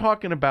 I'm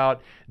talking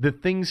about the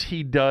things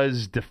he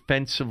does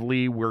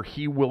defensively where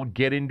he will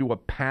get into a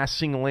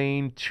passing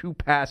lane 2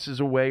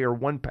 passes away or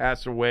 1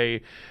 pass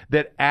away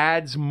that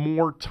adds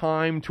more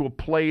time to a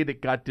play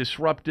that got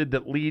disrupted,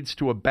 that leads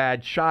to a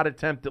bad shot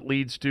attempt, that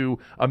leads to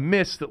a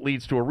miss, that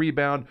leads to a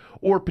rebound,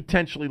 or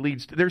potentially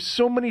leads to... There's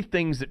so many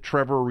things that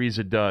Trevor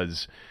Ariza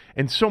does,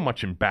 and so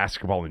much in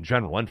basketball in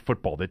general and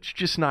football that's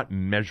just not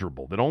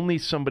measurable, that only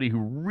somebody who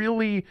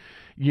really,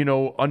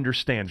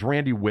 understands.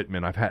 Randy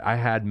Whitman, I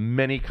had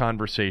many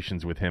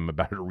conversations with him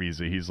about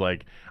Ariza. He's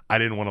like, I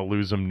didn't want to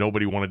lose him.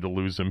 Nobody wanted to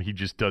lose him. He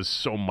just does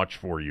so much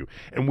for you.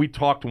 And we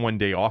talked one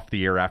day off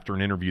the air after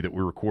an interview that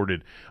we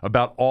recorded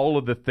about all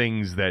of the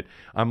things that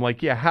I'm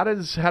like, yeah, how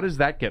does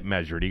that get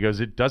measured? He goes,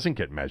 it doesn't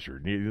get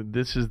measured.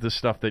 This is the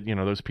stuff that,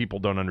 those people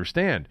don't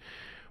understand.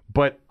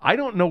 But I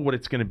don't know what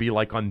it's going to be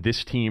like on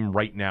this team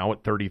right now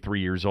at 33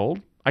 years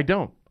old. I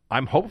don't.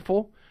 I'm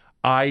hopeful.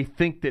 I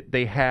think that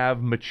they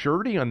have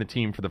maturity on the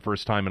team for the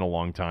first time in a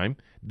long time.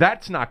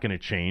 That's not going to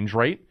change,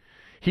 right?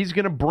 He's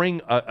going to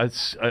bring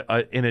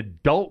an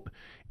adult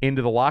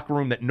into the locker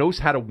room that knows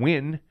how to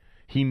win.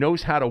 He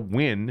knows how to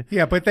win.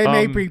 Yeah, but they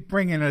may be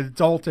bringing an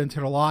adult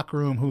into the locker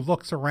room who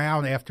looks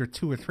around after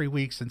 2 or 3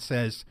 weeks and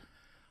says,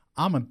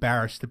 I'm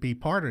embarrassed to be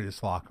part of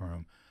this locker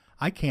room.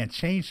 I can't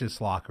change this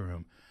locker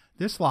room.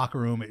 This locker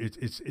room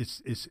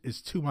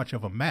is too much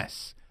of a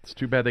mess. It's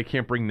too bad they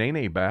can't bring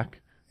Nene back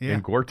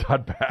and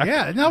Gortat back.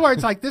 Yeah, in other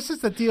words, this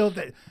is the deal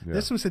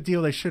this was the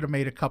deal they should have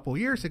made a couple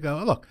years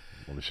ago. Look,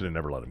 well, they should have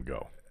never let him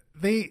go.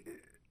 The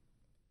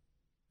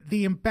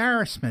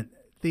embarrassment,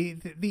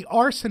 the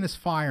arsonist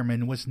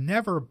fireman was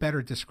never a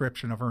better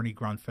description of Ernie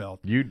Grunfeld.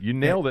 You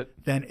nailed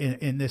it. Than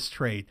in this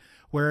trade,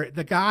 where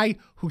the guy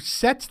who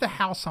sets the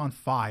house on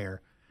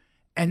fire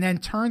and then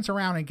turns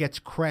around and gets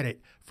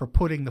credit for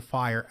putting the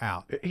fire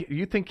out.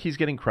 You think he's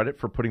getting credit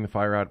for putting the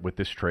fire out with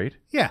this trade?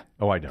 Yeah.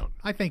 Oh, I don't.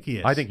 I think he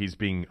is. I think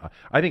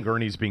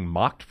Ernie's being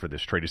mocked for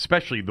this trade,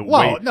 especially the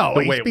well, way no,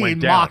 the he's way it being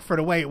went down. mocked for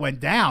the way it went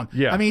down.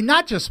 Yeah. I mean,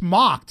 not just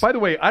mocked. By the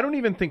way, I don't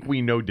even think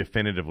we know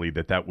definitively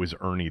that was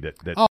Ernie that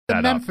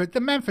the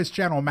Memphis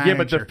general manager. Yeah,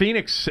 but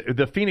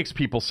the Phoenix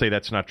people say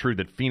that's not true,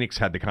 that Phoenix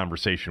had the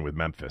conversation with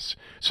Memphis.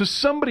 So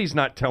somebody's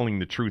not telling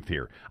the truth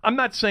here. I'm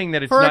not saying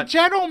that it's for not... a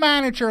general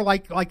manager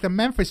like the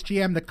Memphis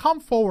GM to come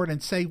forward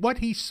and say what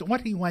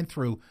he went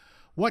through,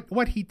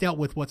 what he dealt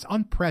with, what's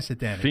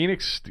unprecedented.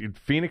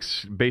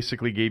 Phoenix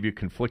basically gave you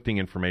conflicting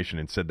information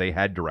and said they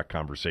had direct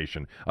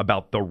conversation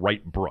about the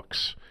Wright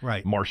Brooks,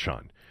 right,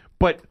 Marshawn.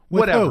 But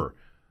with whatever.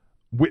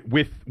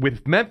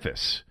 With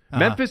Memphis.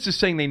 Memphis is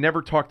saying they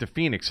never talked to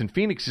Phoenix, and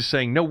Phoenix is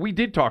saying, no, we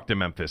did talk to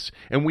Memphis,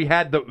 and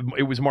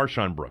it was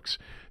Marshawn Brooks.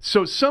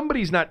 So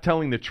somebody's not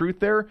telling the truth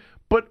there,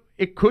 but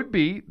it could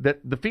be that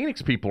the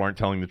Phoenix people aren't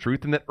telling the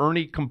truth and that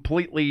Ernie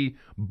completely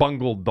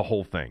bungled the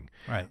whole thing.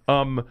 Right.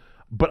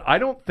 But I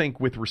don't think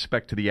with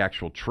respect to the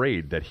actual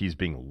trade that he's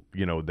being,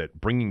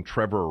 that bringing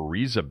Trevor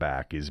Ariza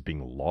back is being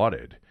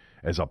lauded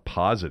as a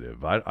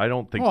positive. I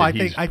don't think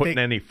he's putting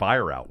any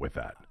fire out with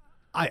that.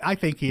 I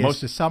think he is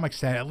to some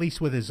extent, at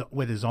least with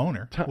his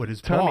owner, with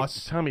his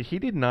boss. Tommy, he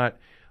did not.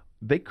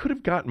 They could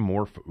have gotten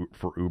more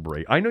for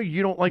Oubre. I know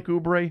you don't like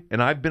Oubre,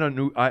 and I've been an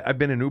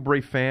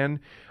Oubre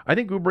fan. I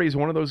think Oubre is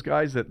one of those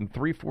guys that in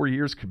 3-4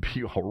 years could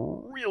be a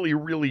really,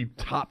 really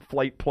top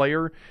flight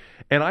player.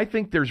 And I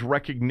think there's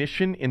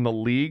recognition in the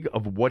league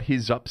of what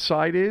his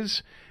upside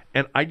is.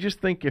 And I just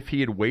think if he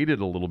had waited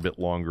a little bit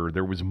longer,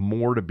 there was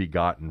more to be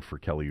gotten for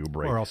Kelly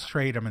Oubre. Or else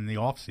trade him in the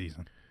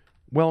offseason.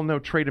 Well, no,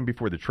 trade him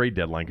before the trade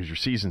deadline because your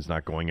season's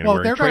not going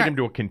anywhere. And trade him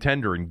to a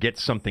contender and get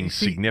something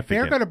significant.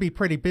 They're going to be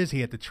pretty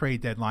busy at the trade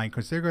deadline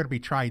because they're going to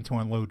be trying to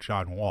unload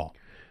John Wall.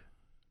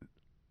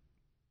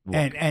 Look,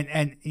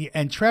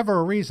 and Trevor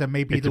Ariza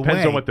may be the way. It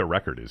depends on what their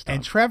record is, Tom.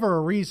 And Trevor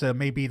Ariza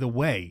may be the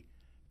way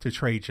to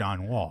trade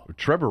John Wall.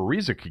 Trevor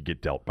Ariza could get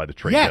dealt by the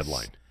trade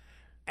deadline.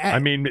 I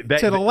mean,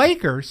 to the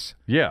Lakers.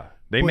 Yeah.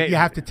 You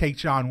have to take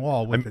John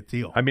Wall with the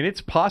deal. I mean,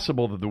 it's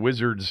possible that the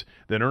Wizards,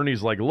 that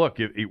Ernie's like, look,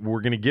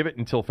 we're going to give it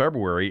until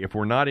February. If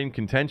we're not in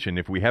contention,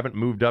 if we haven't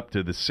moved up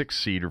to the 6th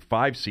seed or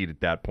 5 seed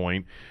at that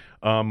point,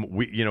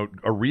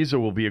 Ariza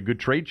will be a good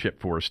trade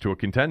chip for us to a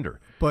contender.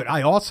 But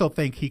I also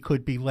think he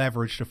could be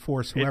leveraged to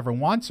force whoever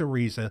wants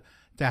Ariza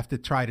to have to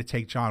try to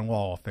take John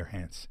Wall off their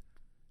hands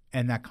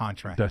and that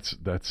contract.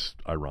 That's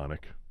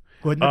ironic.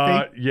 Wouldn't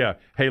it be? Yeah.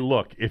 Hey,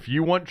 look, if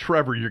you want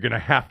Trevor, you're going to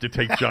have to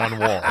take John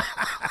Wall.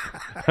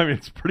 I mean,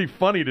 it's pretty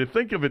funny to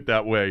think of it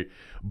that way,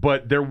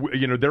 but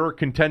there are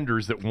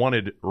contenders that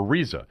wanted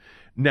Ariza.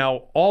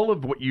 Now, all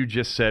of what you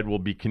just said will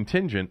be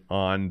contingent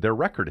on their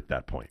record at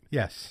that point.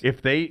 Yes.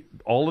 If they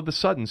all of a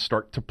sudden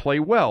start to play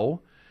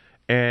well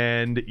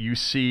and you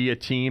see a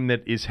team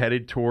that is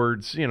headed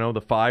towards,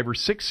 the 5 or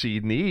 6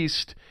 seed in the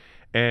East,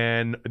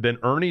 and then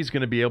Ernie's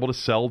going to be able to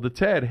sell to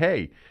Ted,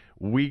 hey,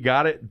 we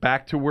got it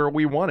back to where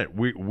we want it.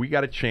 We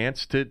got a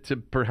chance to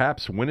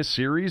perhaps win a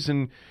series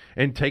and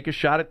take a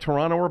shot at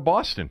Toronto or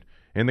Boston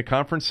in the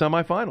conference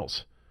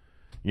semifinals.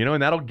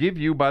 And that'll give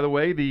you, by the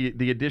way,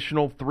 the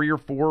additional 3 or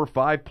 4 or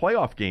 5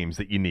 playoff games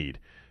that you need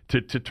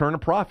to turn a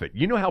profit.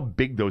 You know how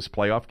big those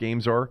playoff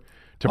games are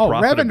to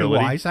profitability?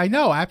 Revenue-wise, I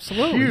know,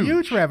 absolutely.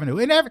 Huge revenue.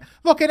 In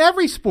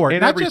every sport,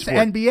 not just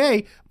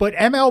NBA, but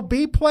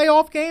MLB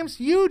playoff games,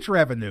 huge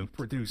revenue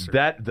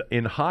producer.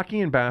 In hockey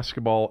and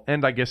basketball,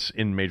 and I guess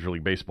in Major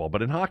League Baseball,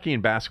 but in hockey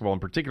and basketball in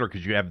particular,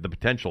 because you have the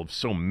potential of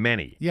so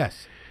many.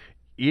 Yes.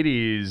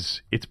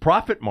 It's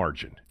profit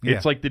margin. Yeah.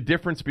 It's like the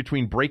difference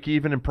between break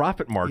even and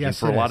profit margin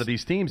for a lot of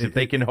these teams if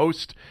they can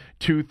host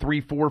 2, 3,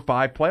 4,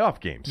 5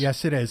 playoff games.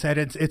 Yes, it is. And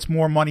it's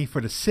more money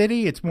for the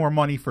city. It's more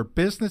money for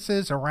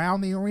businesses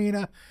around the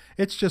arena.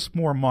 It's just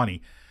more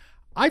money.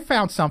 I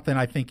found something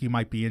I think you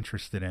might be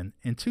interested in.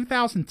 In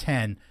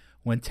 2010,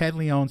 when Ted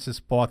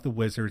Leonsis bought the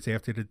Wizards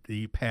after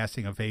the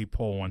passing of Abe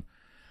Pollin,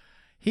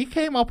 he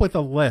came up with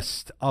a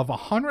list of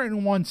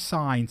 101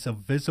 signs of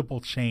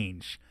visible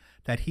change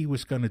that he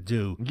was going to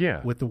do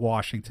with the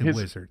Washington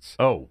Wizards.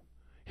 Oh,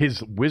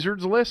 his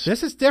Wizards list?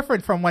 This is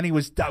different from when he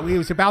was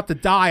about to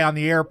die on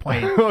the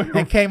airplane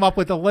and came up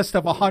with a list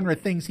of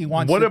 100 things he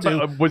wants to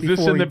do was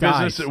this in the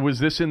dies. business? Was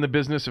this in the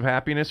business of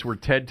happiness, where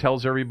Ted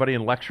tells everybody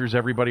and lectures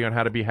everybody on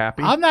how to be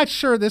happy? I'm not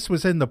sure this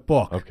was in the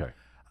book. Okay,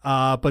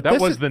 but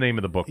that was the name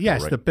of the book. Yes,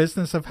 though, right? The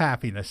Business of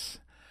Happiness.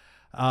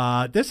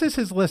 This is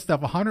his list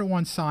of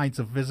 101 signs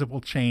of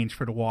visible change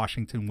for the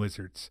Washington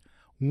Wizards.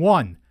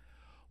 1.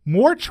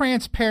 More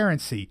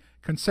transparency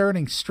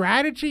concerning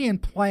strategy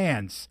and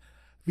plans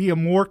via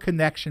more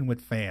connection with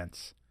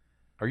fans.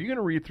 Are you going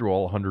to read through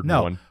all 101?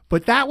 No,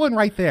 but that one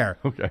right there.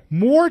 Okay.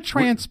 More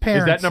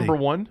transparency. Is that number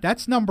 1?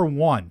 That's number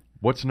 1.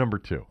 What's number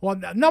 2? Well,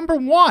 number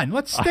 1.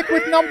 Let's stick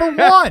with number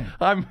 1.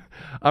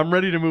 I'm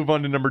ready to move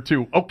on to number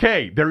 2.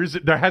 Okay, there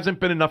hasn't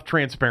been enough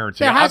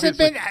transparency. There hasn't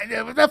been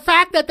the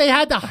fact that they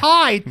had to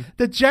hide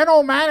the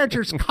general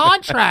manager's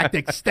contract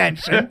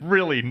extension.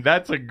 Really,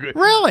 that's a good.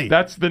 Really,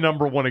 that's the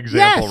number 1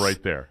 example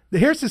right there.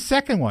 Here's the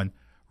second one: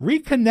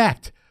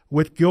 reconnect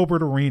with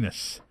Gilbert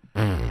Arenas.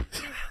 That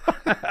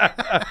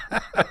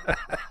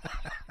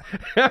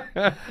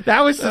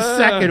was the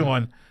second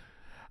one.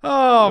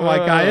 Oh my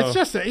God! It's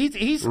just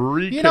he's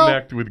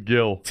reconnect with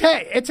Gil.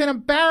 It's an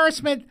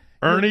embarrassment.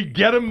 Ernie,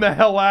 get him the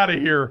hell out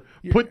of here.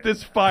 Put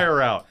this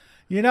fire out.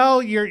 You know,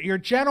 your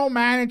general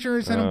manager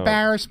is an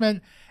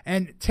embarrassment.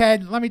 And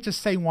Ted, let me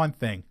just say one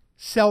thing: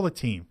 sell the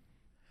team.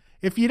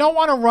 If you don't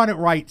want to run it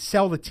right,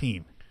 sell the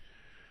team.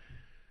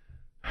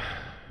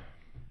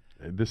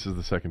 This is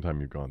the second time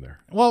you've gone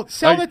there. Well,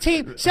 sell the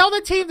team. Sell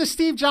the team to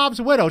Steve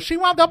Jobs' widow. She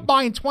wound up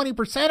buying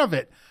 20% of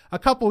it a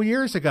couple of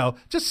years ago.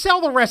 Just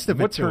sell the rest of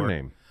it What's to her. her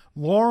name?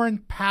 Lauren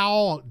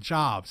Powell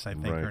Jobs, I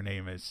think her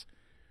name is.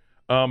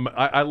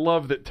 I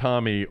love that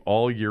Tommy,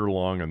 all year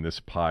long on this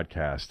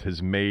podcast,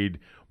 has made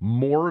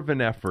more of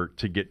an effort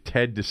to get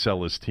Ted to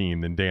sell his team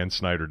than Dan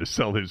Snyder to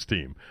sell his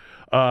team.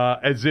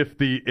 As if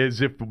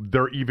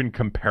they're even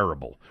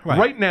comparable.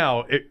 Right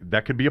now,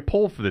 that could be a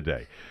poll for the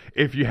day.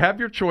 If you have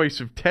your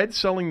choice of Ted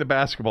selling the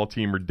basketball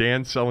team or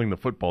Dan selling the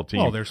football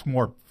team, there's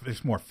more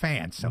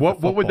fans.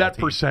 What would that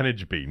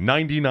percentage be?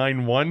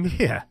 99-1?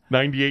 Yeah.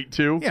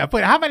 98-2? Yeah,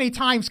 but how many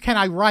times can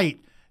I write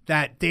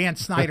that Dan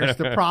Snyder's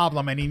the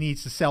problem and he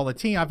needs to sell the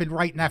team? I've been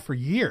writing that for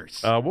years.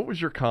 What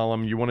was your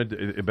column you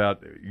wanted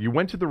about? You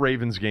went to the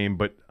Ravens game,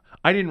 but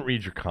I didn't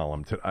read your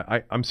column.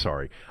 I'm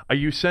sorry.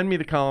 You send me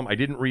the column. I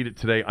didn't read it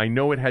today. I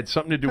know it had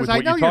something to do with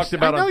what you talked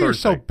about on Thursday. I know you're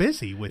so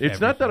busy with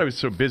It's not that I was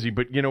so busy,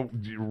 but,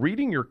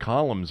 reading your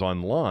columns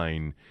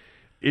online,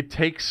 it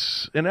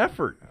takes an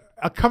effort.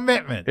 A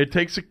commitment. It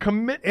takes a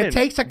commitment. It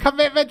takes a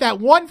commitment that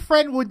one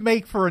friend would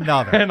make for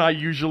another. And I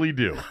usually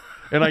do.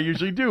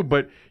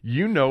 But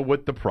you know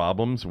what the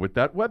problems with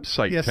that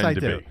website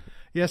tend to be.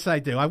 Yes, I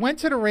do. I went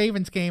to the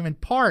Ravens game in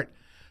part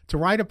to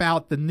write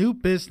about the new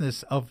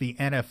business of the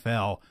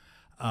NFL.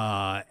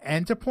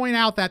 And to point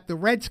out that the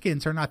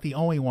Redskins are not the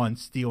only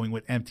ones dealing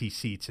with empty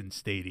seats in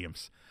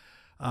stadiums.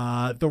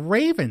 The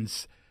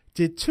Ravens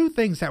did two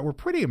things that were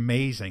pretty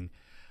amazing.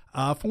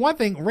 For one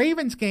thing,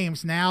 Ravens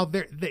games now,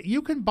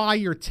 you can buy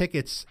your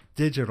tickets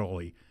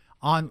digitally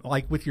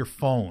with your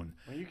phone.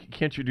 Well,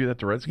 can't you do that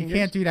to Redskins games? You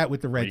can't do that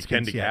with the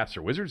Redskins. You can to Cavs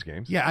or Wizards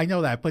games. Yeah, I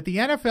know that. But the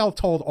NFL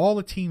told all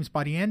the teams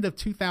by the end of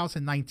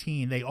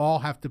 2019, they all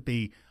have to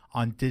be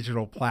on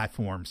digital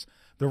platforms.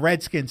 The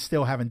Redskins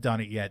still haven't done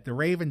it yet. The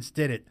Ravens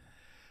did it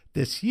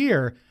this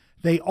year.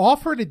 They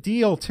offered a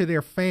deal to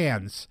their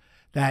fans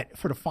that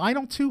for the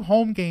final two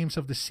home games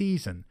of the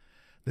season,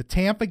 the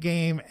Tampa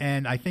game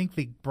and I think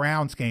the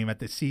Browns game at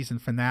the season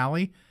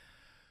finale,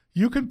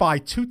 you can buy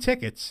two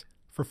tickets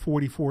for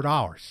 $44.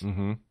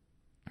 Mm-hmm.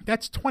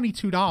 That's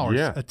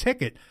 $22 a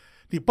ticket.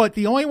 But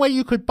the only way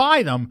you could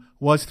buy them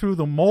was through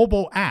the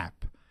mobile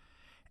app.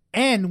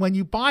 And when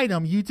you buy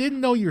them, you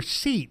didn't know your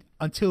seat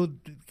until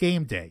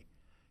game day.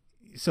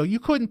 So you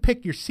couldn't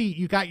pick your seat.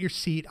 You got your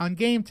seat on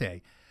game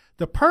day.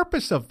 The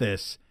purpose of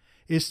this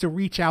is to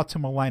reach out to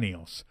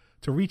millennials,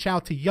 to reach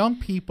out to young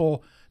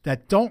people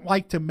that don't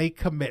like to make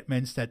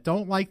commitments, that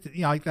don't like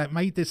to, that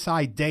might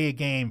decide day of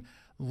game,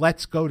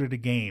 let's go to the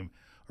game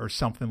or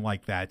something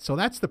like that. So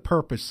that's the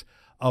purpose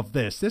of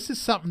this. This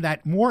is something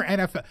that more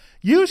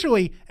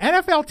usually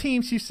NFL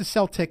teams used to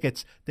sell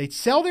tickets. They'd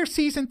sell their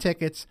season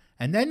tickets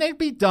and then they'd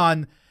be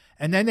done.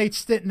 And then they'd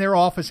sit in their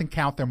office and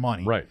count their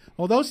money. Right.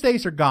 Well, those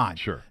days are gone.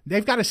 Sure.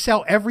 They've got to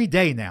sell every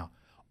day now,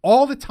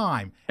 all the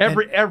time.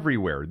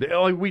 Everywhere.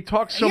 We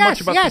talk so much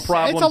about the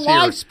problems here. It's a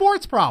live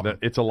sports problem.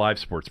 It's a live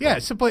sports problem. Yeah,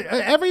 so, but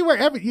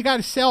everywhere, you got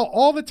to sell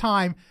all the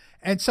time.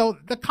 And so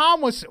the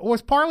column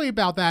was partly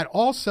about that.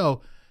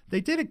 Also, they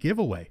did a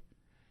giveaway.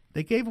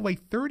 They gave away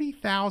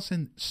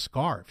 30,000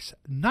 scarves,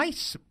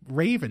 nice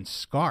Ravens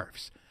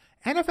scarves.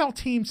 NFL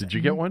teams. Did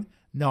you get one?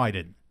 No, I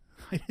didn't.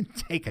 I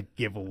didn't take a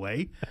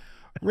giveaway.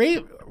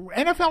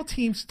 NFL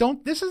teams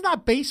don't. This is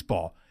not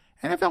baseball.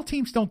 NFL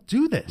teams don't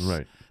do this.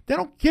 Right. They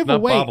don't give not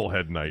away.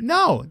 Bobblehead night.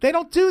 No, they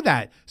don't do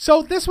that.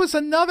 So this was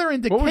another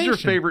indication. What was your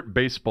favorite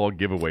baseball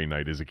giveaway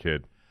night as a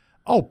kid?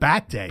 Oh,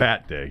 Bat Day.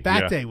 Bat Day.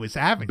 Bat Day was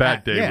having.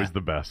 Bat Day was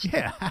the best.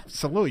 Yeah,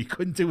 absolutely. You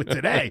couldn't do it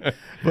today,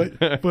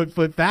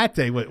 but Bat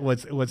Day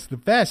was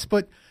the best.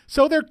 But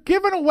so they're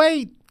giving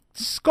away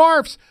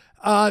scarves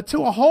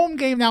to a home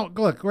game. Now,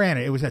 look,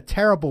 granted, it was a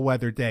terrible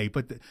weather day,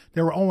 but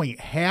there were only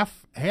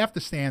half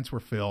the stands were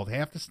filled,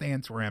 half the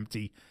stands were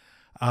empty.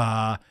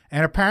 And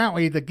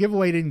apparently the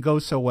giveaway didn't go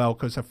so well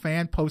because a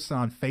fan posted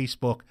on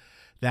Facebook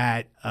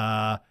that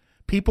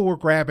people were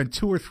grabbing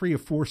 2 or 3 or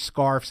 4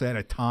 scarves at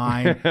a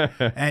time,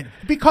 and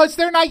because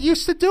they're not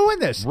used to doing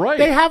this. Right.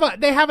 They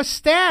have a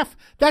staff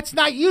that's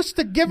not used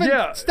to giving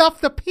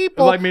stuff to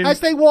people as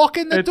they walk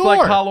in the door. It's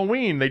like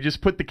Halloween. They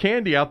just put the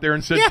candy out there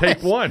and said,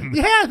 "Take one."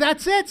 Yeah,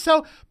 that's it.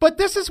 So, but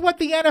this is what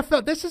the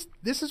NFL.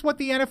 This is what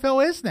the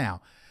NFL is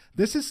now.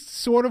 This is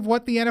sort of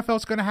what the NFL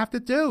is going to have to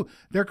do.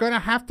 They're going to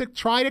have to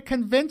try to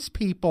convince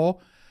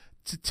people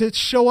to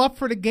show up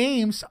for the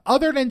games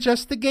other than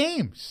just the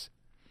games.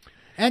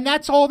 And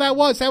that's all that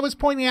was. That was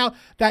pointing out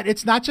that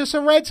it's not just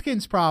a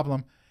Redskins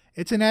problem.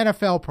 It's an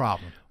NFL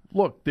problem.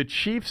 Look, the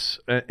Chiefs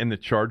and the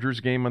Chargers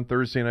game on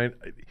Thursday night,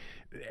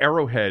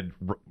 Arrowhead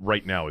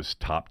right now is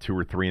top 2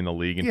 or 3 in the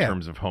league in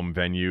terms of home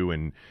venue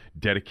and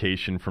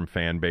dedication from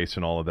fan base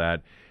and all of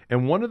that.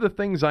 And one of the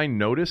things I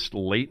noticed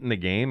late in the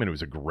game, and it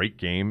was a great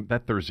game,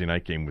 that Thursday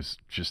night game was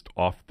just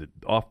off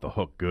the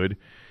hook good,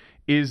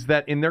 is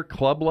that in their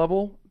club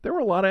level, there were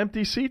a lot of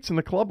empty seats in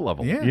the club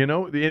level. Yeah. You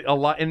know, a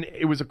lot, and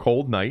it was a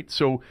cold night,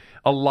 so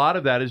a lot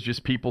of that is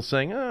just people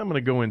saying, I'm going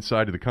to go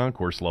inside to the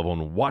concourse level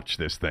and watch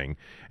this thing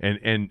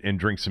and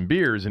drink some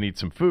beers and eat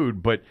some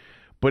food. But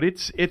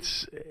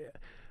it's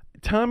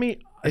Tommy,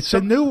 it's a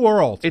new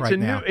world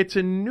now. It's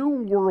a new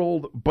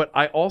world, but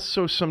I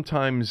also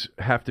sometimes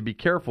have to be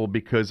careful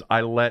because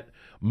I let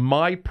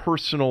my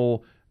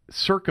personal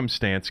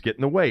circumstance get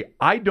in the way.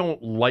 I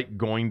don't like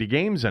going to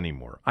games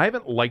anymore. I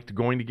haven't liked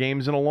going to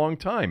games in a long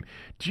time.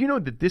 Do you know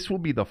that this will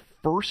be the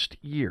first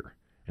year,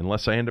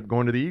 unless I end up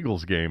going to the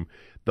Eagles game,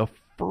 the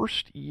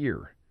first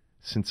year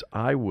since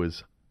I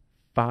was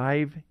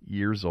 5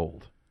 years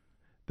old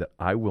that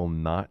I will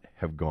not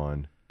have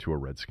gone to a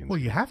Redskins Well,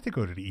 game. you have to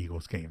go to the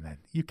Eagles game then.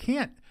 You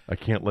can't. I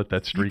can't let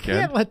that streak end.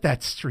 You can't let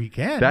that streak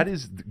end. That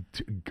is,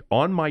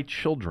 on my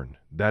children,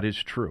 that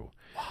is true.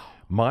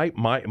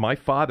 My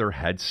father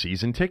had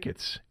season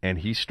tickets, and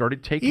he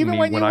started taking me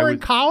when when you I were was in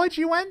college.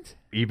 You went.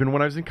 Even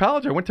when I was in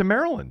college, I went to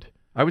Maryland.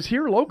 I was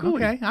here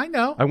locally. Okay, I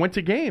know. I went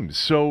to games.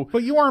 So,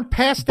 but you weren't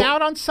passed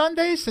out on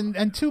Sundays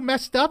and too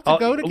messed up to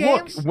go to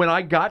games. Look, when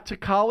I got to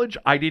college,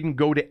 I didn't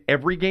go to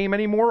every game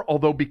anymore.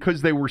 Although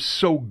because they were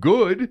so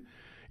good,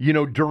 you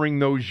know, during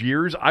those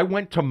years, I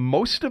went to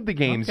most of the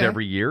games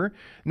every year.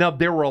 Now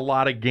there were a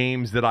lot of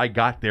games that I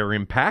got there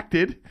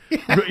impacted,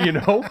 you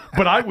know,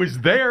 but I was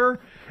there.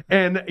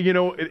 And, you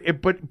know,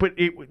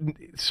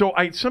 so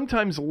I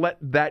sometimes let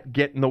that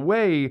get in the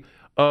way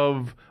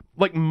of,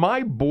 like,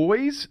 my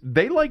boys,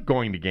 they like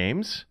going to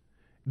games.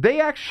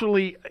 They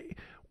actually,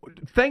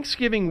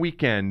 Thanksgiving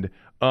weekend,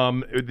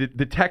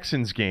 the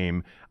Texans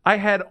game, I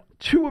had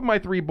 2 of my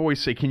 3 boys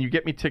say, can you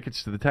get me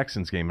tickets to the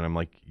Texans game? And I'm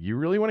like, you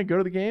really want to go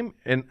to the game?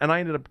 And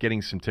I ended up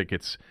getting some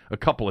tickets, a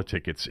couple of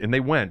tickets, and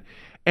they went.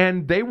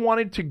 And they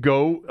wanted to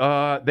go,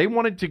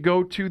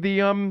 to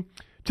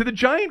the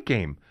Giant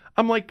game.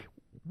 I'm like,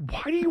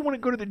 why do you want to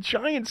go to the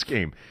Giants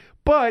game?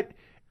 But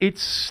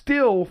it's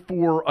still,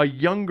 for a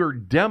younger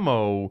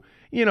demo,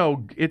 you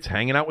know, it's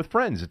hanging out with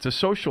friends. It's a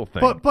social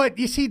thing. But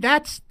you see,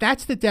 that's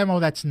the demo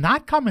that's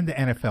not coming to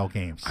NFL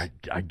games.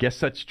 I guess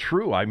that's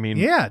true. I mean,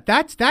 yeah,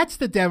 that's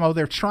the demo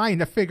they're trying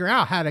to figure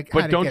out how to.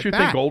 But don't you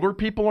think older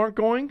people aren't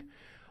going?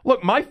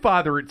 Look, my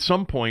father at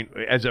some point,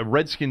 as a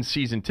Redskins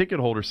season ticket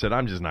holder, said,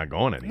 "I'm just not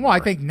going anymore." Well,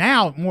 I think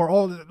now more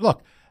older.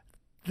 Look.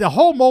 The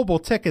whole mobile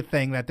ticket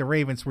thing that the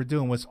Ravens were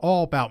doing was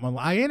all about.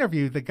 I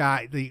interviewed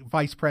the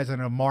vice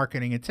president of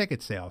marketing and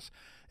ticket sales.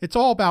 It's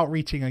all about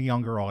reaching a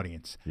younger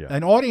audience,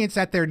 an audience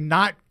that they're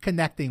not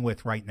connecting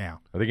with right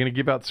now. Are they going to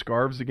give out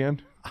scarves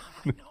again?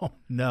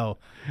 No,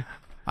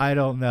 I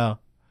don't know.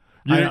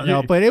 I don't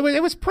know, but it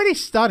was pretty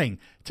stunning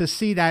to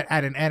see that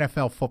at an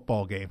NFL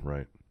football game.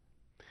 Right.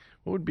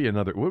 What would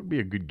be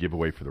a good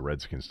giveaway for the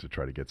Redskins to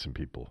try to get some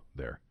people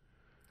there?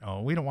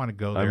 Oh, we don't want to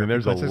go there. I mean,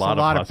 there's a lot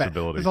of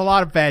possibilities. There's a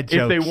lot of bad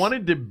jokes. If they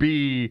wanted to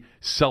be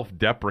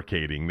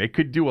self-deprecating, they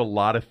could do a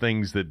lot of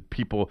things that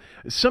people.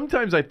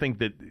 Sometimes I think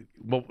that.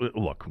 Well,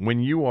 look,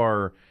 when you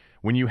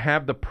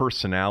have the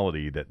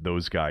personality that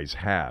those guys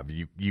have,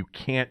 you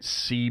can't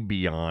see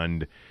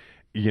beyond,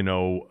 you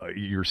know,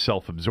 your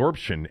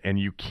self-absorption, and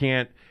you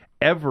can't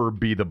ever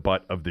be the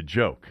butt of the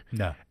joke.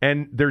 No.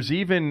 And there's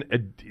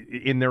even,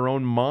 in their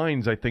own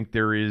minds, I think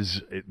there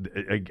is,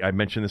 I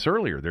mentioned this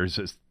earlier, there's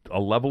a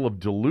level of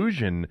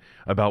delusion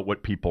about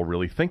what people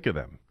really think of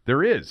them.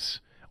 There is.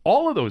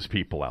 All of those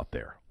people out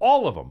there,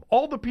 all of them,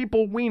 all the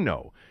people we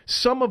know,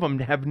 some of them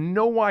have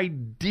no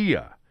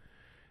idea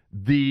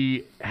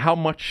how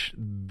much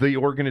the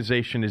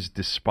organization is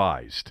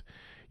despised,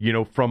 you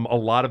know, from a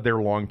lot of their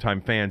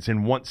longtime fans,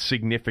 and want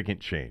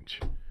significant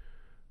change.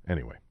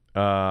 Anyway.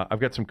 I've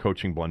got some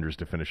coaching blunders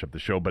to finish up the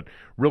show, but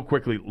real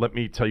quickly, let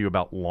me tell you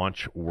about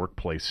Launch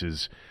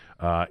Workplaces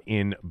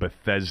in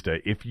Bethesda.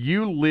 If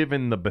you live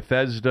in the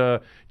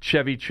Bethesda,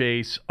 Chevy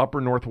Chase,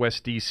 Upper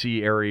Northwest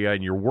D.C. area,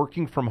 and you're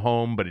working from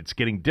home, but it's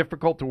getting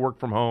difficult to work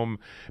from home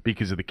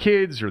because of the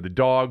kids or the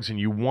dogs, and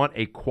you want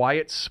a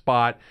quiet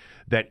spot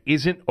that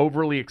isn't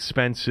overly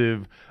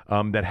expensive,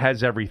 that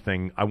has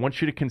everything, I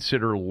want you to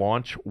consider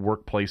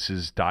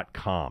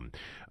launchworkplaces.com.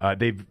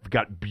 They've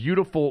got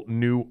beautiful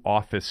new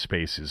office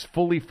spaces,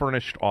 fully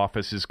furnished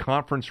offices,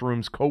 conference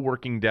rooms,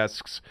 co-working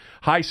desks,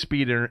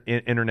 high-speed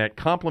internet,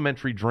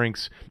 complimentary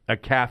drinks, a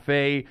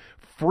cafe,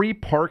 free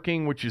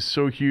parking, which is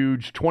so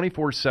huge,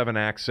 24/7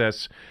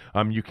 access.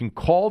 You can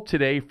call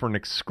today for an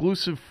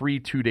exclusive free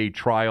 2-day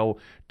trial,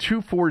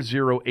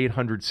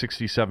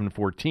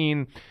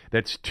 240-800-6714.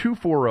 That's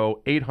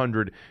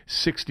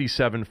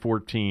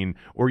 240-800-6714.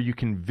 Or you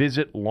can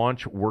visit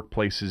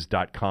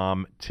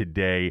launchworkplaces.com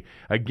today.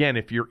 Again,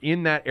 if you're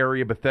in that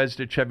area,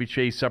 Bethesda, Chevy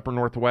Chase, Upper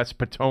Northwest,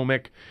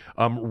 Potomac,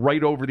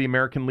 right over the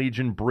American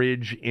Legion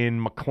Bridge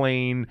in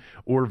McLean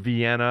or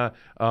Vienna,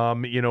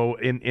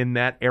 in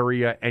that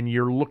area, and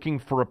you're looking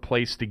for a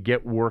place to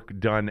get work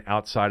done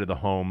outside of the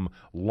home,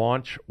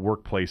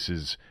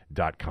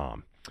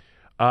 launchworkplaces.com.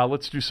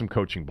 Let's do some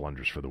coaching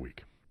blunders for the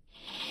week.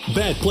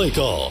 Bad play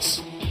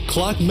calls,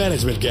 clock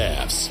management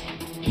gaffes,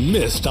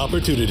 missed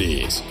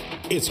opportunities.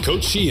 It's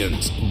Coach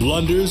Sheehan's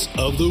Blunders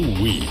of the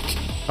Week.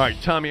 All right,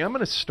 Tommy, I'm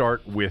going to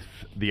start with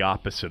the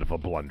opposite of a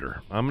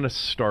blunder. I'm going to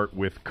start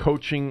with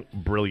coaching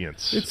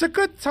brilliance. It's a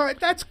good time.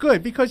 That's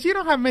good because you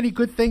don't have many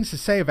good things to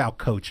say about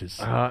coaches.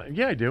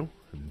 Yeah, I do.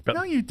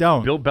 No, you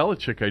don't. Bill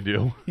Belichick, I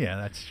do. Yeah,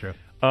 that's true.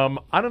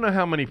 I don't know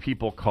how many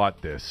people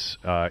caught this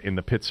in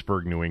the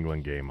Pittsburgh-New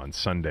England game on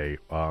Sunday,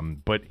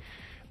 but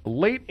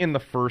late in the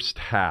first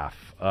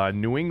half,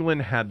 New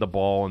England had the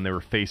ball and they were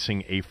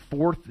facing a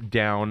 4th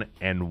down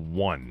and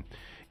 1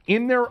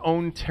 in their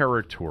own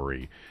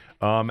territory.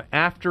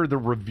 After the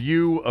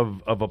review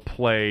of a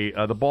play,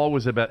 the ball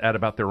was at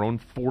about their own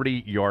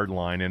 40-yard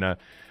line, and a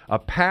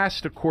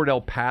pass to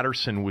Cordell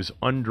Patterson was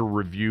under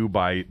review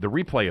by the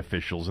replay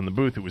officials in the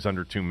booth. It was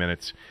under 2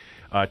 minutes.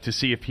 To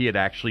see if he had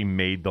actually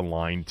made the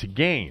line to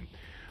gain.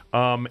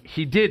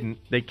 He didn't.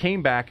 They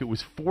came back. It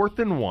was 4th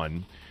and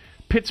 1.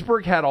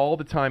 Pittsburgh had all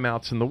the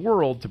timeouts in the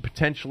world to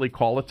potentially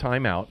call a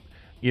timeout,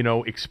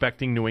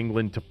 expecting New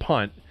England to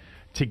punt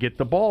to get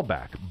the ball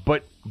back.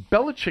 But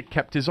Belichick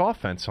kept his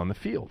offense on the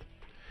field.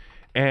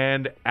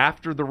 And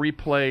after the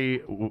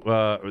replay,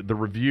 the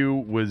review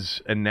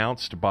was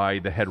announced by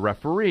the head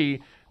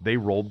referee, they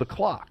rolled the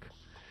clock.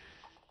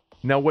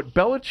 Now, what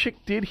Belichick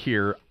did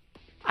here,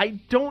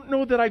 I don't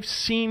know that I've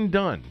seen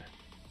done.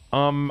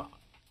 I'm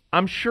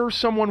sure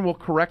someone will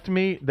correct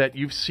me that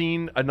you've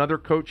seen another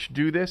coach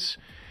do this,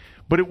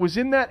 but it was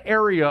in that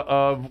area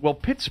of,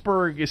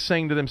 Pittsburgh is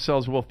saying to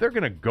themselves, if they're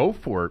going to go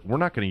for it, we're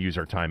not going to use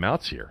our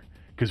timeouts here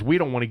because we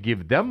don't want to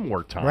give them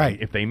more time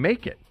if they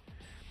make it.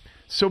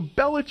 So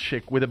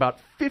Belichick, with about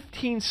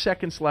 15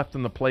 seconds left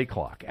on the play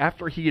clock,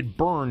 after he had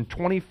burned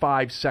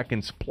 25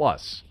 seconds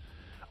plus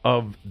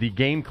of the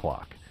game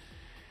clock,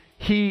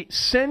 he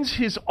sends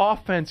his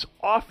offense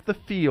off the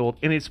field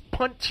and his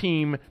punt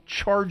team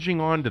charging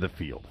onto the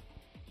field.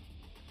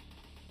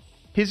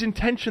 His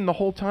intention the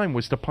whole time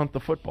was to punt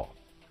the football.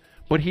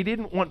 But he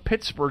didn't want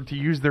Pittsburgh to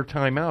use their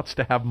timeouts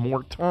to have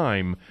more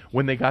time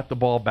when they got the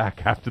ball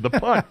back after the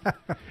punt.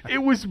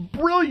 It was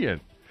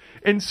brilliant.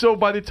 And so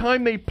by the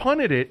time they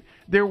punted it,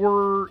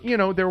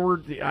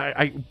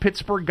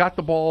 Pittsburgh got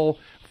the ball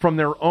from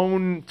their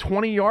own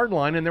 20-yard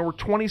line, and there were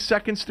 20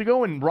 seconds to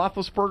go, and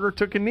Roethlisberger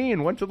took a knee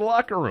and went to the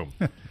locker room.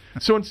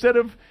 So instead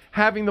of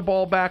having the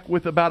ball back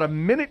with about a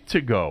minute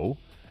to go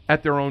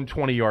at their own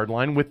 20-yard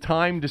line with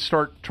time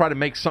to try to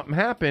make something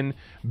happen,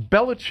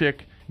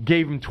 Belichick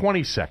gave him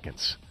 20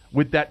 seconds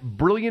with that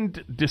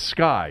brilliant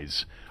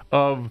disguise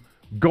of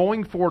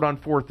going for it on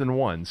 4th and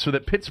 1 so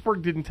that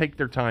Pittsburgh didn't take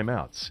their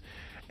timeouts.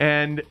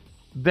 And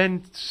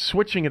then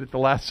switching it at the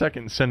last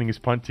second and sending his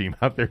punt team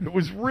out there.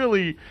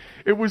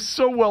 It was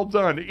so well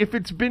done. If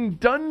it's been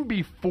done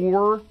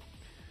before,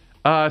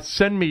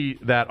 send me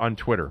that on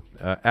Twitter.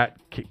 At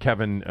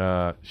Kevin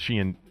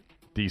Sheehan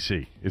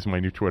DC is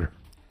my new Twitter.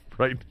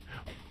 Right?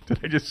 Did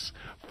I just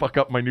fuck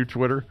up my new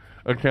Twitter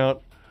account?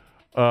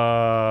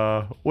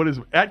 What is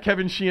at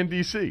Kevin Sheehan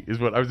DC is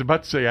what I was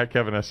about to say, at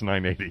Kevin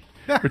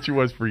S980, which he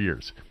was for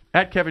years.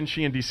 At Kevin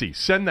Sheehan DC.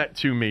 Send that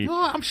to me.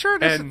 Well, I'm sure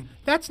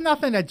that's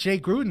nothing that Jay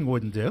Gruden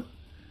wouldn't do.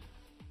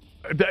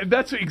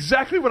 That's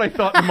exactly what I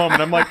thought in the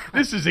moment. I'm like,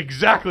 this is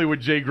exactly what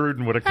Jay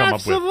Gruden would have come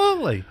up with.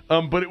 Absolutely.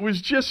 But it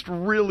was just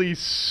really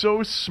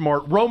so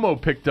smart. Romo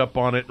picked up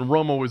on it, and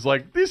Romo was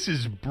like, this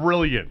is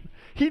brilliant.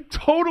 He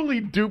totally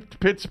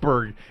duped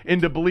Pittsburgh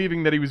into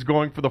believing that he was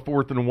going for the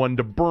 4th and 1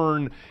 to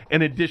burn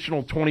an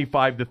additional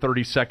 25 to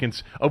 30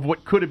 seconds of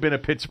what could have been a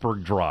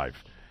Pittsburgh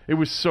drive. It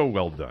was so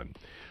well done.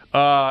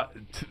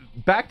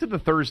 Back to the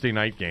Thursday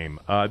night game.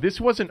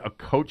 This wasn't a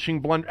coaching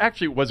blunder.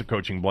 Actually, it was a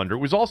coaching blunder. It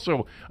was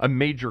also a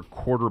major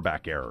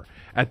quarterback error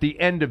at the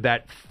end of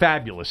that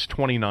fabulous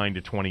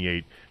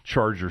 29-28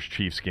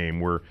 Chargers-Chiefs game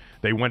where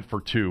they went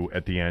for 2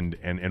 at the end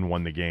and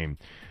won the game.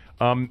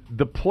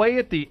 The play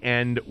at the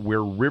end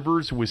where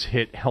Rivers was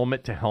hit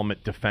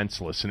helmet-to-helmet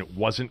defenseless and it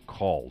wasn't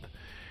called.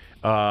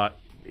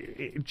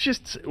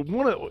 Just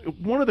one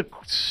of the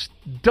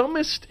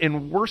dumbest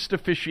and worst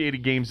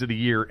officiated games of the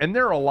year, and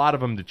there are a lot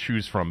of them to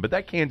choose from. But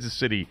that Kansas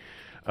City,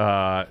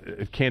 Los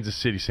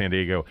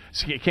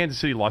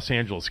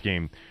Angeles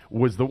game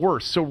was the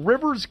worst. So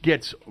Rivers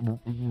gets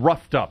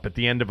roughed up at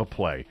the end of a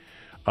play.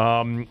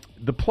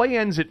 The play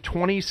ends at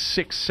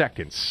 26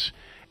 seconds,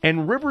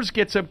 and Rivers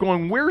gets up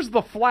going, "Where's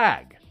the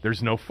flag?"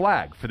 There's no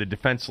flag for the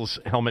defenseless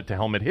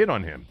helmet-to-helmet hit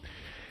on him,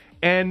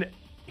 and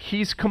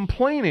he's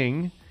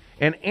complaining.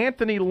 And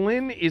Anthony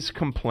Lynn is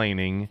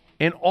complaining,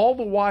 and all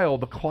the while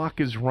the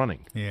clock is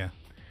running. Yeah.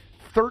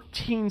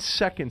 13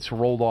 seconds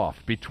rolled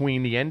off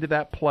between the end of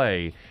that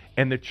play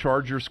and the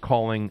Chargers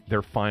calling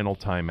their final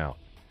timeout.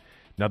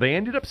 Now, they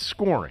ended up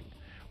scoring,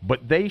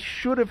 but they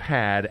should have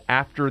had,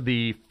 after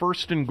the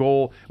 1st and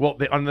goal,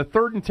 on the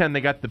 3rd and 10,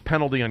 they got the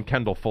penalty on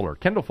Kendall Fuller.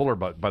 Kendall Fuller,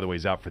 by the way,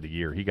 is out for the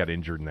year. He got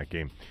injured in that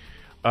game.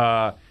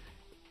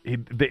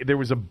 There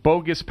was a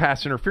bogus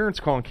pass interference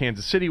call in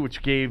Kansas City,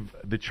 which gave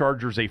the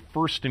Chargers a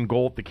 1st and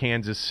goal at the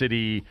Kansas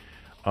City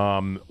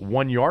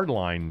 1-yard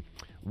line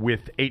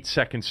with 8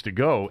 seconds to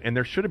go, and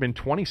there should have been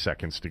 20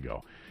 seconds to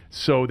go.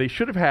 So they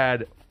should have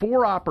had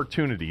 4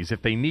 opportunities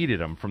if they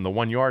needed them from the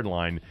 1-yard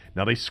line.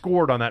 Now, they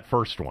scored on that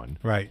first one.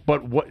 Right.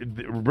 But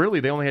really,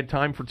 they only had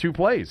time for 2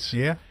 plays.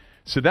 Yeah.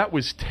 So that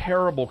was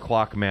terrible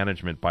clock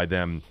management by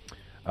them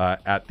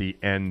at the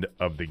end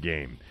of the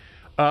game.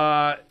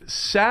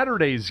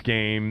 Saturday's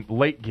game,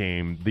 late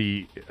game,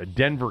 the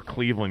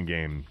Denver-Cleveland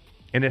game,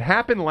 and it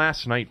happened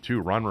last night too.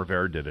 Ron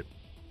Rivera did it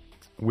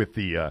with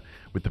the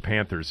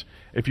Panthers.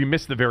 If you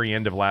missed the very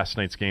end of last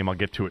night's game, I'll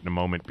get to it in a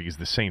moment because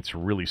the Saints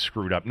really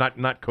screwed up.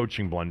 Not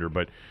coaching blunder,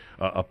 but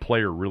a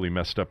player really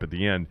messed up at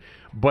the end.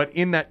 But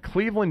in that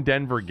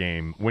Cleveland-Denver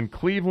game, when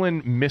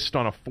Cleveland missed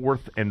on a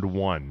 4th and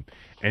 1,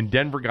 and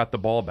Denver got the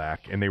ball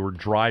back and they were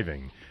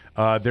driving,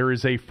 there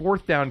is a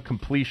 4th down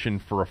completion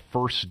for a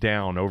 1st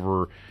down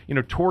over,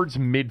 towards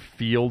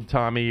midfield,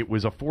 Tommy. It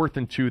was a 4th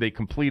and 2. They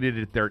completed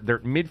it there. They're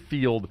at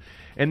midfield,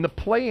 and the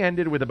play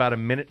ended with about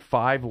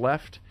 1:05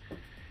 left.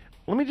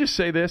 Let me just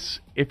say this.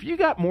 If you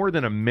got more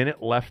than a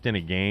minute left in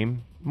a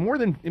game, more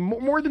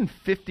than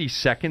 50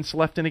 seconds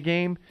left in a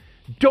game,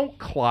 don't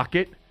clock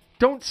it.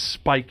 Don't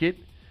spike it.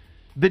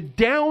 The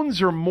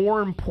downs are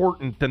more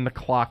important than the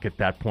clock at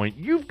that point.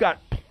 You've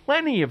got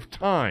plenty of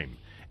time,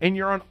 and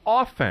you're on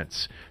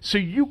offense, so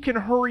you can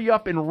hurry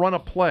up and run a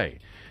play.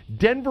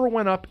 Denver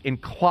went up and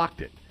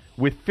clocked it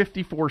with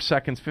 53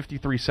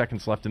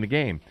 seconds left in the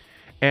game.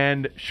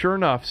 And sure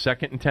enough,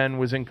 2nd and 10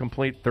 was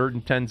incomplete, 3rd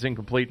and 10 is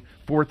incomplete,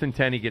 4th and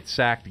 10 he gets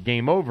sacked,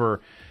 game over.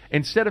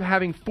 Instead of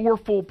having 4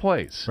 full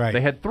plays, right,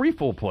 they had 3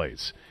 full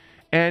plays.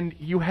 And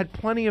you had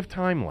plenty of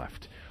time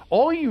left.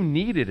 All you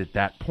needed at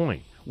that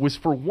point was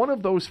for one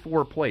of those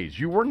 4 plays.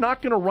 You were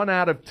not going to run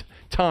out of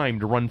time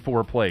to run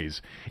 4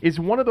 plays. Is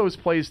one of those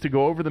plays to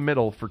go over the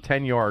middle for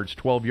 10 yards,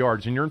 12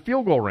 yards, and you're in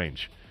field goal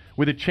range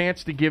with a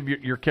chance to give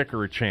your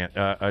kicker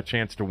a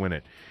chance to win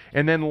it.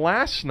 And then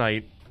last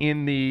night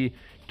in the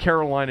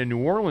Carolina-New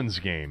Orleans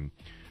game,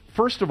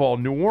 first of all,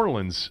 New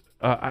Orleans,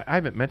 I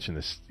haven't mentioned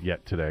this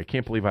yet today. I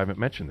can't believe I haven't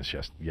mentioned this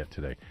yet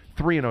today.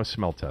 3-0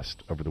 smell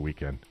test over the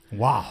weekend.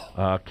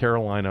 Wow.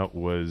 Carolina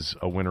was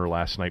a winner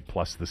last night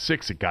plus the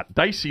 6. It got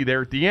dicey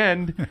there at the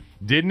end,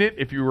 didn't it?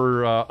 If you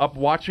were up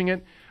watching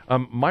it.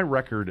 My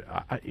record,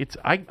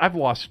 I've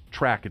lost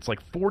track. It's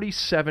like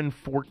 47,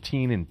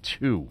 14, and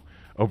 2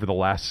 over the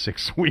last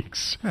 6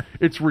 weeks.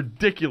 It's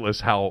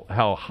ridiculous how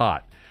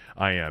hot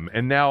I am.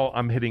 And now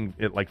I'm hitting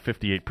it like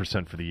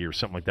 58% for the year,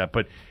 something like that.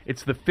 But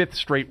it's the 5th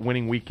straight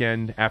winning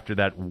weekend after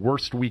that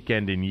worst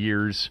weekend in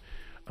years.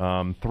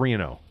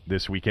 3-0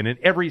 this weekend.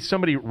 And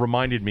somebody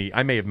reminded me,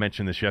 I may have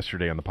mentioned this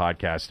yesterday on the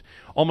podcast,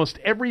 almost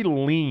every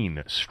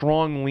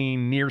strong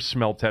lean, near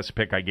smell test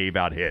pick I gave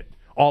out hit.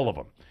 All of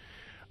them.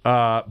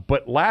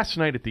 But last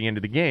night at the end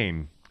of the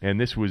game, and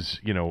this was,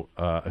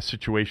 a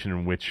situation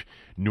in which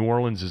New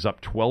Orleans is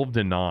up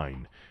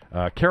 12-9.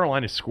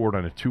 Carolina scored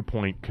on a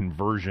 2-point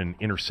conversion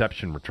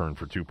interception return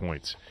for 2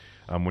 points.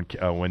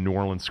 When New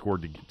Orleans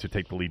scored to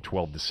take the lead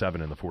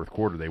 12-7 in the 4th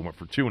quarter, they went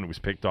for 2 and it was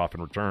picked off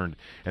and returned,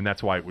 and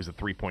that's why it was a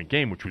 3-point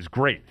game, which was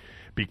great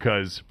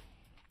because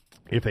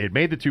if they had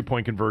made the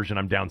 2-point conversion,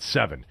 I'm down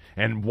 7.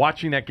 And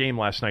watching that game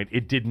last night,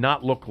 it did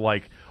not look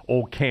like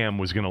old Cam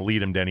was going to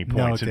lead them to any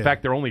points. In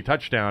fact, their only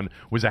touchdown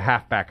was a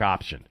halfback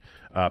option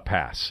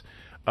pass.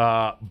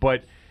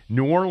 But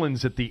New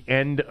Orleans at the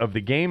end of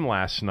the game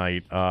last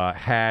night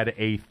had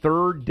a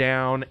 3rd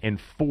down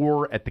and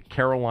 4 at the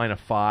Carolina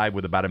 5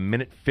 with about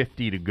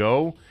 1:50 to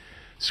go.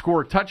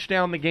 Score a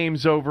touchdown, the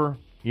game's over.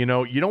 You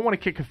don't want to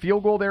kick a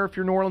field goal there if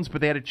you're New Orleans,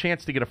 but they had a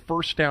chance to get a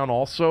 1st down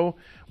also,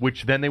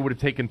 which then they would have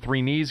taken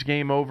 3 knees,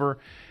 game over.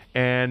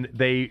 And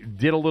they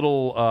did a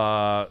little,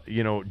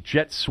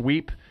 jet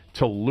sweep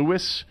to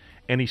Lewis,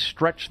 and he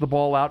stretched the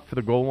ball out for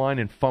the goal line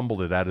and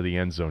fumbled it out of the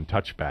end zone.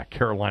 Touchback,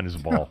 Carolina's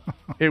ball.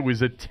 It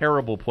was a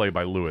terrible play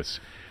by Lewis.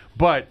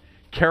 But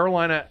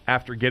Carolina,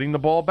 after getting the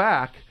ball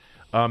back,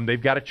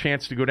 they've got a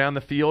chance to go down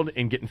the field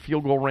and get in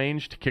field goal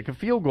range to kick a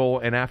field goal.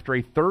 And after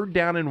a 3rd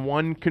down and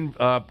 1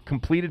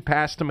 completed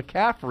pass to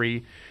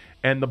McCaffrey,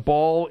 and the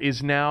ball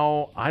is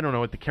now,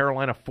 at the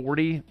Carolina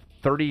 40,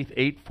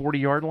 38,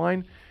 40-yard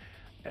line,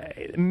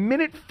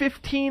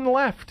 1:15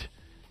 left.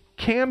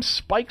 Cam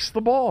spikes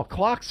the ball,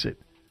 clocks it.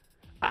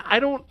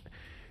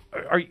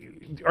 Are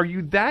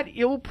you that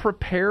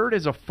ill-prepared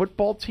as a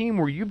football team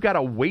where you've got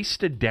to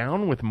waste it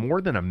down with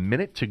more than a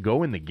minute to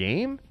go in the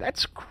game?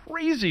 That's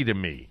crazy to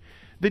me.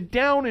 The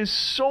down is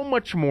so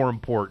much more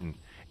important.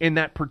 in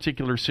that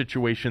particular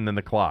situation than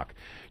the clock.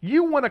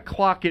 You want to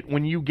clock it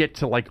when you get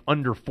to like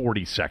under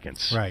 40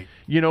 seconds. Right.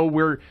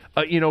 Where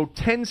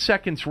 10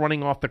 seconds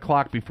running off the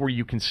clock before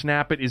you can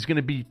snap it is going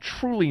to be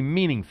truly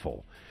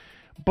meaningful.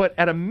 But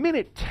at a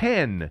minute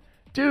 10,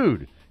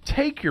 dude,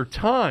 take your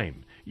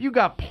time. You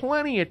got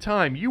plenty of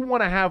time. You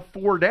want to have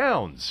 4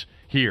 downs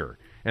here.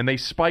 And they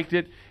spiked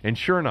it, and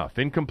sure enough,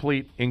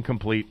 incomplete. They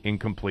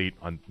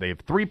have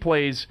 3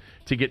 plays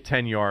to get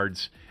 10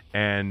 yards,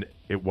 and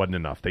it wasn't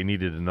enough. They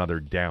needed another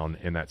down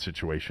in that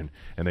situation,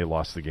 and they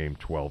lost the game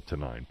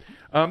 12-9.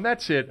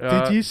 That's it.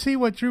 Did you see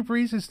what Drew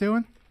Brees is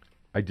doing?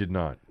 I did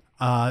not.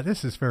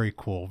 This is very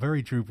cool.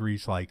 Very Drew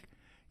Brees-like.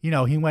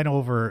 He went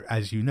over,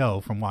 as you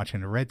know, from watching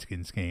the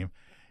Redskins game,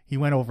 he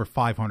went over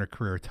 500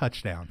 career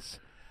touchdowns.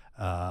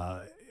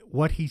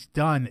 What he's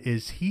done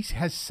is he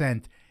has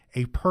sent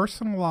a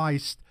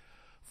personalized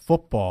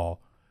football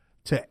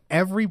to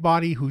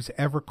everybody who's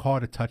ever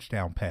caught a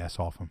touchdown pass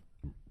off him.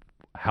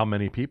 How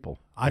many people?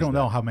 I don't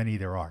know how many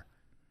there are.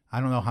 I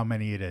don't know how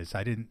many it is.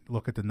 I didn't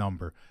look at the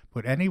number.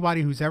 But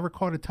anybody who's ever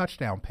caught a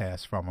touchdown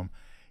pass from him,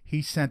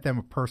 he sent them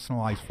a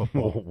personalized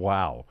football.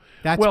 Wow.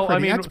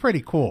 That's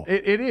pretty cool.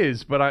 It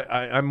is, but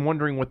I'm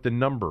wondering what the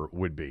number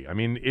would be. I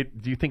mean,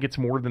 do you think it's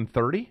more than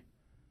 30?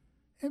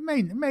 It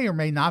may or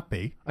may not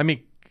be. I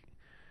mean,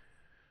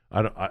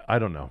 I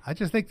don't know. I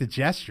just think the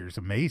gesture is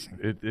amazing.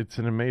 It's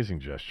an amazing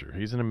gesture.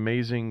 He's an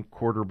amazing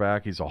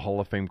quarterback. He's a Hall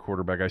of Fame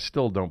quarterback. I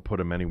still don't put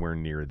him anywhere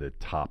near the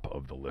top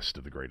of the list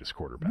of the greatest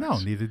quarterbacks. No,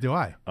 neither do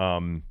I.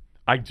 Going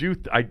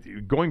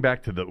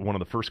back to one of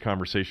the first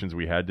conversations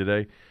we had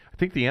today, I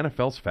think the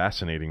NFL's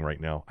fascinating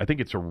right now. I think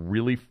it's a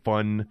really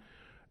fun.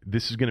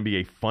 This is going to be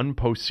a fun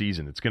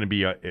postseason. It's going to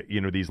be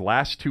these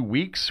last 2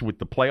 weeks with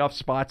the playoff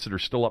spots that are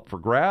still up for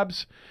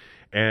grabs.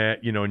 And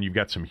you've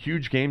got some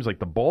huge games like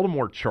the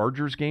Baltimore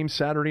Chargers game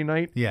Saturday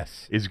night.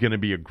 Yes. Is going to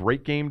be a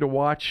great game to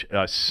watch.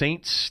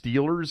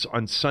 Saints-Steelers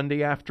on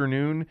Sunday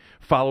afternoon,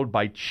 followed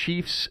by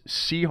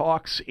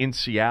Chiefs-Seahawks in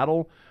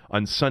Seattle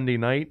on Sunday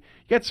night.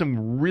 You got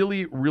some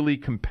really, really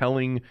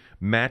compelling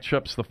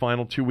matchups the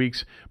final 2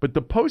 weeks. But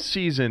the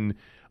postseason,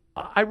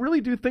 I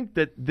really do think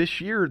that this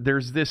year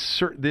there's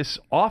this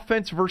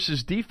offense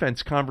versus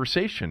defense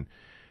conversation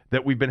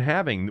that we've been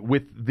having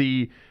with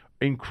the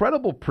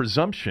incredible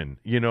presumption,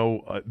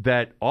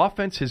 that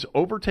offense has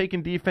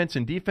overtaken defense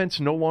and defense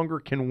no longer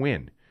can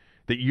win,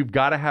 that you've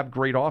got to have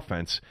great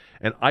offense.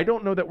 And I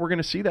don't know that we're going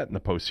to see that in the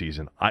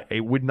postseason.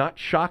 It would not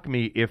shock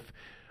me if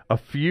a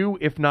few,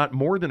 if not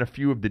more than a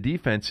few of the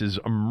defenses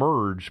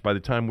emerge by the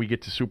time we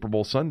get to Super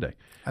Bowl Sunday.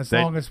 As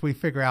long as we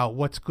figure out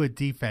what's good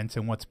defense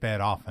and what's bad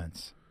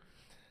offense.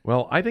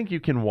 Well, I think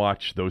you can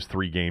watch those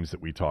 3 games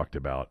that we talked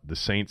about, the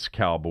Saints,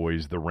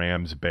 Cowboys, the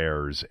Rams,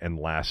 Bears, and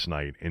last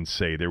night, and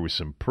say there was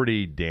some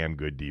pretty damn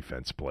good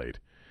defense played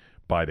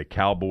by the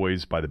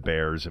Cowboys, by the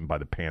Bears, and by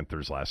the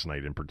Panthers last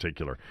night in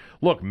particular.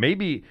 Look,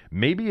 maybe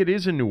it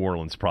is a New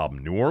Orleans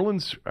problem. New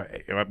Orleans,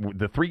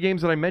 the 3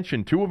 games that I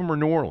mentioned, 2 of them are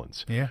New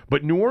Orleans. Yeah.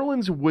 But New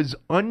Orleans was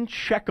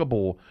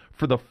uncheckable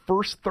for the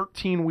first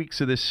 13 weeks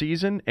of this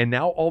season, and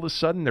now all of a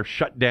sudden they're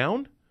shut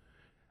down?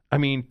 I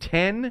mean,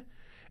 Tampa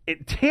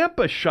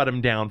shut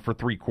him down for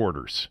 3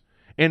 quarters,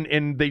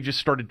 and they just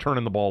started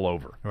turning the ball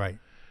over. Right.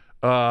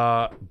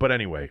 But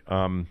anyway,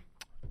 all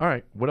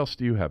right. What else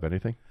do you have?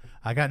 Anything?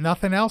 I got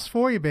nothing else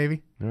for you,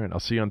 baby. All right. I'll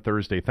see you on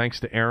Thursday. Thanks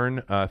to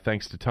Aaron.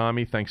 Thanks to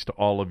Tommy. Thanks to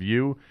all of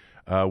you.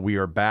 We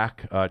are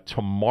back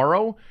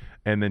tomorrow,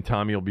 and then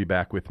Tommy will be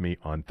back with me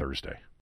on Thursday.